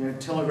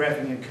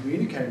telegraphing and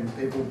communicating with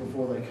people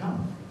before they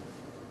come.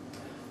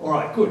 All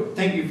right, good.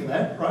 Thank you for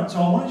that. Right, so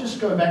I want to just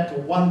go back to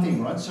one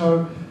thing, right?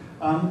 So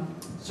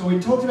So we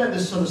talked about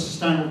this sort of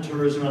sustainable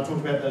tourism. I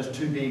talked about those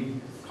two big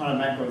kind of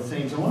macro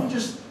themes. I want to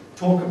just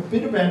talk a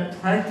bit about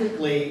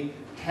practically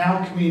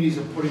how communities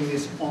are putting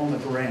this on the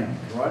ground,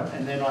 right?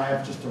 And then I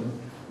have just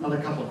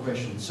another couple of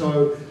questions.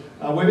 So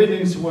we've been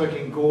doing some work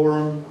in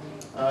Gorham,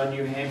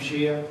 New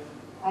Hampshire.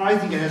 I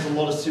think it has a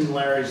lot of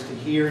similarities to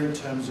here in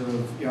terms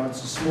of,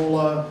 it's a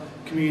smaller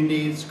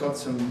community. It's got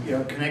some,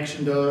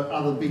 connection to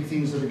other big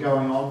things that are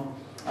going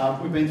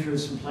on. We've been through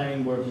some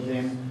planning work with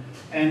them.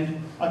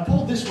 And I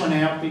pulled this one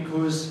out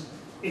because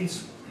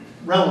it's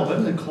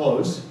relevant and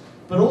close,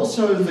 but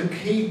also the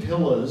key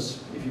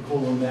pillars, if you call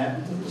them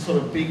that, the sort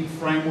of big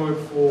framework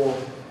for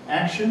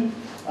action,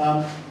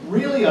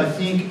 really I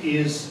think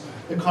is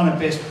the kind of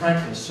best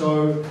practice.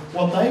 So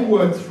what they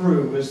worked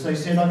through was they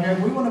said, okay,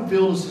 we want to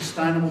build a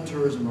sustainable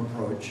tourism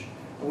approach,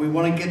 and we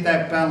want to get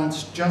that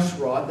balance just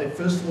right. They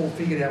first of all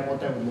figured out what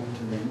that would look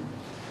to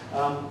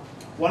them.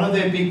 One of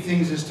their big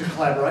things is to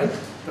collaborate,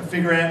 to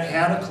figure out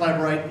how to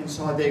collaborate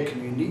inside their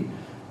community.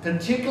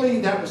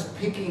 Particularly that was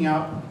picking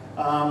up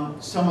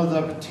some of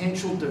the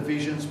potential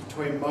divisions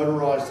between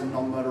motorised and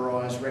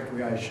non-motorised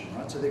recreation,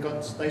 right? So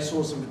they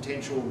saw some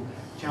potential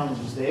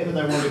challenges there, but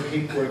they wanted to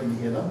keep working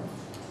together.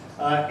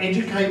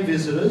 Educate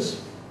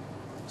visitors.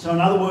 So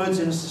in other words,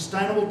 in a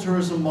sustainable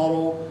tourism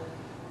model,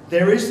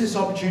 there is this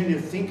opportunity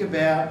to think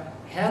about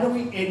how do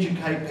we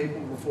educate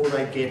people before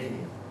they get here?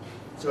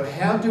 So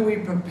how do we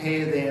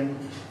prepare them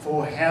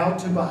for how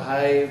to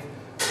behave,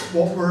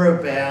 what we're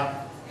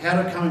about, how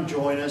to come and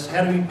join us,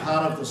 how to be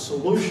part of the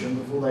solution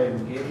before they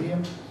even get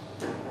here.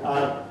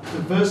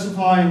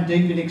 Diversify and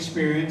deepen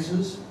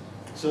experiences.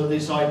 So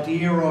this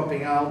idea of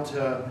being able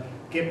to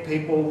get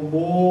people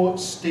more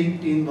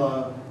steeped in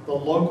the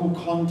local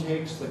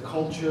context, the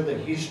culture, the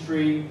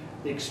history,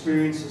 the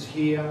experiences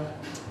here.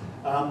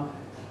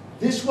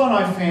 This one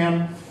I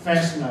found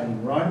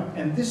fascinating, right?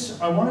 And this,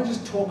 I want to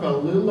just talk a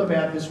little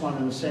about this one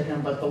in a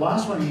second, but the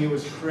last one here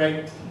was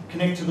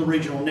connect to the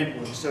regional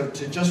network, so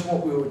to just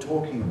what we were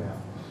talking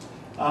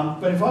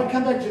about. But if I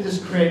come back to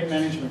this create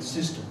management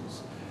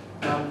systems,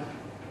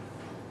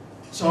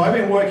 so I've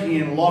been working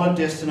in a lot of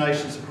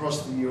destinations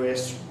across the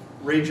US,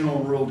 regional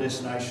and rural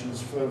destinations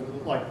for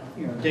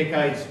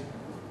decades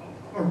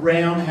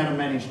around how to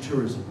manage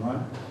tourism,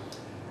 right?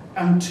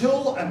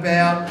 Until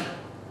about,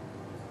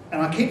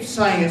 and I keep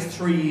saying it's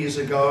 3 years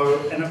ago,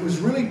 and it was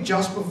really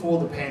just before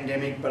the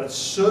pandemic, but it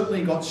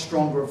certainly got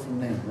stronger from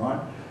then, right?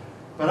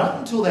 But up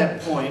until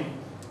that point,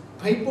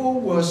 people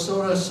were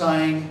sort of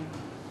saying,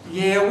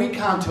 yeah, we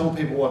can't tell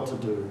people what to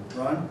do,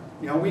 right?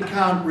 We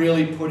can't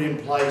really put in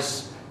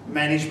place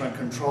management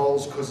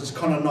controls because it's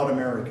kind of not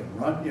American,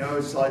 right?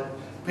 It's like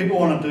people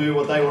want to do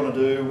what they want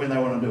to do when they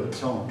want to do it,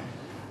 so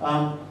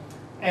on.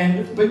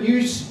 But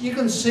you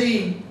can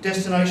see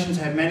destinations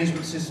have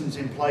management systems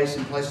in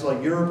places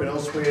like Europe and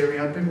elsewhere. People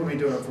have been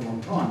doing it for a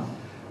long time.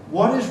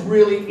 What is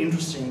really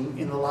interesting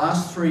in the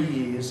last 3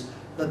 years,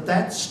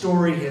 that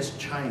story has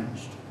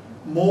changed.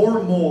 More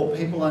and more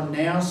people are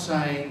now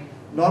saying,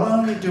 not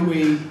only do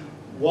we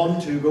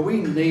want to, but we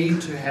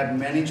need to have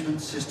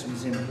management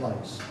systems in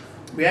place.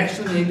 We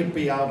actually need to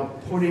be able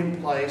to put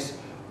in place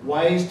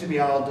ways to be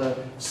able to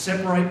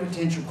separate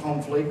potential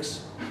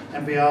conflicts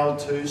and be able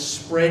to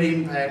spread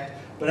impact,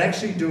 but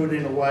actually do it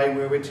in a way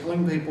where we're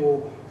telling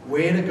people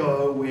where to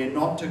go, where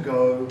not to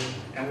go,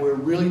 and we're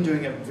really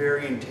doing it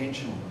very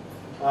intentionally.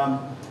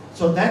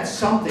 So that's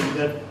something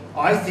that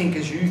I think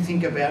as you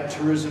think about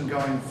tourism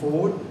going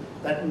forward,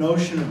 that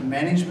notion of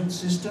management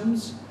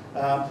systems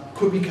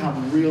could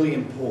become really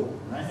important.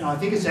 Right? And I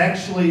think it's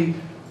actually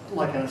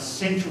like an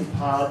essential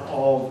part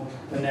of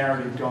the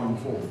narrative going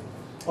forward.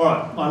 All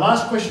right, my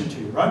last question to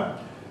you, right?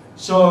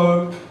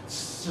 So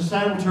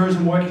sustainable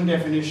tourism working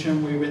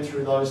definition, we went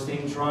through those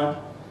things, right?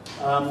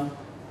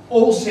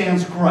 All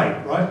sounds great,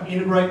 right?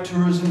 Integrate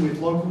tourism with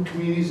local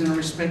communities in a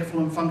respectful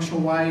and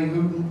functional way.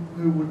 Who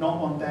would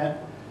not want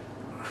that?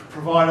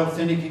 Provide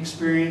authentic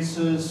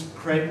experiences,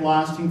 create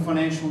lasting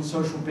financial and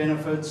social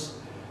benefits,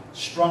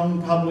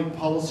 strong public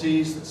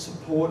policies that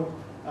support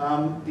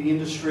the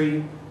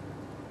industry,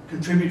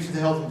 contribute to the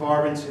health and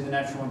vibrancy of the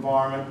natural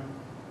environment.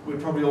 We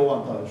probably all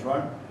want those,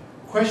 right?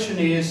 Question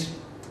is,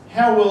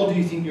 how well do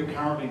you think you're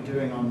currently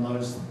doing on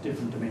those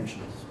different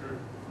dimensions?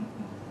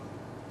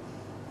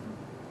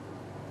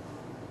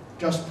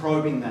 Just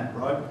probing that,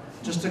 right?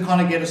 Just to kind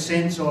of get a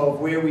sense of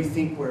where we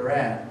think we're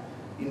at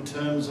in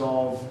terms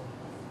of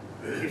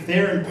if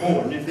they're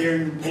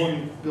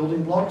important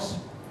building blocks,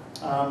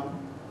 how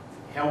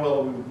well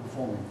are we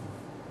performing?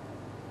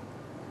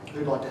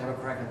 Who'd like to have a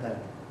crack at that?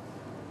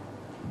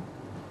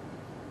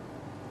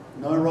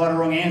 No right or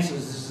wrong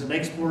answers. This is an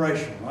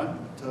exploration,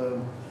 right? To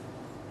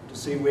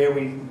see where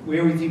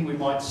we think we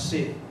might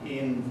sit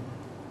in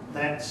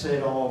that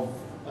set of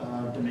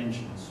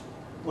dimensions.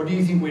 What do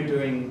you think we're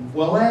doing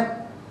well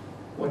at?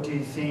 What do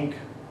you think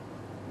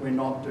we're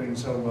not doing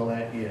so well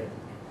at yet?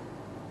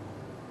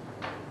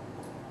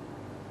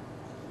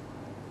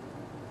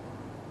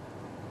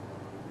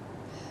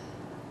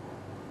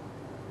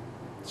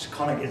 This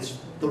kind of gets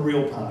the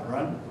real part,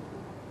 right?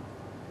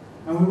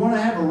 And we want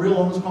to have a real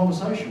honest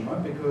conversation,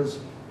 right? Because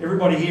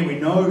everybody here, we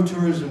know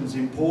tourism is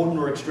important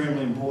or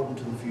extremely important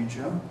to the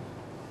future,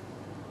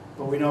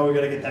 but we know we've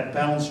got to get that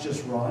balance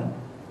just right. I'm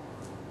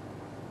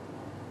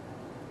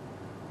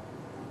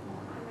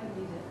going to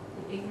be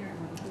the ignorant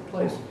one here.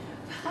 Please.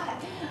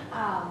 But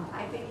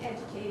I think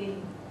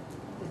educating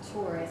the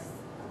tourists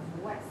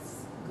of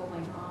what's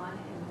going on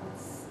and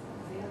what's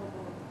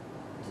available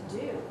to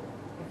do.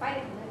 If I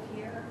didn't live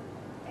here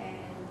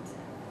and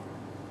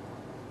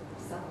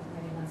some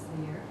many months of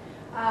the year,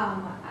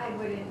 I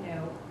wouldn't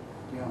know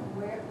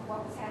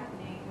what was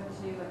happening, what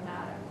to do. I'm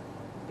not a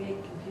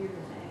big computer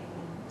thing.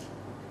 And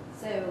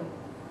so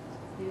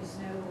there's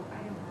no,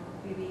 I don't know,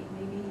 maybe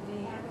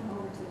they have them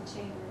over to the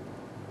chamber,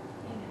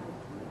 you know,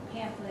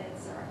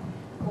 pamphlets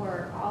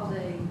or all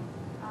the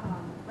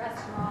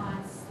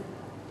restaurants,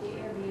 the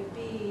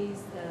Airbnbs,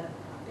 the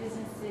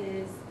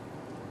businesses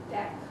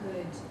that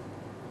could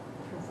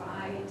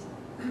provide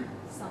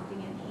something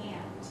in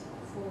hand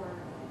for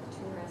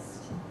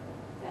tourists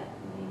that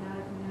may not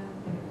have known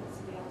that it was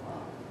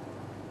available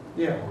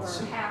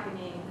or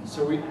happening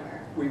So or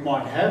whatever. we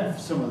might have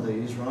some of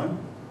these, right?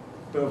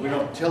 But we're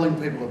not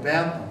telling people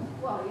about them.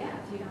 Well, yeah,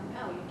 if you don't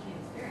know, you can't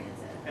experience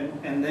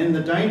it. And then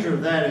the danger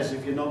of that is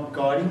if you're not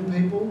guiding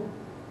people,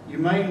 you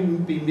may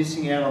be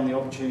missing out on the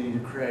opportunity to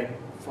create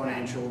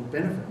financial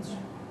benefits.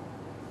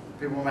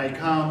 People may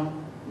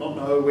come, not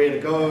know where to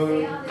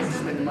go,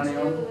 spend the money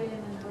on.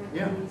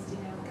 Yeah. You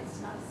know,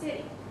 it's not a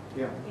city.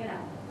 Yeah. You know.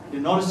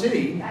 You're not a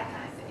city. That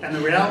kind of city. And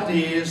the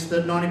reality is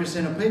that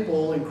 90% of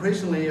people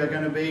increasingly are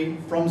going to be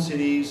from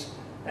cities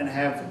and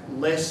have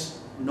less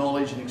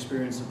knowledge and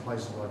experience of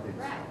places like this.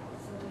 Right.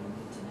 So they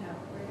need to know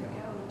where to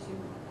go to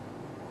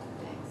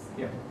things.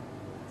 Yeah.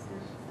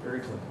 Very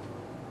clear.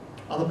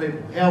 Other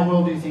people, how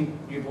well do you think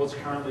Newport's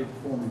currently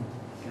performing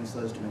against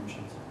those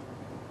dimensions?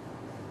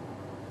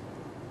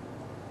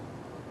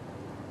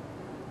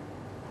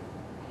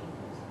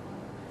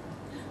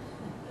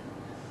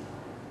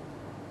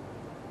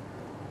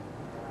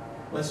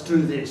 Let's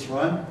do this,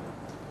 right?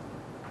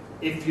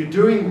 If you're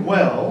doing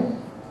well,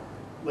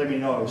 let me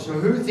know. So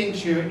who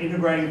thinks you're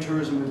integrating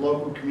tourism with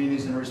local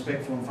communities in a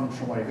respectful and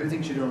functional way? Who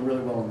thinks you're doing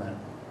really well on that?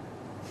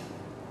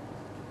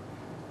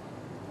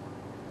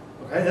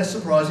 Okay, that's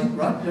surprising,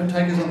 right? No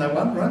takers on that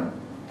one, right?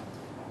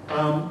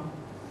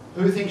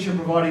 Who thinks you're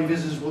providing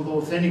visitors with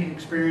authentic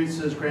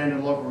experiences grounded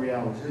in local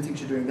realities? Who thinks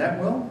you're doing that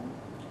well?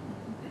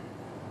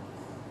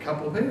 A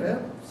couple of people, yeah?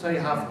 Say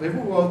half the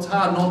people. Well, it's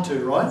hard not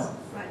to, right?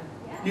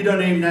 You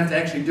don't even have to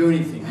actually do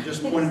anything. You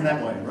just point them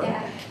that way,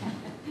 right?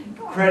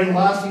 Creating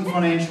lasting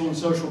financial and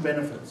social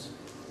benefits.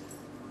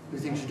 Who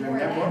thinks you're doing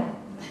that well?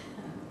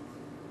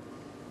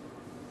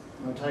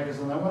 No takers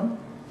on that one?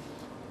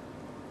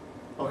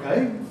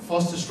 Okay.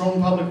 Foster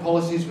strong public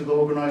policies with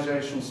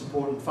organisational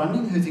support and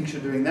funding. Who thinks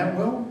you're doing that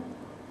well?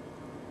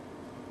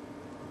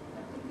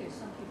 I think there's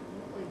some people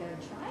locally that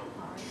are trying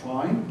hard.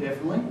 Trying,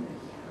 definitely.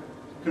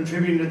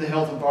 Contributing to the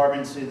health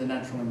environment, see the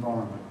natural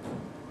environment.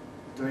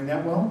 Doing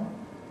that well?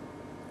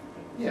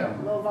 Yeah.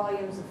 Low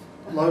volumes of...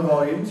 Low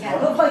volumes, Yeah,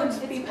 right? low volumes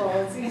of people,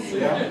 it's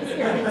easier.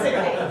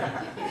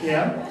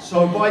 Yeah,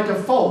 so by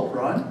default,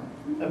 right,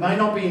 it may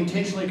not be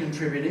intentionally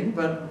contributing,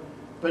 but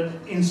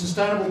in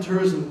sustainable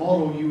tourism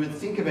model, you would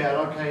think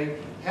about, okay,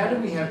 how do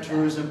we have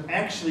tourism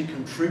actually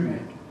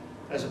contribute,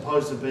 as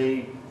opposed to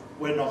be,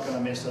 we're not going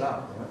to mess it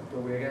up, right?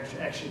 But we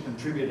actually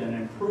contribute and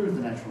improve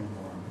the natural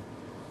environment.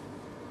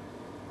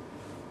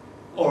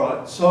 All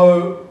right,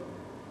 so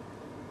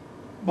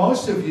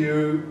most of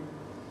you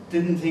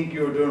didn't think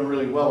you were doing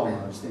really well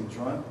on those things,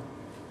 right?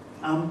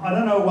 I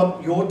don't know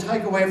what your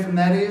takeaway from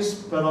that is,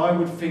 but I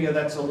would figure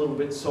that's a little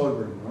bit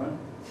sobering, right?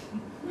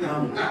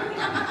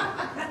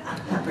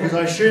 Because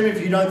I assume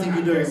if you don't think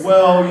you're doing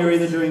well, you're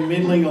either doing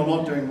middling or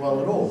not doing well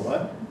at all,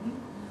 right?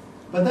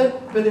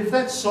 But if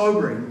that's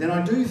sobering, then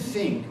I do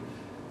think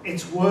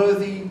it's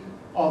worthy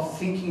of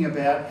thinking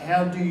about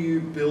how do you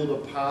build a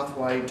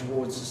pathway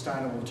towards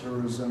sustainable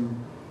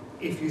tourism.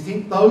 If you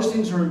think those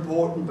things are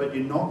important, but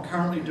you're not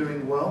currently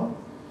doing well,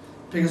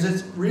 because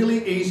it's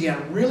really easy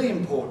and really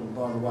important,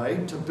 by the way,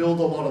 to build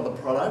a lot of the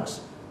products,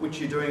 which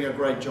you're doing a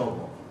great job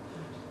of.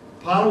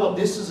 Part of what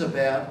this is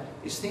about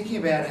is thinking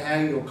about how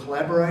you're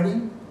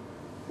collaborating,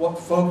 what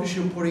focus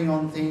you're putting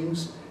on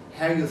things,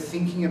 how you're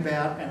thinking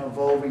about and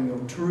evolving your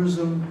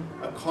tourism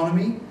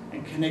economy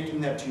and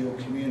connecting that to your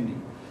community.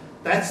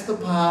 That's the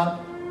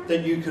part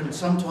that you can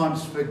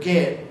sometimes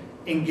forget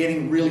in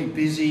getting really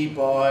busy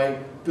by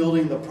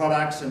building the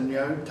products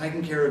and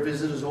taking care of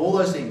visitors, all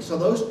those things. So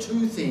those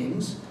two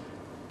things,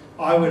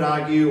 I would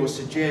argue or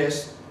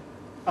suggest,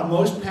 are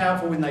most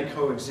powerful when they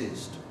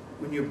coexist.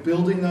 When you're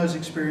building those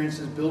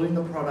experiences, building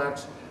the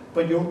products,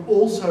 but you're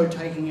also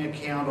taking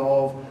account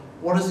of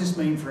what does this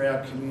mean for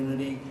our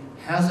community,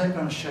 how's that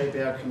going to shape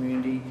our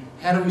community,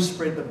 how do we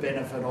spread the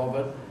benefit of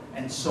it,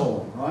 and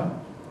so on, right?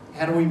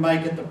 How do we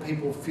make it that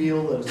people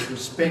feel that it's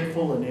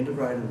respectful and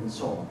integrated and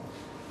so on?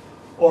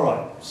 All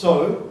right,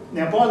 so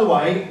now by the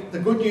way, the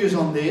good news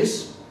on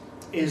this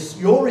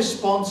is your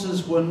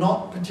responses were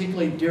not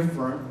particularly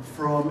different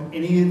from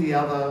any of the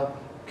other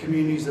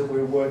communities that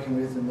we're working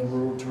with in the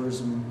Rural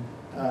Tourism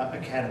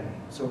Academy.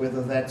 So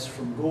whether that's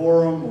from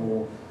Gorham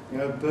or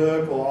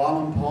Burke or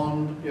Island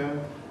Pond,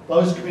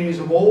 those communities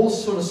have all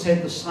sort of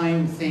said the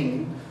same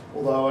thing,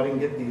 although I didn't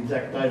get the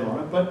exact data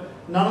on it, but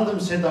none of them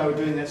said they were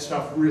doing that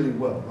stuff really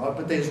well, right?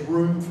 But there's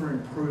room for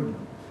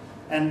improvement.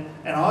 And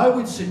I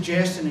would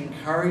suggest and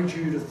encourage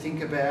you to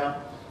think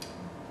about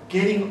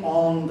getting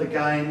on the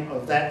game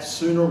of that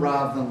sooner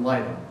rather than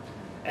later.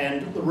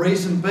 And the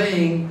reason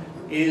being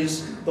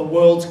is the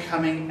world's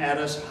coming at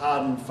us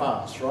hard and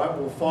fast, right?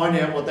 We'll find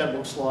out what that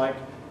looks like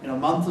in a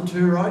month or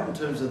two, right, in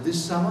terms of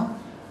this summer.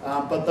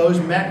 But those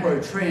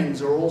macro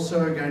trends are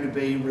also going to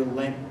be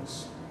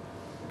relentless.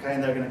 Okay,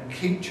 and they're going to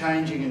keep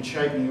changing and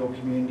shaping your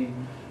community.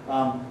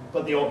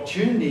 But the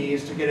opportunity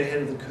is to get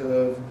ahead of the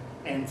curve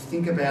and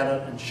think about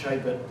it and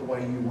shape it the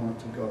way you want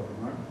it to go,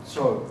 right?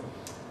 So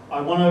I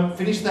want to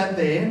finish that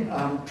there.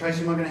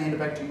 Tracy, am I going to hand it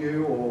back to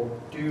you, or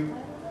do you?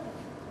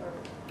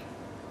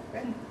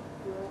 Okay.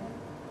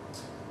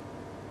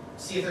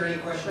 See if there are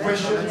any questions,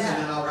 comments, and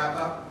then I'll wrap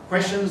up.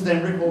 Questions,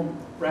 then Rick will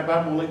wrap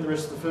up and we'll eat the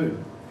rest of the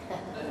food.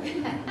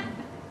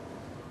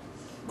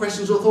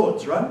 Questions or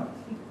thoughts, right?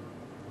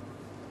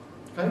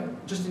 Okay,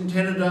 just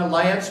intended to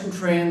lay out some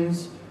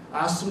trends,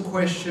 ask some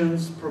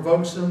questions,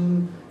 provoke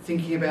some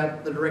thinking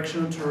about the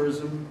direction of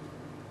tourism,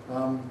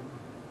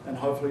 and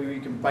hopefully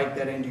you can bake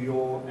that into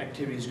your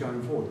activities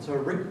going forward. So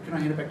Rick, can I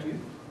hand it back to you?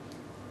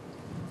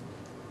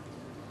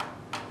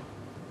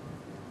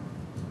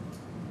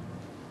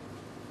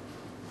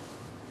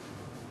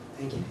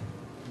 Thank you.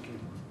 Thank you.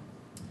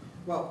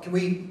 Well, can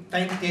we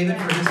thank David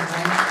for his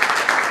time?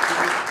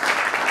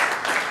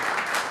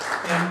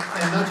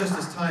 And not just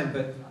his time,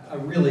 but a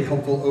really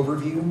helpful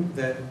overview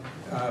that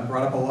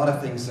brought up a lot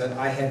of things that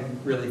I hadn't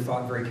really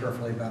thought very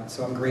carefully about.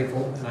 So I'm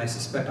grateful, and I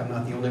suspect I'm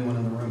not the only one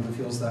in the room who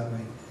feels that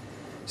way.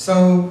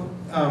 So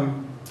I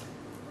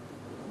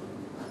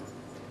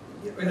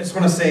just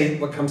want to say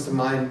what comes to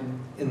mind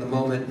in the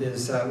moment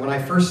is when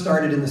I first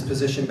started in this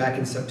position back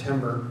in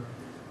September,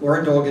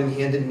 Laura Dolgan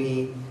handed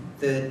me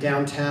the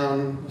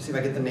downtown, let's see if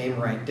I get the name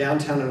right,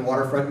 Downtown and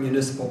Waterfront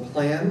Municipal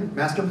Plan,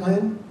 Master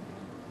Plan?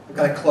 I've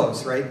got it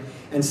close, right?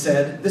 And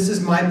said, this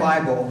is my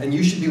Bible, and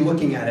you should be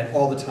looking at it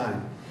all the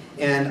time.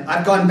 And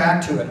I've gone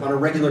back to it on a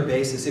regular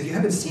basis. If you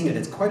haven't seen it,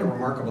 it's quite a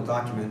remarkable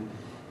document.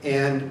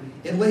 And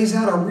it lays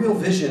out a real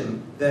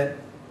vision that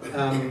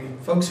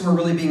folks who are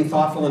really being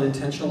thoughtful and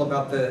intentional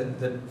about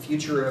the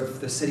future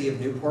of the city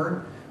of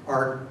Newport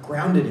are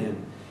grounded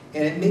in.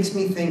 And it makes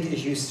me think,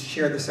 as you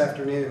shared this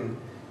afternoon,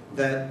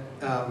 that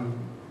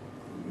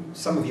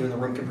some of you in the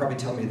room can probably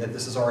tell me that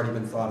this has already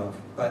been thought of.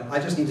 But I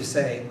just need to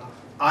say,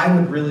 I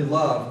would really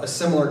love a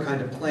similar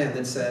kind of plan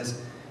that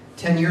says,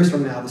 10 years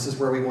from now, this is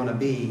where we want to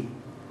be.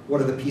 What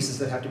are the pieces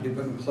that have to be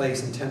put in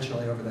place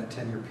intentionally over that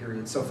 10-year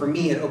period? So for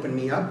me, it opened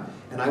me up,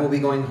 and I will be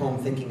going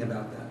home thinking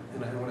about that.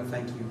 And I want to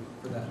thank you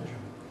for that.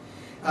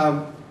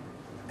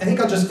 I think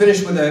I'll just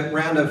finish with a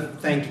round of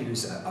thank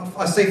yous.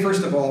 I'll say,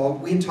 first of all,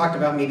 we had talked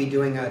about maybe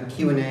doing a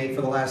Q&A for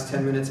the last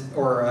 10 minutes,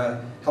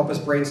 or help us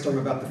brainstorm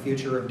about the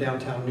future of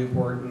downtown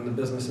Newport and the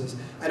businesses.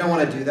 I don't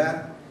want to do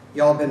that.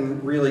 Y'all have been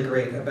really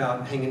great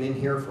about hanging in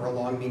here for a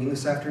long meeting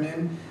this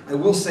afternoon. I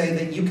will say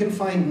that you can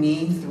find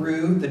me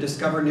through the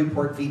Discover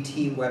Newport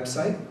VT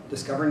website,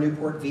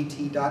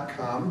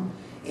 discovernewportvt.com,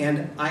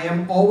 and I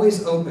am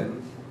always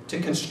open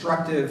to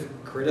constructive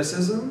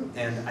criticism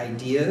and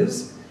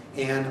ideas,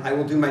 and I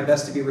will do my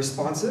best to be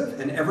responsive,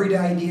 and every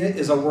idea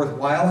is a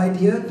worthwhile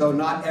idea, though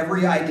not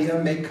every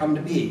idea may come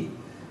to be,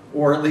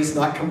 or at least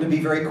not come to be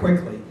very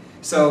quickly.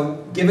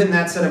 So given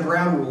that set of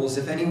ground rules,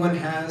 if anyone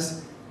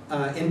has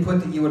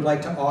input that you would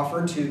like to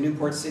offer to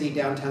Newport City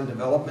Downtown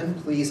Development,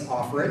 please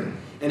offer it.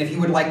 And if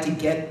you would like to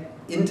get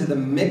into the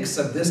mix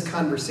of this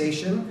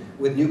conversation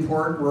with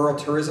Newport Rural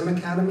Tourism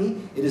Academy,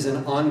 it is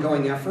an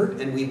ongoing effort,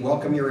 and we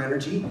welcome your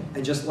energy.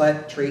 And just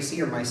let Tracy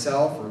or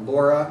myself or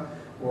Laura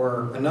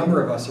or a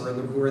number of us who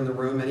are in the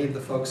room, many of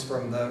the folks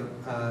from the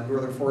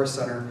Northern Forest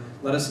Center,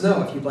 let us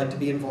know if you'd like to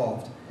be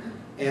involved.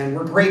 And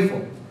we're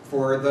grateful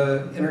for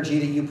the energy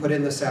that you put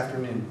in this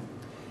afternoon.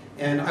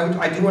 And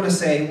I do want to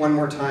say one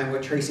more time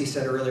what Tracy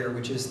said earlier,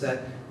 which is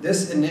that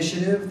this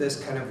initiative, this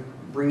kind of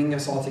bringing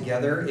us all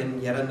together in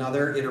yet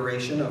another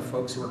iteration of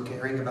folks who are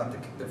caring about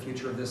the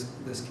future of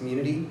this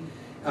community,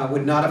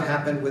 would not have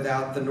happened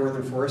without the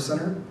Northern Forest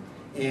Center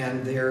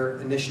and their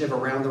initiative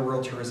around the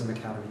Rural Tourism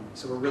Academy.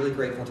 So we're really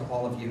grateful to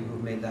all of you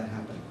who've made that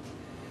happen.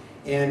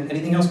 And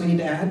anything else we need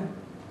to add?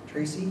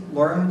 Tracy?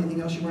 Laura,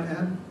 anything else you want to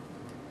add?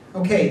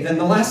 Okay, then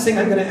the last thing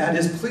I'm going to add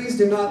is please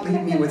do not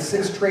leave me with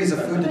 6 trays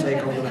of food to take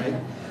home tonight.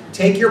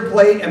 Take your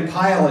plate and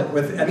pile it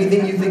with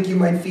anything you think you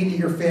might feed to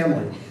your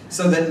family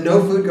so that no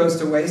food goes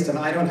to waste and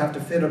I don't have to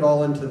fit it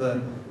all into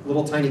the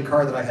little tiny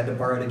car that I had to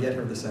borrow to get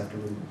here this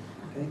afternoon.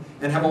 Okay?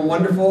 And have a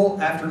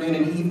wonderful afternoon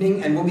and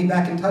evening, and we'll be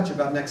back in touch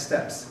about next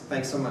steps.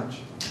 Thanks so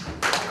much.